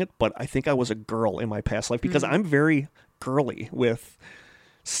weird saying it, but I think I was a girl in my past life because I'm very girly with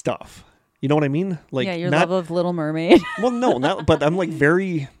stuff. You know what I mean? Like, yeah, your love of Little Mermaid. Well, no, but I'm like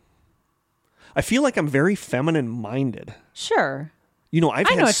I feel like I'm very feminine minded. Sure. I've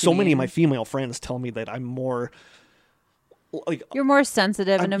had so many of my female friends tell me that I'm more like you're more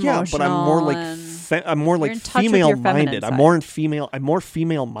sensitive and emotional. Yeah, but I'm more like female minded. I'm more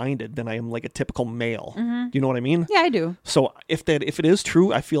female minded than I am like a typical male. Do you know what I mean? Yeah, I do. So if it is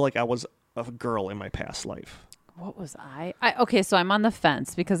true, I feel like I was a girl in my past life. What was I? Okay, so I'm on the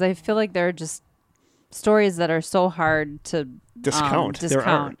fence because I feel like there are just stories that are so hard to discount. There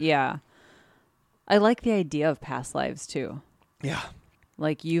are. Yeah. I like the idea of past lives too. Yeah.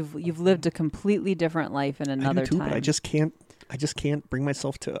 Like you've lived a completely different life in another time. But I just can't bring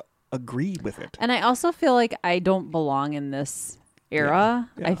myself to agree with it. And I also feel like I don't belong in this era.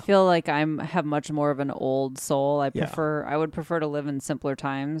 Yeah. I feel like have much more of an old soul. I would prefer to live in simpler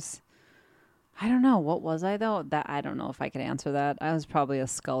times. I don't know. What was I though? That I don't know if I could answer that. I was probably a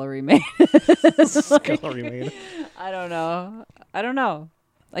scullery maid. Scullery maid. I don't know.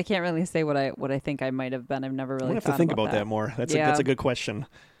 I can't really say what I think I might have been. I've never really. I have to think about that more. That's a good question.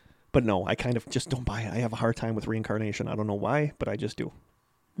 But no, I kind of just don't buy it. I have a hard time with reincarnation. I don't know why, but I just do.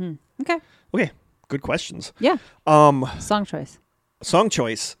 Okay. Good questions. Yeah. Song choice. Song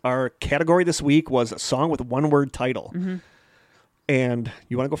choice. Our category this week was a song with one word title. Mm-hmm. And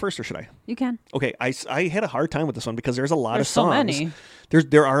you want to go first, or should I? You can. Okay, I had a hard time with this one because there's a lot of songs. So many.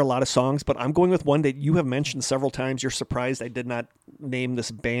 There are a lot of songs, but I'm going with one that you have mentioned several times. You're surprised I did not name this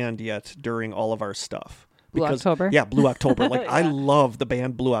band yet during all of our stuff. Blue October? Yeah, Blue October. Like, I love the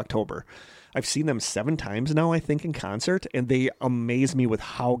band Blue October. I've seen them 7 times now, I think, in concert, and they amaze me with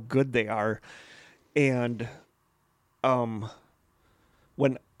how good they are. And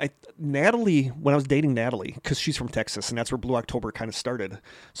when I was dating Natalie, because she's from Texas, and that's where Blue October kind of started.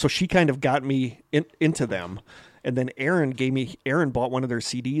 So she kind of got me into them. And then Aaron bought one of their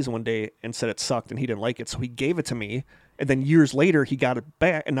CDs one day and said it sucked and he didn't like it. So he gave it to me. And then years later, he got it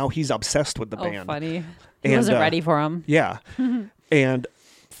back, and now he's obsessed with the band. Oh, funny. He wasn't ready for him. Yeah. And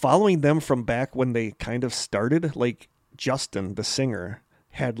following them from back when they kind of started, like Justin, the singer,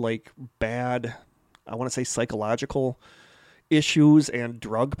 had like bad, I want to say psychological issues and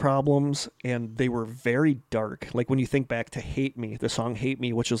drug problems, and they were very dark. Like when you think back to Hate Me, the song Hate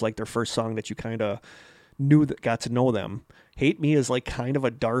Me, which was like their first song that you kind of knew, that got to know them. Hate Me is like kind of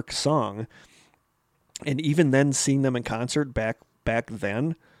a dark song. And even then, seeing them in concert back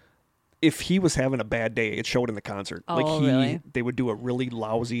then, if he was having a bad day, it showed in the concert. Oh, like really? They would do a really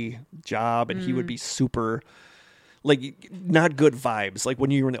lousy job, and he would be super, like, not good vibes. Like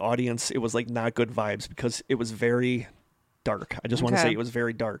when you were in the audience, it was like not good vibes because it was very dark. I just want to say it was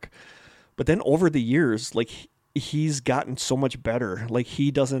very dark. But then over the years, like he's gotten so much better. Like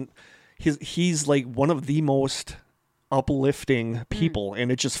he's like one of the most uplifting people,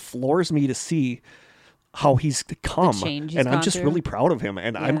 and it just floors me to see how he's come. And I'm just really proud of him.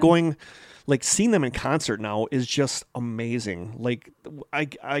 And I'm going, like, seeing them in concert now is just amazing. Like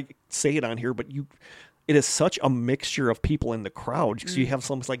I say it on here, but it is such a mixture of people in the crowd. Because you have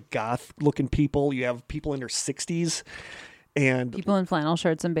some like goth looking people, you have people in their 60s, and people in flannel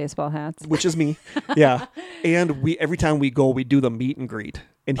shirts and baseball hats, which is me. Yeah. And every time we go, we do the meet and greet,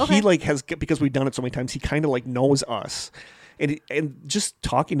 and he like has, because we've done it so many times, he kind of like knows us. And just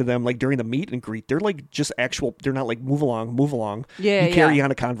talking to them, like during the meet and greet, they're like just they're not like move along. Yeah, you carry on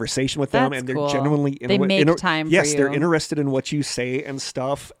a conversation with them, and they're genuinely they make time for you. Yes, they're interested in what you say and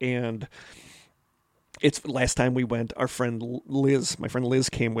stuff. And it's last time we went, my friend Liz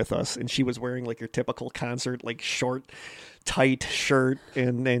came with us, and she was wearing like your typical concert, like short, tight shirt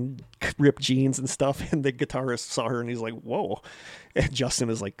and ripped jeans and stuff. And the guitarist saw her, and he's like, "Whoa!" And Justin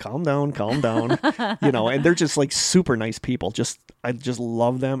is like, "Calm down," And they're just like super nice people. I just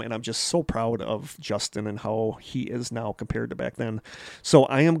love them, and I'm just so proud of Justin and how he is now compared to back then. So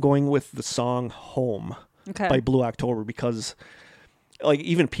I am going with the song "Home" by Blue October, because like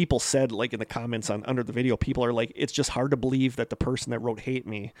even people said, like in the comments under the video, people are like, it's just hard to believe that the person that wrote Hate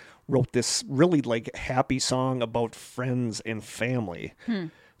Me wrote this really like happy song about friends and family.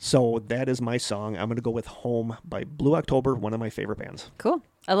 So that is my song. I'm going to go with Home by Blue October, one of my favorite bands. Cool.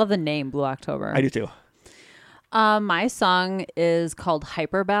 I love the name Blue October. I do too. My song is called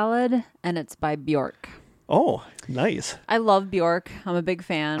Hyper Ballad, and it's by Bjork. Oh, nice. I love Bjork. I'm a big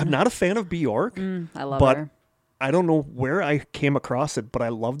fan. I'm not a fan of Bjork. I love but her. I don't know where I came across it, but I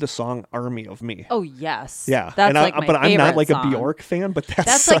love the song "Army of Me." Oh yes, yeah. That's like my but I'm not like song. A Bjork fan, but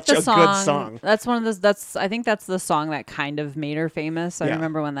that's such like a good song. That's one of those. I think that's the song that kind of made her famous. I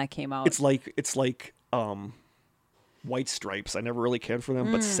remember when that came out. It's like White Stripes. I never really cared for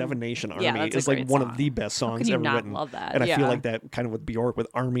them, but Seven Nation Army is like one of the best songs ever written. Love that? And I feel like that kind of with Bjork with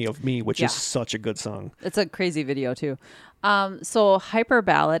 "Army of Me," which is such a good song. It's a crazy video too. So Hyper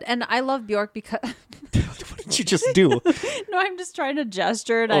Ballad, and I love Bjork because. What did you just do? No, I'm just trying to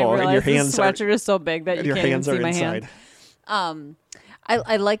gesture, and I realize this sweatshirt is so big that you can't even see my hand.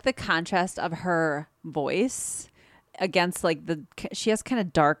 I like the contrast of her voice against like she has kind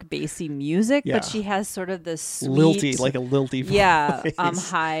of dark bassy music, but she has sort of this sweet, lilty, like a lilty voice.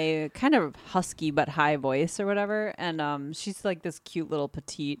 High, kind of husky but high voice or whatever. And she's like this cute little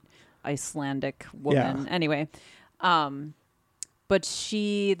petite Icelandic woman. Yeah. Anyway, but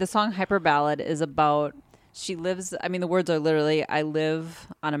the song Hyper Ballad is about, she lives, I mean, the words are literally, I live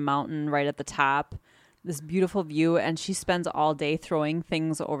on a mountain right at the top, this beautiful view, and she spends all day throwing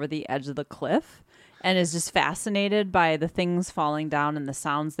things over the edge of the cliff and is just fascinated by the things falling down and the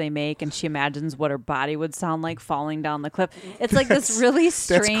sounds they make, and she imagines what her body would sound like falling down the cliff. It's like this really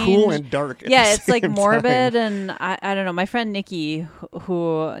strange... That's cool and dark. Yeah, it's like morbid, and I don't know. My friend Nikki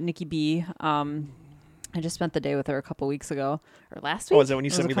B, I just spent the day with her a couple weeks ago, or last week. Oh, is that when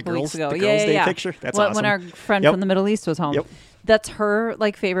you sent me the girls' day picture? That's awesome. When our friend from the Middle East was home. Yep. That's her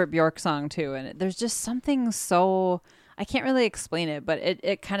like favorite Bjork song too, and there's just something so, I can't really explain it, but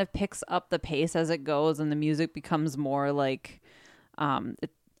it kind of picks up the pace as it goes, and the music becomes more like, I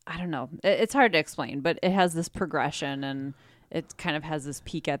don't know, it's hard to explain, but it has this progression, and it kind of has this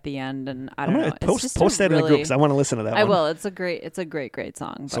peak at the end, and I don't know. Post that in the group because I want to listen to that one. I will. It's a great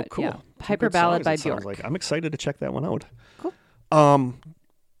song. So cool. Yeah. Hyper Ballad by Bjork. Like. I'm excited to check that one out. Cool.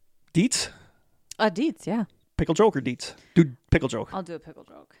 Deets? Deets, yeah. Pickle joke or Deets? Dude, pickle joke. I'll do a pickle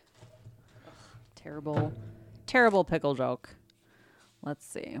joke. Ugh, terrible pickle joke. Let's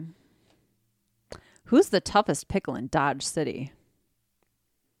see. Who's the toughest pickle in Dodge City?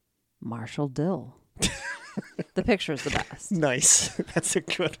 Marshall Dill. The picture is the best. Nice. That's a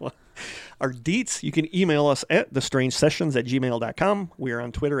good one. Our deets, you can email us at thestrangesessions@gmail.com. We are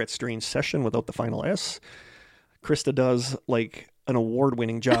on Twitter at Strange Session without the final S. Krista does like an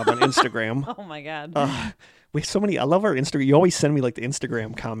award-winning job on Instagram. Oh my God. We have so many. I love our Instagram. You always send me like the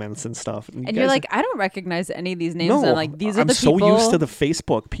Instagram comments and stuff. And you're like, I don't recognize any of these names. No, I'm like, these are I'm the people. I'm so used to the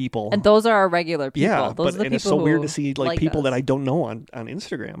Facebook people. And those are our regular people. Yeah, those are the and people it's so who weird to see like people us. that I don't know on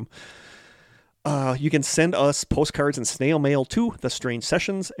Instagram. You can send us postcards and snail mail to The Strange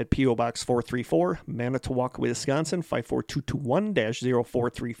Sessions at P.O. Box 434, Manitowoc, Wisconsin,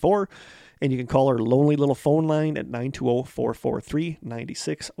 54221-0434. And you can call our lonely little phone line at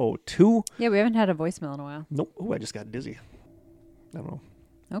 920-443-9602. Yeah, we haven't had a voicemail in a while. Nope. Oh, I just got dizzy. I don't know.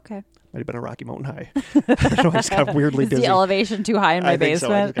 Okay. Might have been a Rocky Mountain High. I don't know, I just got weirdly dizzy. Is the elevation too high in my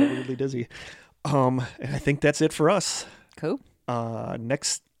basement? I just got weirdly dizzy. And I think that's it for us. Cool.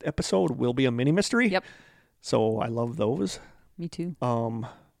 Next episode will be a mini mystery. Yep. So I love those. Me too.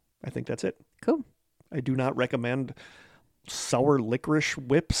 I think that's it. Cool. I do not recommend sour licorice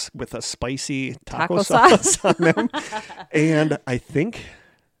whips with a spicy taco sauce on them. And I think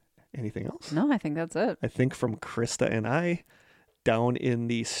anything else? No, I think that's it. I think from Krista and I down in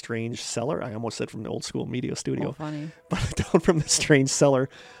the strange cellar. I almost said from the old school media studio. Oh, funny. But down from the strange cellar.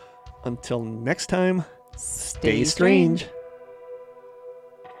 Until next time, stay strange.